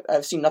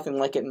 I've seen nothing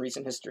like it in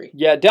recent history.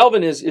 Yeah,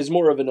 Dalvin is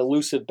more of an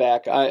elusive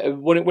back.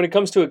 When it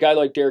comes to a guy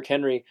like Derrick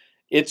Henry,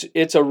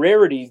 it's a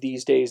rarity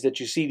these days that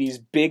you see these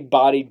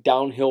big-bodied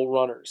downhill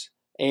runners,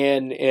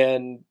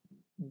 and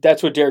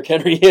that's what Derrick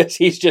Henry is.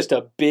 He's just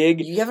a big,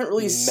 you haven't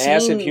really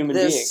massive seen human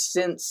this being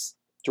since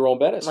Jerome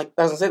Bettis. I was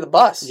gonna say the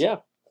bus. Yeah,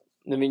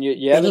 I mean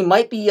and he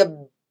might be a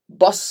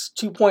bus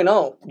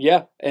 2.0.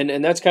 Yeah,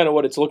 and that's kind of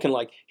what it's looking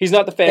like. He's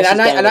not the fastest.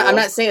 And I'm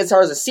not saying as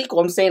far as a sequel.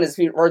 I'm saying as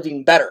far as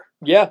being better.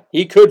 Yeah,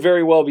 he could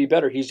very well be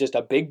better. He's just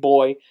a big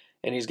boy,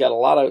 and he's got a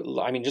lot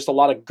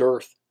of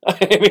girth.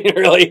 I mean,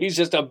 really, he's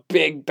just a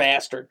big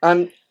bastard.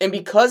 And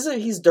because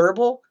he's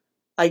durable,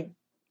 I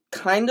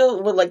kind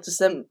of would like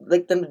them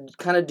to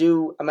kind of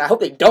do. I mean, I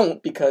hope they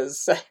don't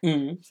because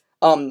to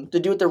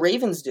do what the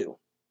Ravens do.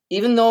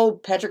 Even though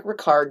Patrick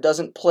Ricard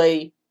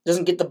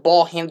doesn't get the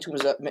ball handed to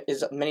him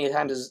as many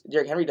times as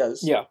Derrick Henry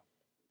does. Yeah.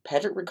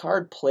 Patrick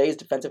Ricard plays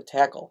defensive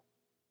tackle.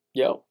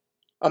 Yeah.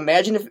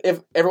 Imagine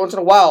if every once in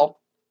a while,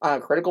 on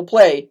a critical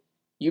play,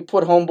 you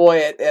put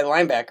homeboy at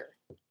linebacker.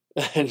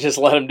 And just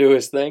let him do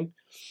his thing.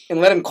 And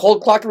let him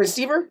cold clock the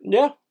receiver?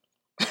 Yeah.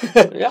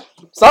 Yeah.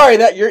 Sorry,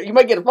 that you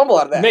might get a fumble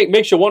out of that.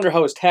 Makes you wonder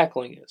how his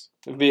tackling is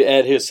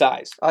at his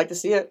size. I like to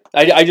see it.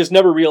 I just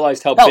never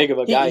realized how big of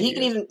a guy he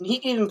is. He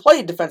can even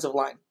play defensive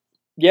line.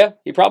 Yeah,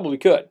 he probably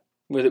could.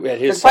 At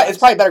his size. It's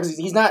probably better because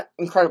he's not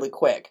incredibly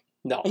quick.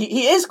 No.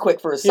 He is quick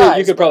for his size.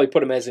 You could probably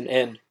put him as an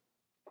end.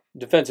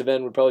 Defensive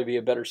end would probably be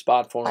a better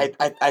spot for him.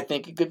 I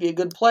think it could be a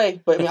good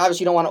play, but I mean,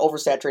 obviously you don't want to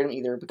oversaturate him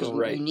either because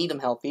Right. you need him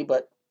healthy,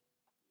 but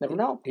never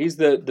know. He's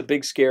the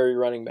big scary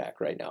running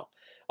back right now.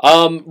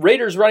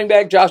 Raiders running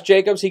back Josh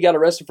Jacobs, he got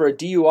arrested for a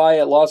DUI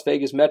at Las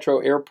Vegas Metro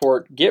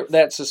Airport. Get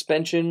that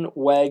suspension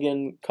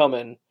wagon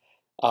coming.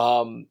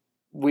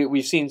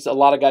 We've seen a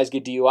lot of guys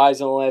get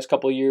DUIs in the last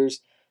couple of years.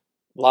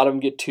 A lot of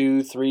them get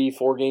 2, 3,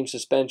 4 game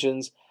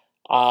suspensions.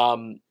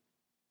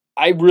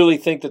 I really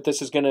think that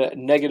this is going to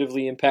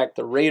negatively impact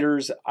the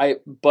Raiders.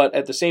 But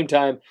at the same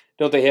time,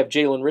 don't they have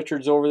Jalen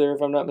Richards over there,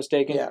 if I'm not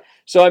mistaken? Yeah.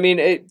 So, I mean,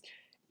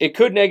 it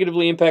could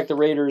negatively impact the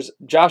Raiders.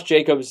 Josh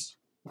Jacobs,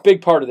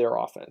 big part of their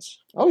offense.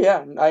 Oh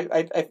yeah,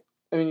 I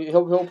mean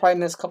he'll probably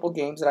miss a couple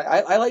games, and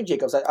I like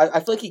Jacobs. I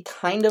feel like he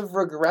kind of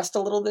regressed a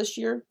little this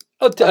year.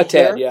 A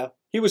tad, yeah.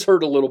 He was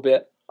hurt a little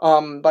bit.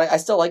 But I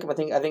still like him. I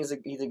think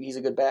he's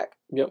a good back.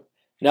 Yep.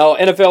 Now,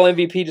 NFL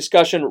MVP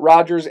discussion,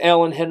 Rodgers,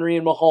 Allen, Henry,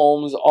 and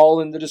Mahomes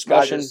all in the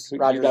discussion. You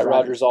got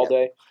Rodgers all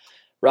day.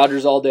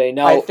 Rodgers all day.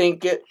 Now, I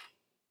think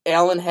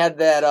Allen had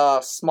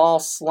that small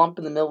slump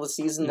in the middle of the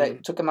season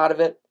that took him out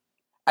of it.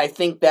 I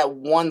think that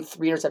 1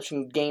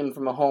 3-interception game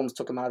from Mahomes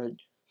took him out of it.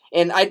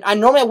 And I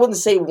normally wouldn't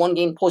say one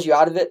game pulls you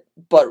out of it,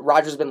 but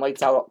Rodgers has been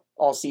lights out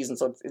all season,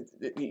 so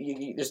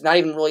there's not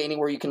even really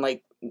anywhere you can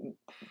like.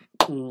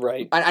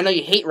 Right. I know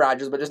you hate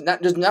Rodgers, but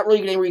there's not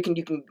really anywhere you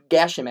can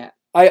gash him at.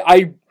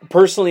 I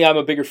personally, I'm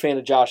a bigger fan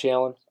of Josh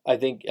Allen. I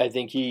think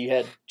he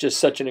had just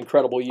such an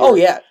incredible year. Oh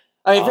yeah,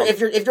 I mean if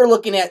you're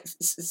looking at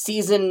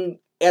season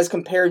as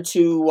compared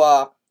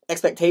to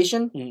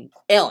expectation,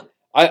 Allen.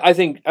 I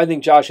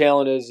think Josh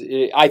Allen is.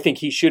 I think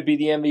he should be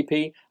the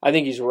MVP. I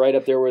think he's right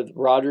up there with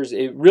Rodgers.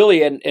 It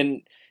really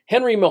and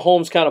Henry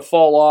Mahomes kind of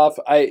fall off.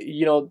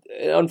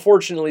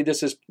 Unfortunately,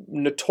 this is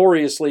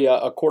notoriously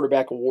a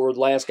quarterback award.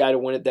 Last guy to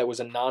win it that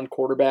was a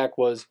non-quarterback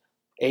was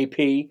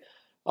AP.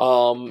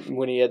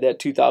 When he had that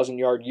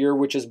 2,000-yard year,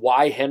 which is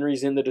why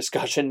Henry's in the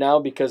discussion now,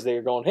 because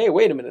they're going, hey,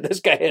 wait a minute, this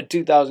guy had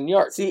 2,000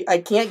 yards. See, I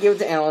can't give it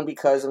to Allen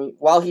because, I mean,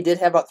 while he did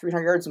have about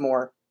 300 yards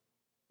more,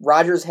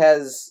 Rodgers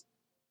has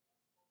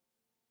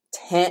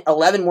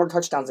 11 more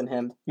touchdowns than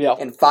him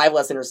and 5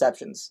 less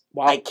interceptions.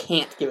 Wow. I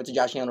can't give it to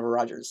Josh Allen over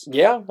Rodgers.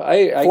 Yeah,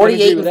 I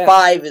 48 and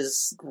 5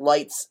 is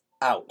lights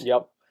out.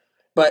 Yep.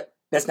 But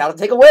that's not to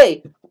take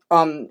away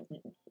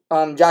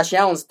Josh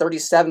Allen's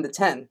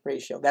 37-10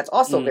 ratio. That's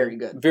also very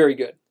good. Very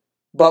good.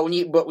 But when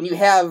you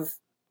have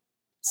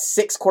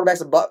 6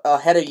 quarterbacks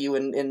ahead of you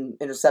in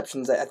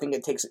interceptions, I think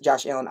it takes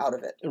Josh Allen out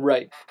of it.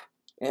 Right.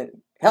 And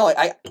hell,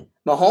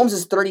 Mahomes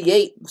is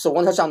 38, so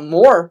 1 touchdown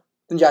more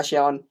than Josh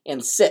Allen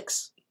and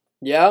 6.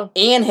 Yeah.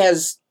 And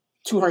has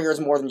 200 yards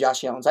more than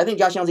Josh Allen. So I think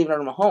Josh Allen's even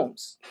under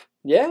Mahomes.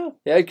 Yeah,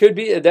 it could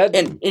be that.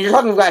 And you're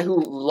talking to a guy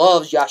who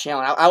loves Josh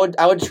Allen.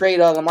 I would trade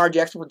Lamar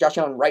Jackson for Josh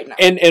Allen right now.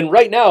 And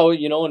right now,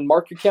 and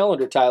mark your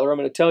calendar, Tyler. I'm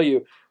going to tell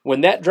you,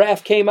 when that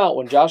draft came out,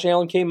 when Josh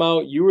Allen came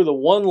out, you were the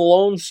one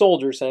lone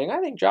soldier saying, "I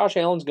think Josh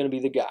Allen's going to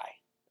be the guy,"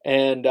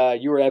 and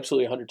you were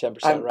absolutely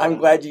 110% right. I'm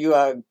glad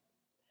you.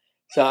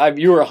 So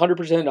you were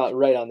 100%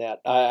 right on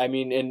that. I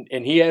mean,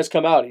 and he has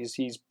come out.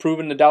 He's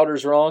proven the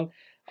doubters wrong.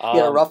 He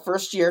had a rough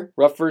first year.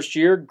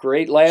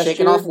 Great last year.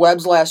 Shaking off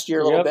webs last year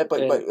a little bit,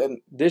 but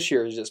this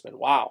year has just been,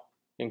 wow,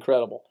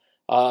 incredible.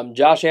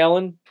 Josh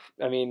Allen,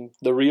 I mean,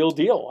 the real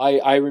deal.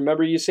 I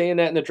remember you saying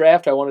that in the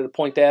draft. I wanted to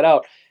point that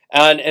out.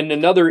 And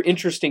another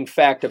interesting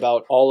fact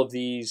about all of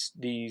these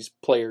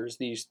players,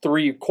 these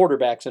 3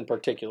 quarterbacks in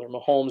particular,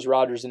 Mahomes,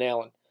 Rodgers, and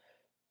Allen,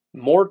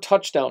 more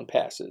touchdown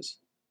passes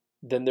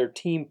than their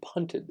team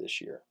punted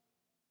this year.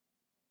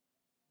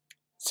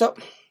 So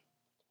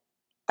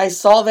I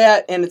saw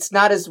that, and it's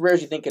not as rare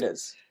as you think it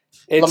is.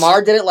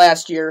 Lamar did it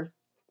last year.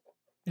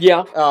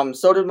 Yeah.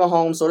 So did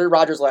Mahomes. So did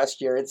Rodgers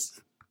last year. It's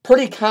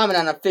pretty common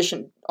on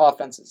efficient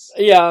offenses.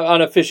 Yeah,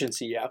 on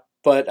efficiency, yeah.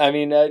 But, I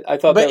mean, I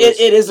thought but it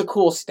is a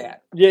cool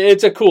stat. Yeah,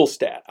 it's a cool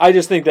stat. I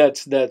just think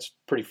that's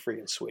pretty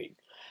freaking sweet.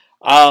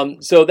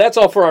 So that's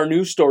all for our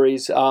news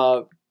stories.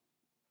 Tyler,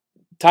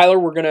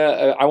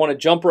 I want to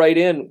jump right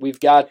in. We've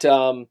got...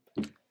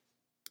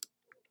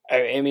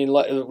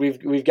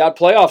 we've got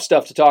playoff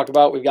stuff to talk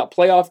about. We've got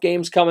playoff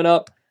games coming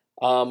up.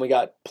 We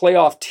got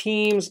playoff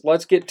teams.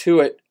 Let's get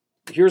to it.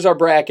 Here's our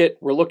bracket.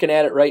 We're looking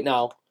at it right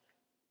now.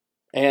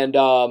 And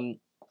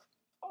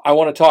I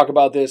want to talk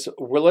about this.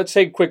 Let's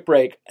take a quick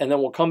break, and then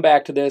we'll come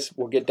back to this.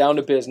 We'll get down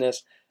to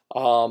business.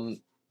 First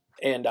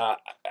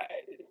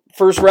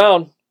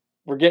round,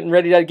 we're getting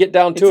ready to get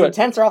down to it. It's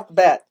intense off the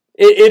bat.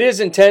 It is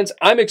intense.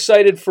 I'm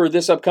excited for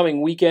this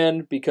upcoming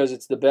weekend because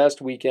it's the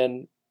best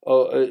weekend.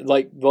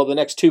 The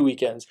next 2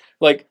 weekends.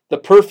 Like, the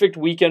perfect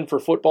weekend for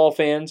football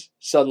fans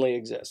suddenly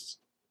exists.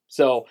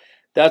 So,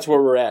 that's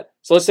where we're at.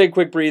 So, let's take a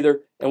quick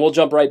breather, and we'll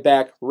jump right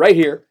back right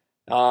here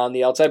on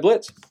the Outside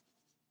Blitz.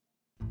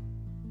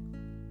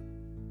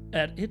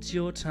 At It's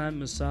Your Time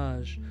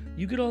Massage,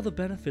 you get all the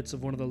benefits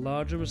of one of the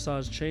larger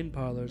massage chain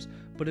parlors,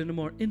 but in a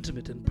more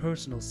intimate and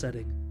personal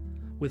setting.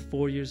 With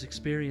 4 years'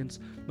 experience,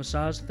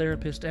 massage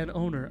therapist and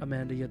owner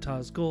Amanda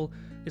Yatta's goal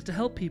is to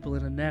help people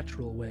in a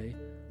natural way,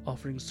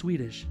 offering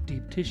Swedish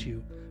deep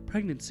tissue,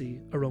 pregnancy,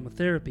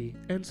 aromatherapy,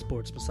 and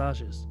sports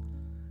massages.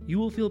 You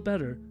will feel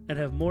better and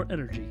have more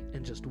energy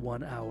in just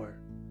 1 hour.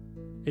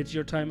 It's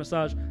Your Time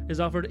Massage is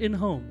offered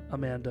in-home,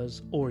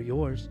 Amanda's or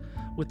yours,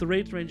 with the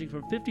rates ranging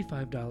from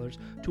 $55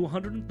 to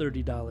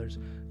 $130.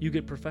 You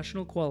get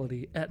professional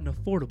quality at an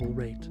affordable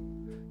rate.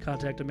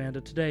 Contact Amanda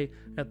today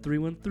at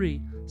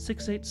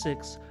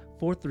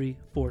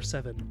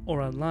 313-686-4347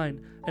 or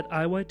online at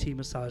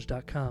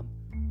iytmassage.com.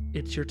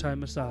 It's Your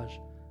Time Massage,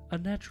 a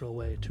natural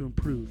way to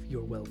improve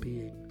your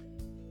well-being.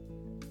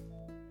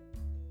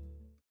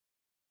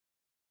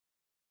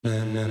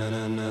 Ladies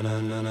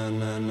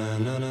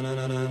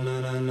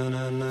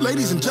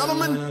and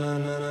gentlemen,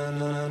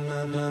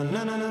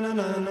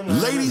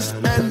 ladies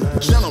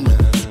and gentlemen,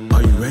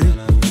 are you ready?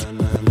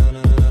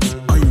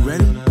 Are you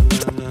ready?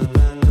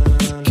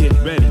 Get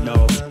ready,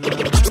 dog.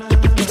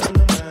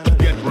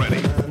 Get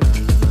ready.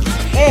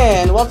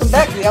 And welcome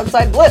back to the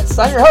Outside Blitz.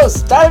 I'm your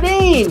host, Tyler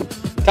Dean.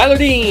 Tyler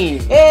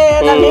Dean!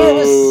 And I'm here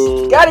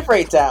with Scotty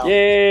Freighttown.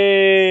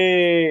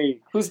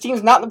 Yay! Whose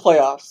team's not in the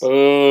playoffs.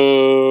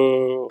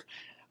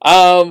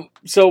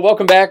 So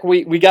welcome back.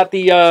 We got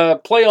the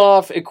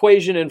playoff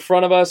equation in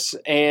front of us,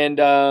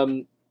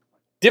 and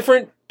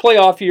different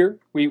playoff year.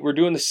 We're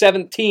doing the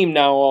 7th team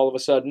now all of a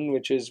sudden,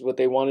 which is what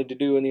they wanted to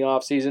do in the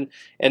offseason,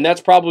 and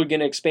that's probably going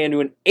to expand to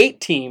an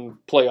 8-team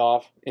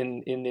playoff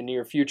in the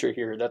near future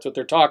here. That's what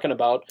they're talking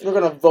about. We're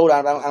going to vote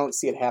on it. I don't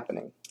see it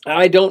happening.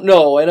 I don't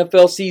know.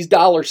 NFL sees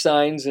dollar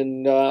signs,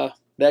 and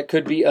that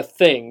could be a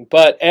thing.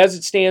 But as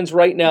it stands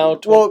right now...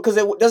 Well, because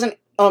it doesn't...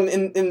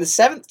 in the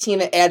 7th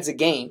team, it adds a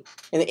game.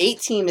 In the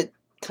 8th team, it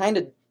kind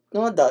of...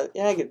 No, it does.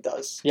 Yeah, I think it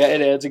does. Yeah,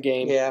 it adds a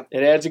game. Yeah.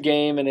 It adds a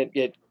game, and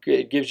it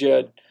gives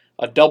you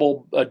a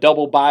double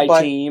bye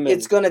team.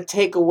 It's going to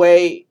take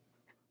away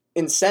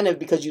incentive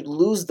because you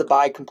lose the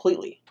bye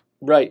completely.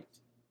 Right.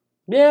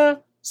 Yeah.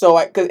 So,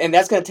 and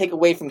that's going to take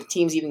away from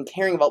teams even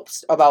caring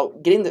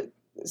about getting the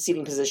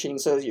seating positioning.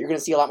 So you're going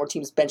to see a lot more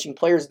teams benching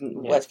players in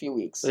the last few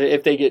weeks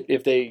if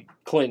they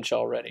clinch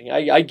already.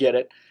 I get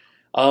it.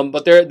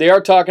 But they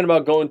are talking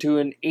about going to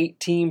an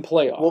 8-team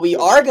playoff. What we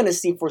are going to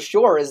see for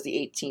sure is the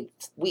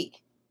 18th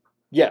week.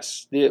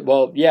 Yes. They're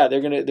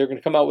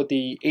gonna come out with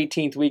the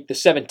 18th week, the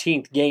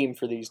 17th game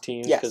for these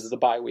teams because of the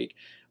bye week.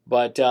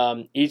 But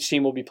each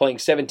team will be playing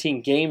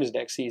 17 games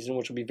next season,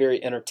 which will be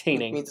very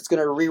entertaining. Which means it's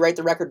going to rewrite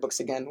the record books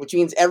again. Which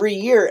means every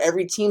year,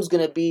 every team's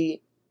going to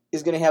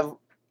have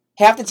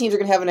half the teams are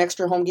going to have an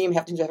extra home game,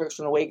 half the teams have an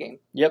extra away game.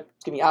 Yep,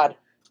 it's going to be odd.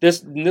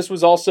 This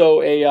was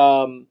also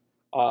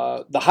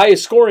the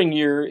highest scoring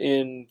year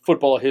in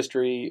football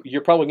history.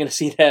 You're probably going to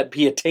see that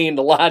be attained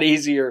a lot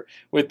easier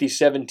with the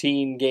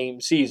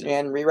 17-game season.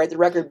 And rewrite the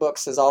record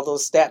books as all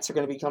those stats are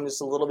going to become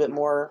just a little bit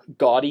more...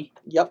 Gaudy?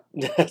 Yep.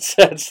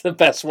 That's the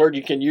best word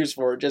you can use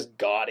for it, just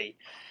gaudy.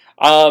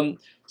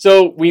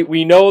 So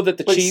we know that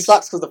the Chiefs... It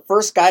sucks because the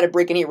first guy to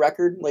break any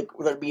record, like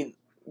whether it be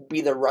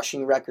the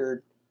rushing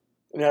record,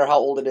 no matter how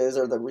old it is,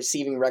 or the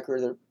receiving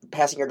record, the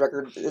passing yard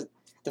record...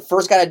 The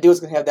first guy to do is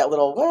going to have that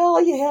little,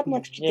 you had an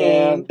extra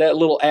game. That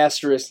little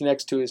asterisk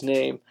next to his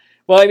name.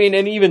 Well, I mean,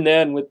 and even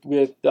then with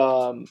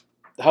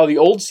how the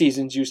old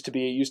seasons used to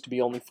be, it used to be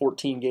only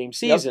 14-game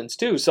seasons,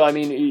 too. So, I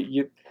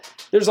mean,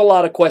 there's a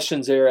lot of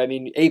questions there. I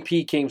mean,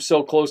 AP came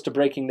so close to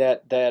breaking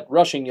that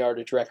rushing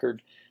yardage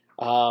record,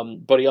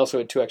 but he also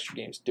had 2 extra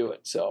games to do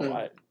it.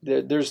 So,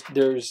 there's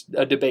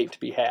a debate to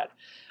be had.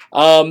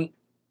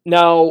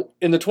 Now,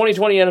 in the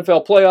 2020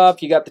 NFL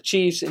playoff, you got the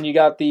Chiefs and you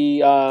got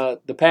the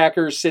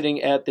Packers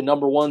sitting at the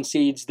number 1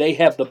 seeds. They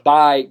have the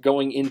bye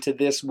going into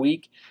this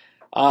week.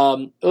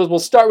 We'll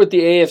start with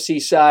the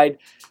AFC side.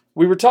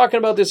 We were talking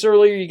about this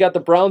earlier. You got the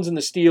Browns and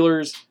the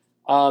Steelers.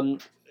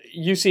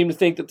 You seem to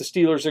think that the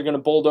Steelers are going to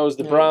bulldoze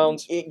the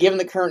Browns. Given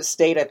the current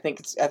state, I think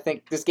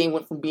this game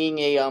went from being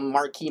a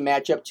marquee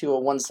matchup to a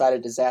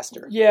one-sided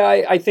disaster.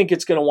 Yeah, I think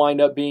it's going to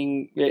wind up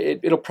being.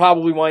 It'll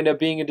probably wind up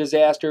being a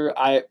disaster.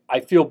 I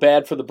feel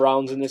bad for the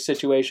Browns in this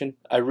situation.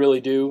 I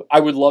really do. I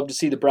would love to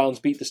see the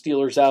Browns beat the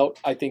Steelers out.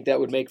 I think that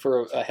would make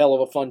for a hell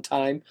of a fun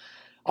time.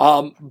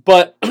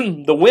 But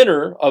the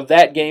winner of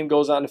that game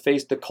goes on to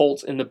face the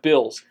Colts and the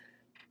Bills.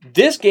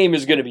 This game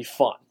is going to be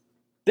fun.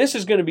 This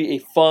is going to be a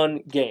fun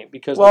game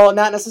because... Well,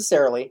 not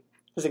necessarily.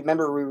 Because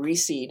remember, we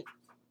reseed.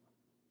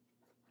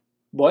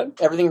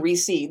 What? Everything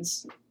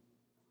reseeds.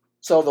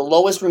 So the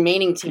lowest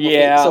remaining team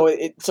will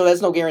take, so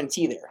there's no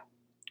guarantee there.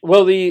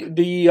 Well, the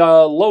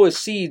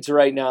lowest seeds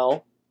right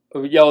now... the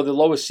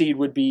lowest seed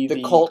would be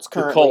the Colts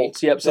currently. The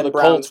Colts, yep. So the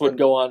Colts would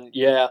go on,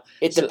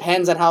 It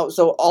depends on how...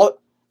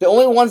 The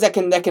only ones that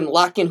can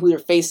lock in who they're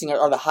facing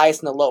are the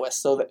highest and the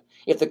lowest. So that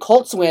if the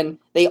Colts win,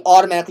 they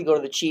automatically go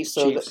to the Chiefs.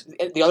 So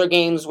the other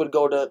games would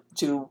go to.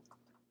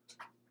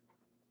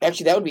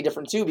 Actually, that would be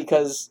different too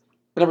because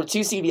the number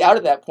 2 seed would be out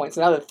at that point.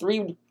 So now the 3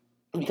 would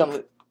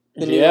become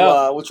the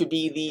new, which would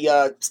be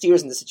the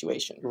Steelers in the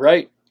situation.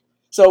 Right.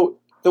 So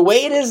the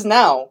way it is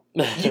now,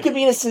 you could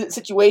be in a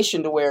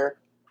situation to where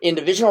in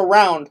divisional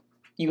round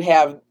you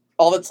have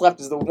all that's left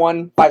is the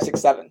 1, 5,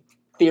 6, 7.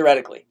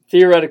 Theoretically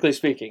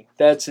speaking,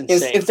 that's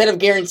insane. Instead of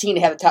guaranteeing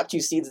to have the top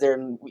 2 seeds there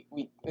in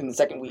the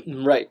second week.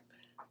 Right.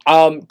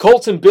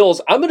 Colts and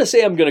Bills. I'm going to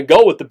say I'm going to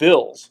go with the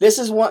Bills. This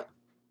is my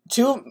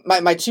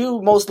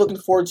two most looking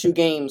forward to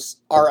games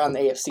are on the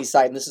AFC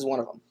side, and this is one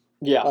of them.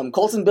 Yeah.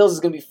 Colts and Bills is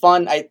going to be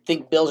fun. I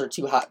think Bills are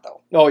too hot,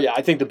 though. Oh, yeah.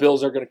 I think the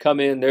Bills are going to come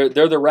in. They're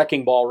the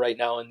wrecking ball right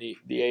now in the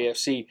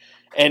AFC.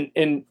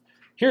 And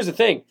here's the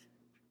thing.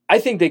 I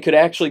think they could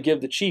actually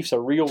give the Chiefs a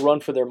real run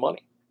for their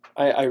money.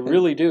 I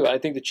really do. I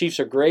think the Chiefs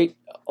are great.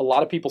 A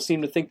lot of people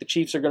seem to think the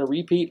Chiefs are going to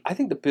repeat. I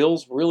think the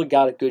Bills really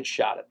got a good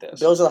shot at this.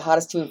 Bills are the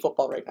hottest team in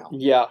football right now.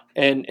 Yeah,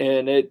 and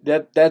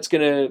that's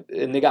gonna,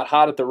 and they got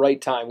hot at the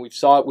right time. We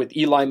saw it with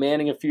Eli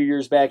Manning a few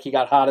years back. He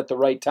got hot at the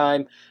right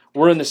time.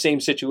 We're in the same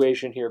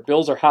situation here.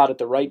 Bills are hot at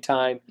the right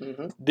time.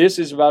 Mm-hmm. This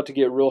is about to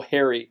get real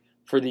hairy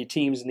for the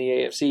teams in the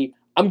AFC.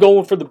 I'm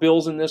going for the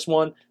Bills in this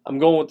one. I'm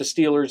going with the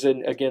Steelers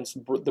against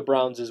the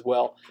Browns as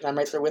well. I'm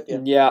right there with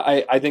you. Yeah,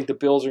 I think the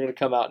Bills are going to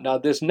come out. Now,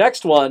 this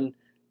next one,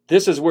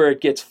 this is where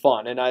it gets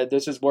fun, and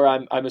this is where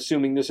I'm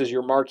assuming this is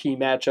your marquee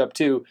matchup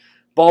too.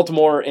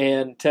 Baltimore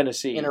and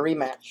Tennessee. In a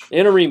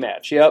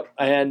rematch. Yep.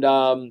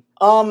 And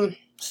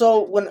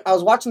so when I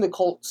was watching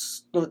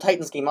the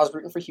Titans game, I was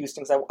rooting for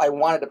Houston because I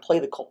wanted to play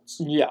the Colts.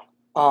 Yeah.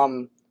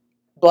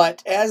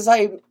 But as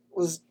I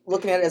was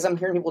looking at it, as I'm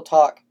hearing people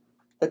talk,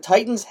 the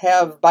Titans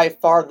have by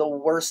far the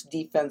worst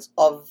defense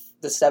of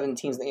the 7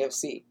 teams in the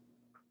AFC.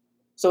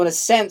 So in a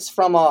sense,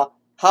 from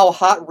how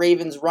hot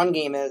Ravens' run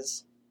game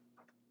is,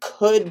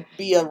 could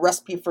be a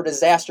recipe for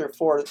disaster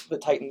for the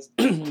Titans.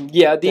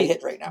 Yeah, to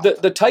hit right now.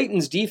 The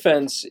Titans'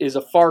 defense is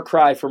a far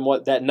cry from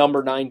what that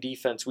number 9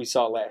 defense we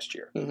saw last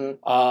year.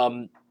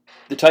 Mm-hmm.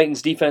 The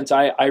Titans' defense,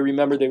 I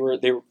remember they were.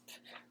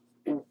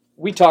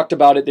 We talked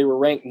about it. They were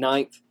ranked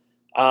 9th.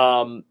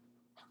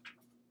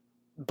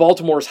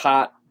 Baltimore's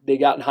hot. They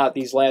gotten hot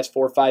these last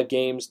 4 or 5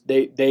 games.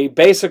 They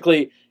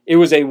basically, it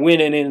was a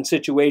win-in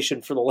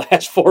situation for the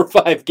last 4 or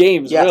 5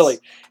 games, yes. Really.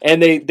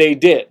 And they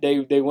did.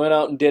 They went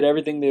out and did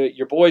everything.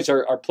 Your boys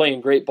are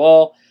playing great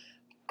ball.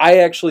 I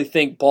actually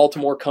think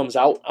Baltimore comes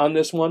out on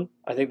this one.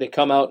 I think they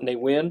come out and they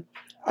win.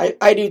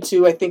 I do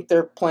too. I think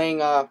they're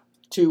playing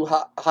too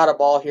hot a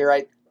ball here.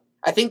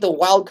 I think the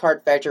wild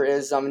card factor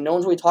is, no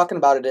one's really talking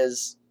about it,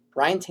 is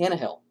Ryan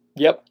Tannehill.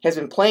 Yep. Has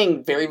been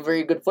playing very,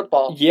 very good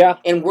football. Yeah.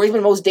 And where he's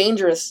been most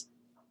dangerous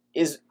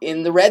is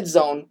in the red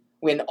zone.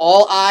 When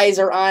all eyes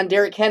are on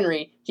Derrick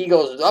Henry, he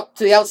goes up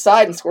to the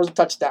outside and scores a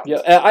touchdown. Yeah,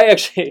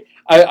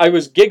 I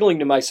was giggling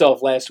to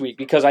myself last week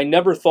because I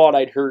never thought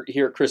I'd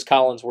hear Chris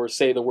Collinsworth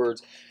say the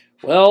words,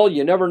 well,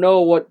 you never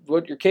know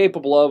what you're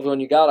capable of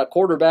when you got a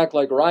quarterback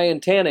like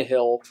Ryan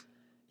Tannehill.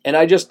 And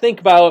I just think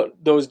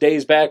about those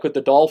days back with the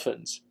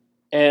Dolphins,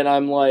 and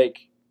I'm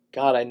like,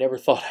 God, I never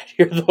thought I'd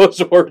hear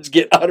those words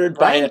get uttered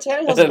by Ryan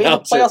Tannehill's been in the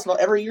playoffs about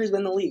every year he's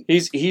been in the league.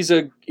 He's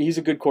a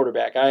good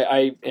quarterback.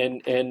 I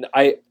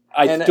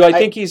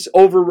think he's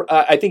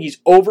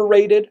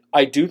overrated.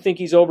 I do think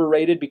he's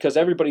overrated because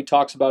everybody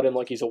talks about him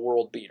like he's a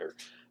world beater.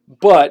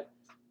 But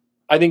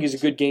I think he's a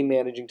good game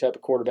managing type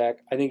of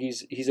quarterback. I think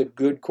he's a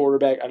good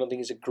quarterback. I don't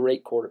think he's a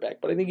great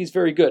quarterback, but I think he's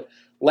very good.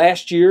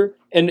 Last year,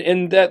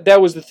 and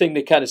that was the thing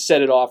that kind of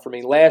set it off for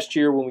me. Last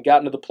year when we got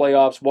into the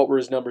playoffs, what were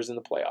his numbers in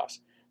the playoffs?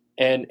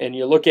 And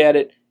you look at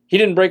it, he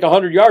didn't break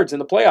 100 yards in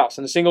the playoffs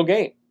in a single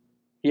game.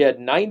 He had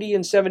 90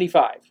 and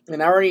 75.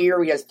 In our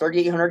year, he has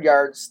 3,800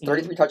 yards,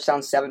 33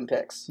 touchdowns, 7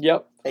 picks.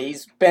 Yep.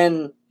 He's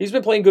been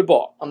playing good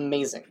ball.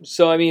 Amazing.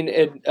 So, I mean,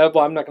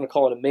 I'm not going to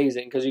call it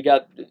amazing because you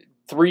got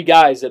 3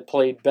 guys that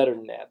played better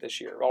than that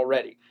this year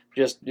already,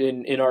 just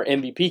in our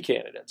MVP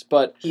candidates.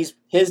 But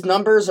his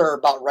numbers are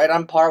about right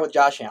on par with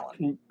Josh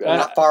Allen.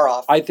 Not far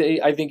off. I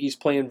think he's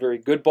playing very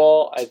good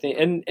ball. I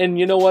think, and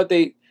you know what,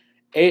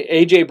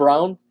 A.J.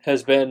 Brown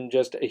has been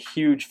just a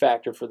huge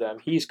factor for them.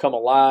 He's come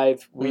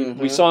alive.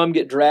 We saw him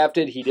get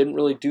drafted. He didn't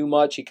really do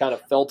much. He kind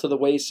of fell to the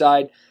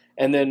wayside.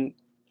 And then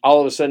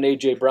all of a sudden,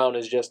 A.J. Brown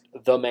is just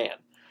the man.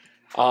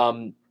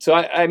 So,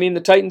 I mean,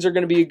 the Titans are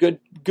going to be a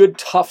good,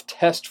 tough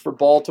test for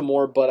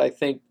Baltimore, but I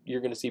think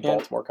you're going to see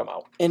Baltimore come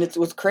out. And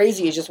what's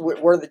crazy is just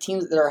where the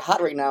teams that are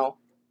hot right now,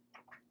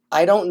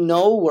 I don't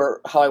know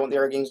how I want the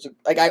other games to...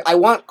 Like, I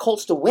want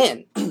Colts to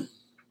win.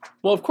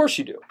 Well, of course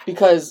you do.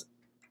 Because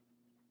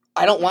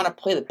I don't want to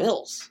play the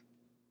Bills.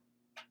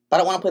 But I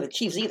don't want to play the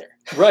Chiefs either.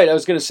 Right, I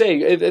was going to say,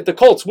 if the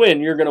Colts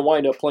win, you're going to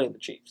wind up playing the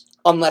Chiefs.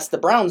 Unless the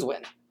Browns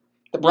win.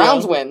 The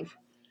Browns win,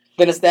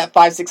 then it's that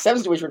 5, 6,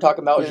 7 situation we're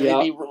talking about. And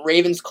it'd be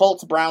Ravens,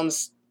 Colts,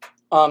 Browns,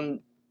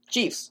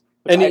 Chiefs.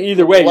 And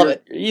either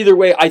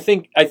way, I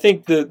think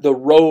the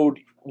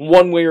road,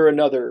 one way or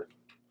another,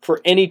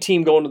 for any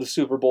team going to the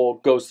Super Bowl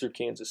goes through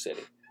Kansas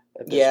City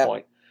at this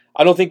point.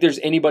 I don't think there's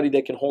anybody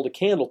that can hold a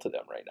candle to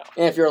them right now.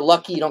 And if you're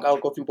lucky, you don't got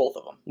to go through both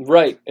of them.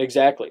 Right,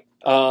 exactly.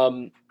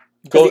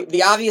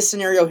 The obvious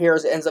scenario here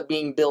is it ends up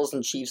being Bills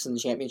and Chiefs in the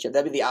championship.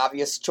 That'd be the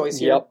obvious choice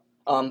here.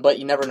 Yep. But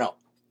you never know.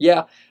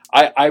 Yeah,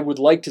 I would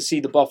like to see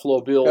the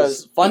Buffalo Bills.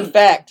 Because, fun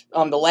fact,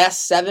 the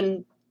last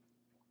 7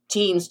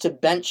 teams to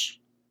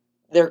bench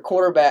their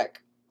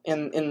quarterback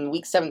in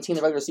Week 17 of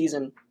the regular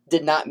season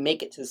did not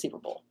make it to the Super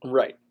Bowl.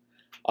 Right.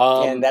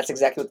 And that's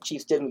exactly what the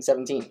Chiefs did in Week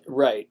 17.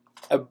 Right.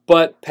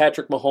 But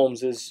Patrick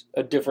Mahomes is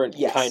a different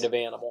kind of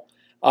animal.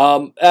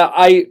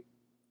 I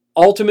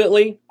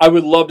ultimately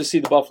would love to see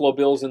the Buffalo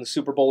Bills in the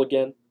Super Bowl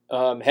again.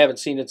 Haven't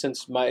seen it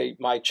since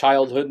my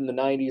childhood in the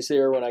 90s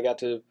there when I got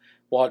to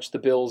watch the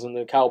Bills and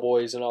the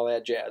Cowboys and all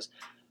that jazz.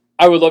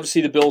 I would love to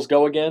see the Bills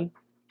go again,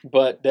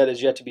 but that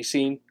is yet to be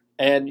seen.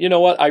 And you know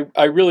what? I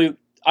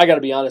got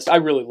to be honest, I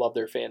really love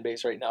their fan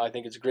base right now. I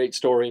think it's a great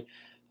story.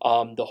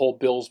 The whole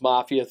Bills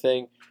Mafia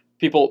thing.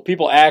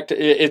 People act,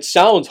 it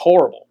sounds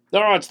horrible.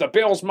 No, it's the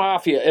Bills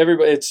Mafia.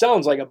 Everybody, it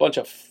sounds like a bunch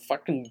of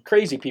fucking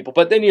crazy people.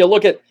 But then you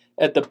look at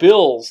the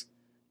Bills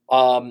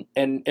and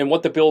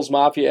what the Bills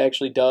Mafia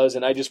actually does,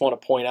 and I just want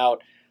to point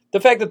out the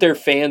fact that their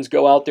fans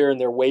go out there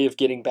and their way of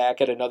getting back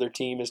at another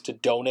team is to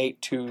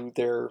donate to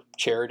their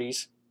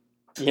charities.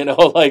 You know,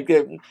 like,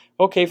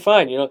 okay,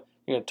 fine. You know,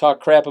 you're going to talk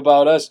crap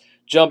about us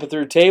jumping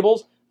through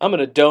tables. I'm going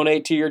to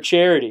donate to your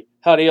charity.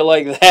 How do you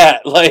like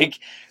that? Like,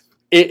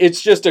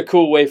 it's just a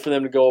cool way for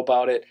them to go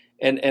about it.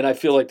 And I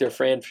feel like their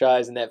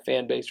franchise and that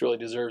fan base really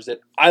deserves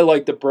it. I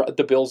like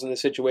the Bills in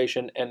this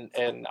situation,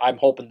 and I'm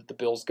hoping that the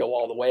Bills go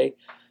all the way.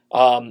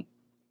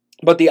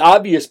 But the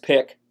obvious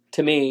pick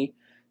to me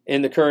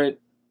in the current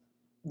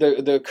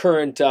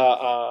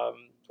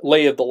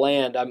lay of the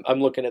land, I'm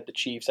looking at the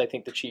Chiefs. I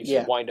think the Chiefs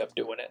will wind up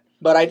doing it.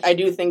 But I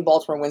do think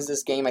Baltimore wins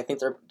this game. I think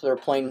they're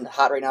playing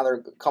hot right now.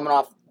 They're coming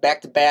off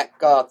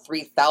back-to-back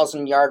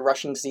 3,000-yard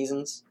rushing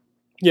seasons.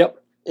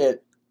 Yep.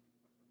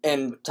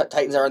 And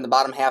Titans are in the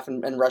bottom half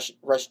and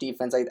rush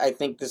defense. I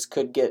think this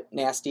could get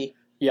nasty.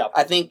 Yeah.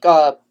 I think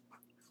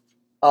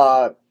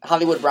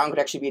Hollywood Brown could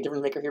actually be a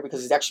difference maker here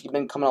because he's actually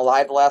been coming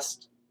alive the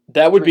last.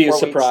 That would be a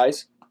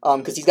surprise.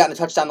 Because he's gotten a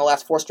touchdown the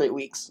last 4 straight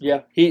weeks.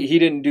 Yeah, he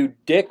didn't do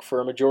dick for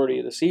a majority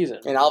of the season,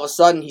 and all of a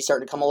sudden he's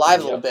starting to come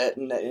alive a little bit,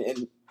 and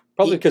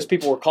probably because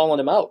people were calling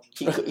him out.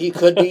 He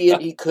could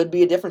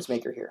be a difference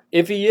maker here.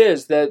 If he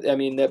is,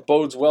 that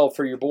bodes well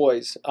for your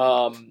boys.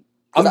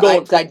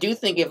 I do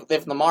think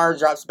if Lamar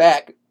drops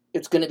back,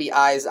 it's going to be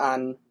eyes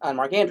on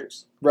Mark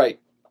Andrews.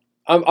 Right.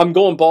 I'm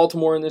going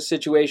Baltimore in this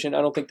situation.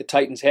 I don't think the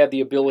Titans have the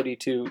ability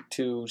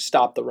to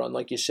stop the run,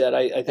 like you said.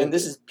 I think, and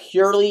this is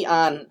purely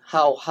on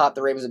how hot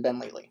the Ravens have been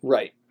lately.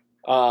 Right.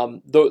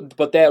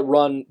 But that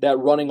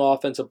running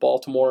offense of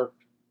Baltimore,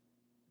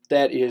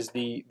 that is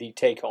the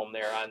take home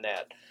there on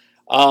that.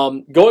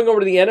 Going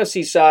over to the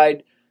NFC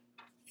side,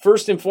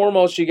 first and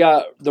foremost, you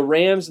got the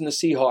Rams and the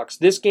Seahawks.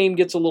 This game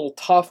gets a little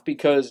tough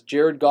because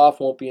Jared Goff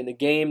won't be in the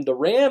game. The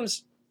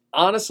Rams,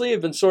 honestly,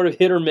 have been sort of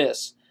hit or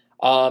miss.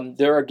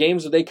 There are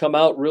games where they come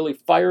out really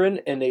firing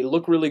and they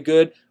look really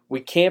good. We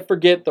can't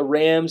forget the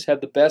Rams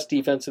have the best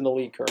defense in the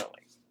league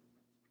currently.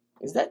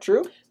 Is that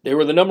true? They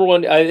were the number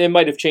one. It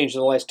might have changed in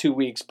the last 2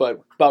 weeks,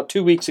 but about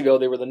 2 weeks ago,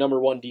 they were the number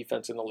one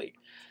defense in the league.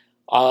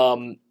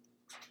 And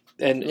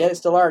they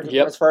still are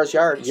as far as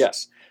yards.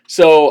 Yes.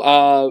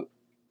 So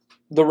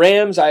the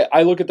Rams,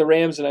 I look at the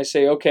Rams and I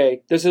say,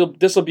 okay, this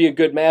will be a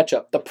good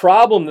matchup. The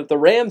problem that the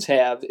Rams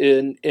have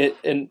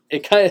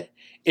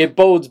it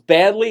bodes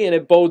badly and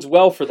it bodes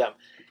well for them.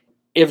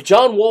 If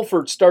John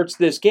Wolford starts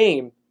this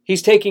game,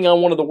 he's taking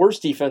on one of the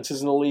worst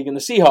defenses in the league in the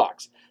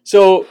Seahawks.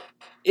 So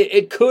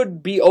it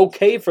could be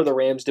okay for the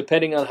Rams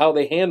depending on how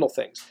they handle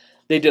things.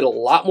 They did a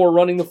lot more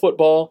running the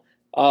football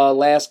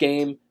last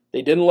game.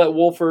 They didn't let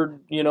Wolford,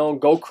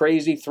 go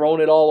crazy,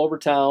 throwing it all over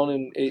town,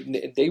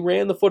 and they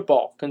ran the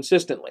football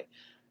consistently.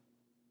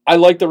 I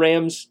like the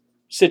Rams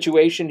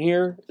situation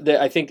here.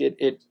 I think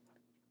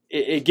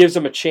it gives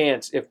them a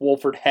chance if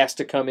Wolford has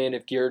to come in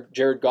if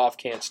Jared Goff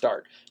can't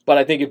start. But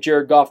I think if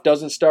Jared Goff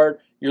doesn't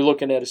start, you're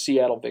looking at a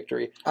Seattle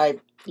victory.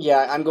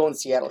 I'm going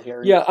Seattle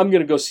here. Yeah, I'm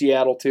going to go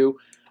Seattle too.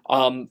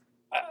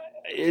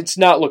 It's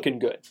not looking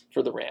good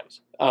for the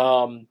Rams.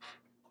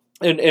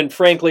 And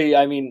frankly,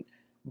 I mean,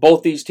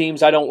 both these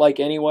teams I don't like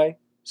anyway.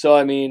 So,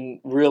 I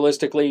mean,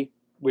 realistically,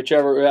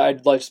 whichever,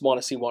 I'd just want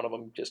to see one of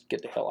them just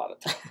get the hell out of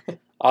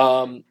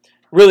town.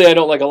 Really, I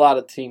don't like a lot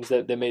of teams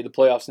that made the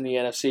playoffs in the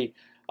NFC.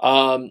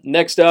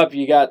 Next up,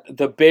 you got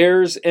the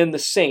Bears and the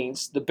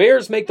Saints. The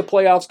Bears make the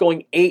playoffs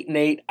going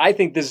 8-8. I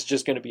think this is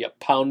just going to be a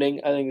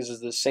pounding. I think this is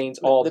the Saints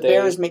all day. The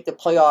Bears make the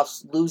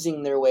playoffs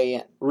losing their way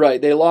in.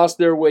 Right. They lost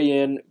their way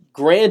in.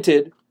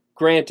 Granted,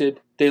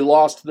 they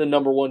lost to the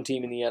number one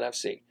team in the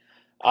NFC.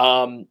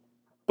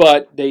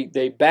 But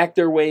they backed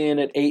their way in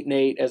at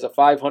 8-8 as a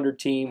 500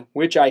 team,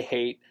 which I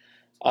hate.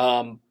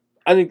 I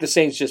think the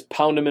Saints just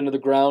pound them into the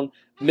ground.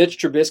 Mitch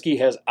Trubisky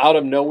has out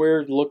of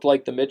nowhere looked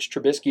like the Mitch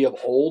Trubisky of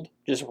old,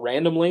 just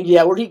randomly.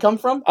 Yeah, where'd he come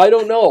from? I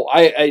don't know.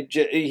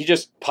 He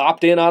just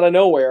popped in out of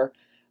nowhere.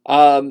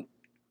 And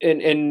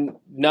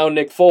now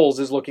Nick Foles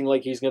is looking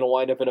like he's going to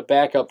wind up in a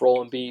backup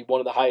role and be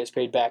one of the highest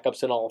paid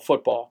backups in all of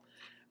football.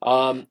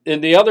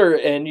 In the other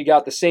end, you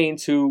got the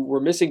Saints who were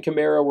missing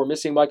Kamara, were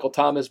missing Michael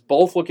Thomas,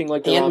 both looking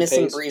like they're on pace.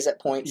 And missing Breeze at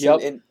points. Yep.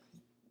 And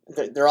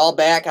they're all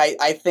back.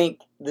 I think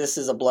this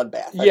is a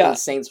bloodbath. I think the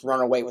Saints run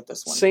away with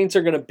this one. Saints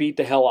are going to beat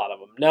the hell out of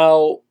them.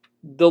 Now,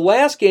 the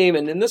last game,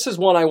 and this is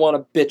one I want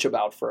to bitch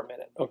about for a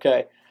minute,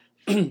 okay?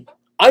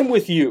 I'm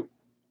with you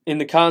in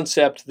the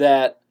concept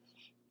that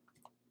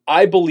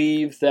I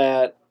believe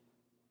that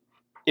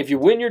if you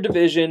win your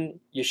division,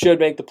 you should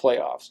make the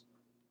playoffs.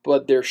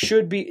 but there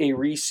should be a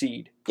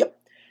reseed. Yep.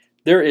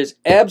 There is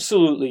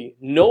absolutely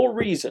no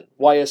reason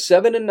why a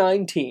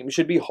 7-9 team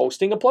should be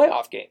hosting a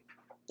playoff game.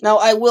 Now,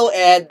 I will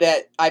add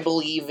that I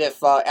believe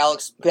if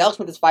Alex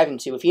Smith is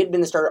 5-2, if he had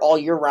been the starter all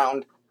year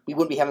round, we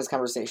wouldn't be having this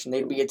conversation.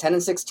 They'd be a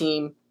 10-6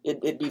 team.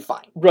 It'd be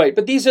fine. Right,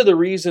 but these are the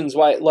reasons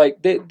why,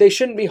 like, they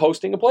shouldn't be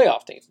hosting a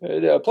playoff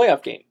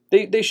game.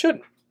 They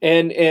shouldn't.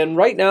 And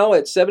right now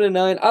at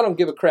 7-9, I don't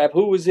give a crap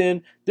who was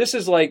in. This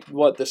is like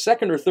the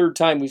second or third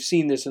time we've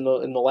seen this in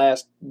the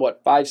last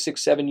 5,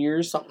 6, 7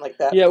 years, something like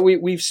that. Yeah,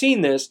 we've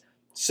seen this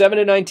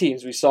 7-9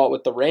 teams. We saw it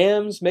with the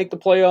Rams make the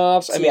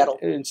playoffs. Seattle.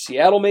 And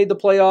Seattle made the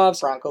playoffs.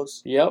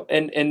 Broncos. Yep,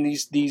 and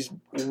these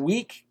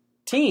weak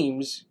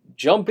teams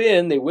jump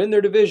in, they win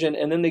their division,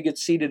 and then they get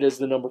seeded as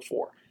the number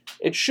 4.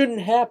 It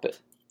shouldn't happen.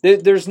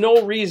 There's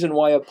no reason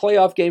why a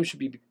playoff game should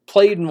be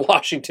played in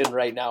Washington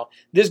right now.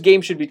 This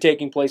game should be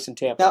taking place in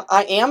Tampa. Now,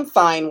 I am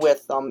fine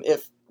with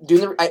if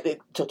doing to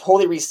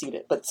totally reseed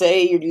it. But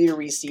say you do your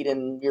reseed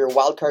and your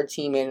wild card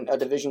team and a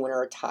division winner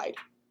are tied.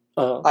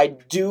 Uh-huh.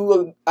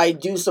 I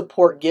do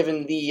support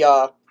giving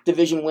the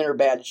division winner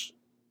badge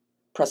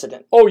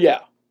precedent. Oh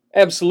yeah,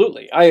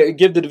 absolutely. I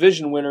give the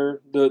division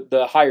winner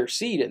the higher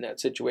seed in that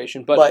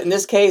situation. But in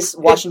this case,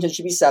 Washington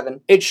should be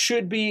 7. It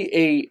should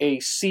be a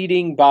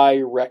seeding by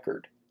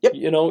record. Yep.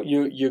 You know,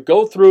 you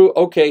go through,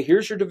 okay,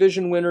 here's your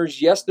division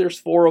winners. Yes, there's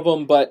 4 of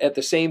them, but at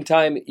the same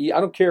time, I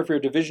don't care if you're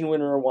a division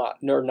winner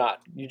or not.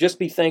 You just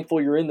be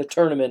thankful you're in the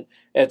tournament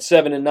at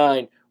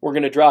 7-9. We're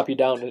going to drop you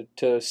down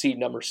to seed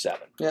number 7.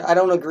 Yeah, I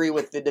don't agree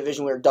with the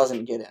division winner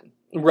doesn't get in.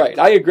 Right,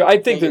 I agree.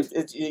 I think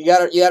that you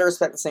gotta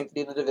respect the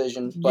sanctity of the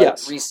division, but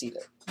yes. reseed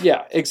it.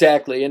 Yeah,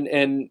 exactly,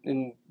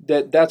 and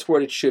that's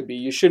what it should be.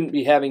 You shouldn't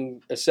be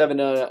having a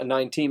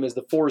 7-9 team as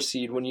the 4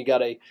 seed when you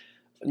got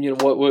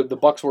what the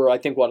Bucks were, I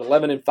think,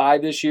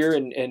 11-5 this year,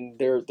 and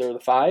they're the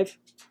 5.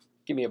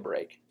 Give me a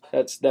break.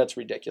 That's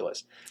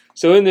ridiculous.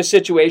 So in this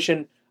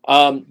situation,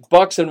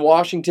 Bucks and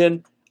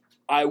Washington,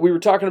 we were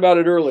talking about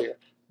it earlier.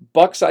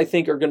 Bucks, I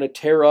think, are going to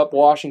tear up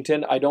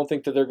Washington. I don't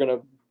think that they're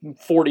going to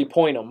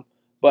 40-point them,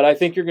 but I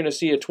think you're going to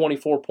see a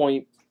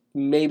 24-point,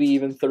 maybe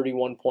even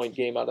 31-point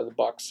game out of the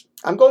Bucks.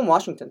 I'm going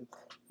Washington.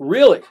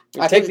 Really?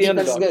 I think the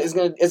defense is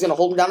going to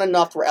hold him down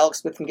enough where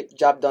Alex Smith can get the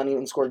job done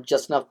and score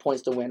just enough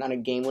points to win on a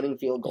game-winning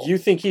field goal. You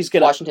think he's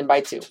going to Washington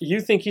by 2?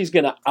 You think he's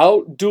going to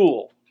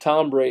out-duel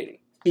Tom Brady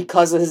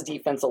because of his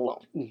defense alone?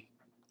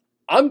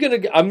 I'm gonna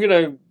go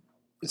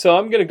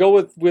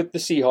with the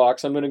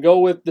Seahawks. I'm gonna go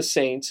with the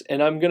Saints,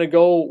 and I'm gonna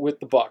go with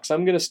the Bucks.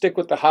 I'm gonna stick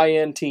with the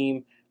high-end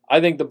team. I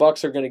think the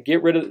Bucks are gonna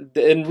get rid of,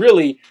 and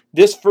really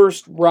this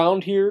first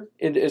round here,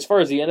 as far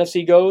as the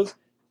NFC goes,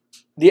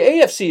 the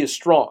AFC is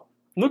strong.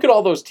 Look at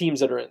all those teams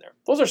that are in there.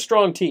 Those are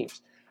strong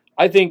teams.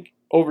 I think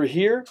over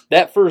here,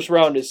 that first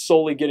round is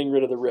solely getting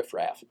rid of the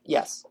riffraff.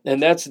 Yes, and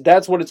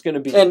that's what it's going to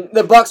be. And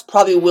the Bucks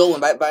probably will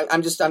win. But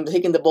I'm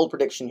taking the bold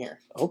prediction here.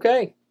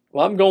 Okay,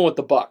 well I'm going with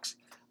the Bucks.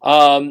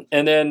 And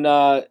then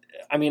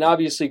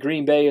obviously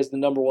Green Bay is the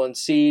number 1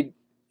 seed.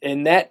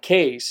 In that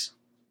case,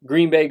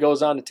 Green Bay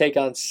goes on to take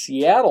on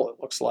Seattle.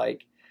 It looks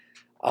like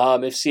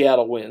if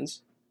Seattle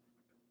wins.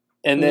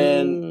 And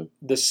then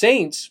the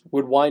Saints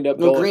would wind up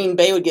going... Green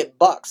Bay would get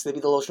Bucks. They'd be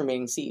the lowest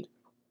remaining seed.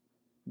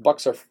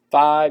 Bucks are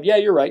 5. Yeah,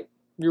 you're right.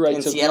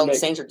 And so Seattle and the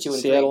Saints are 2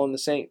 and 3. Seattle and the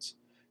Saints.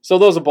 So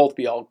those will both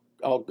be all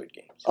good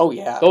games. Oh,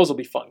 yeah. Those will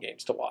be fun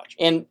games to watch.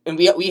 And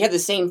we had the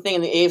same thing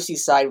in the AFC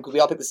side because we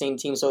all picked the same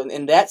team. So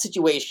in that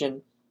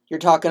situation, you're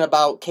talking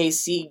about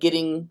KC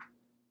getting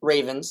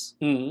Ravens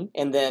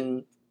and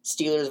then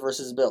Steelers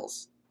versus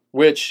Bills.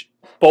 Which,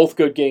 both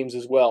good games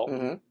as well.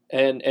 Mm-hmm.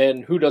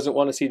 And who doesn't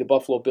want to see the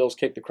Buffalo Bills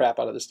kick the crap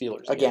out of the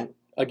Steelers again?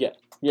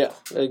 Yeah,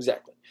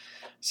 exactly.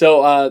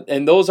 So,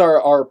 and those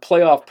are our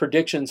playoff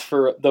predictions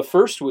for the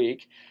first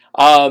week.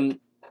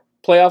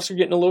 Playoffs are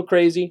getting a little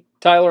crazy.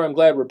 Tyler, I'm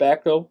glad we're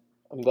back, though.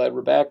 I'm glad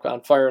we're back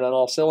on firing on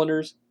all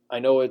cylinders. I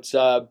know it's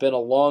been a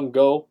long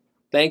go.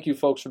 Thank you,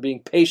 folks, for being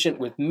patient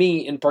with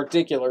me in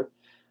particular.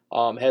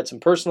 Had some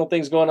personal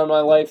things going on in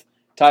my life.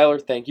 Tyler,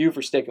 thank you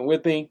for sticking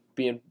with me,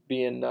 being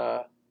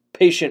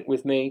patient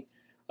with me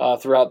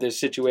throughout this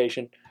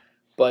situation.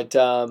 But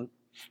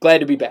glad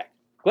to be back.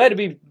 Glad to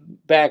be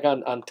back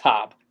on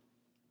top,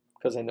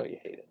 because I know you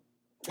hate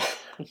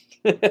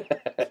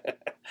it.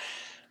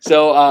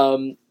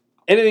 So,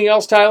 anything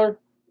else, Tyler?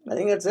 I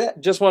think that's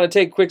it. Just want to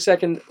take a quick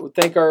second to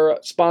thank our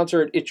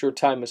sponsor at It's Your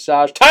Time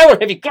Massage. Tyler,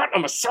 have you gotten a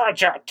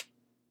massage yet?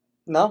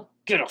 No.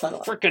 Get a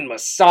freaking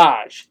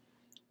massage.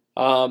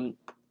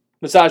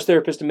 Massage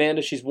therapist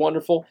Amanda, she's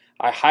wonderful.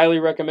 I highly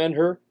recommend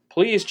her.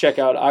 Please check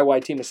out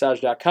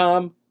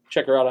iytmassage.com.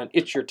 Check her out on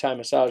It's Your Time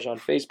Massage on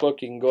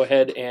Facebook. You can go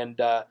ahead and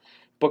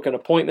book an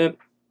appointment.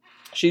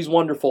 She's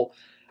wonderful.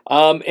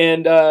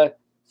 And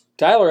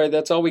Tyler,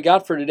 that's all we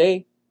got for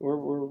today.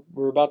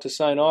 We're about to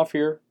sign off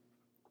here.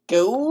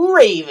 Go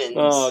Ravens!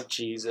 Oh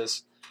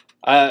Jesus!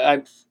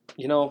 I'm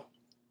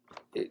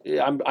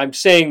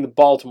saying the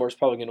Baltimore's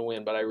probably going to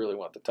win, but I really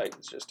want the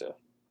Titans just to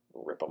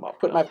rip them up.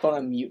 Put my phone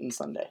on mute on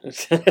Sunday.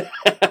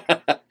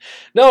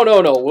 No.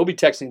 We'll be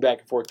texting back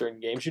and forth during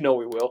games. You know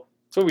we will.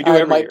 That's what we do every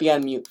year. I might be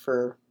on mute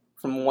for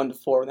from 1 to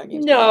 4 when that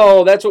game's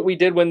No, that's what we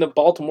did when the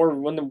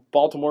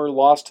Baltimore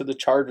lost to the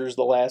Chargers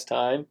the last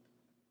time.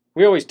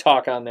 We always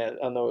talk on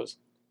those.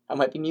 I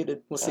might be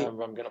muted. We'll see. I'm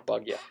going to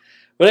bug you.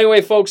 But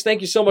anyway, folks,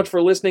 thank you so much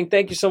for listening.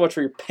 Thank you so much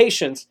for your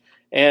patience.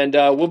 And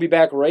we'll be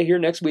back right here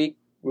next week.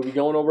 We'll be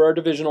going over our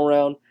divisional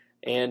round.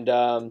 And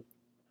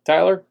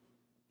Tyler,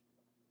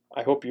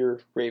 I hope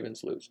your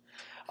Ravens lose.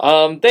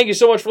 Thank you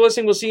so much for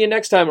listening. We'll see you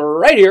next time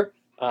right here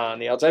on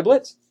the Outside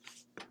Blitz.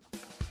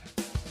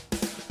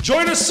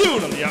 Join us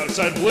soon on the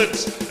Outside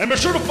Blitz, and be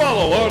sure to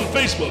follow on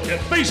Facebook at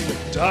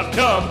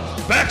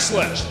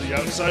facebook.com/The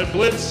Outside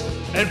Blitz,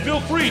 and feel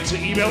free to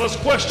email us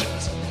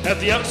questions at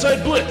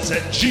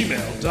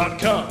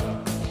theoutsideblitz@gmail.com.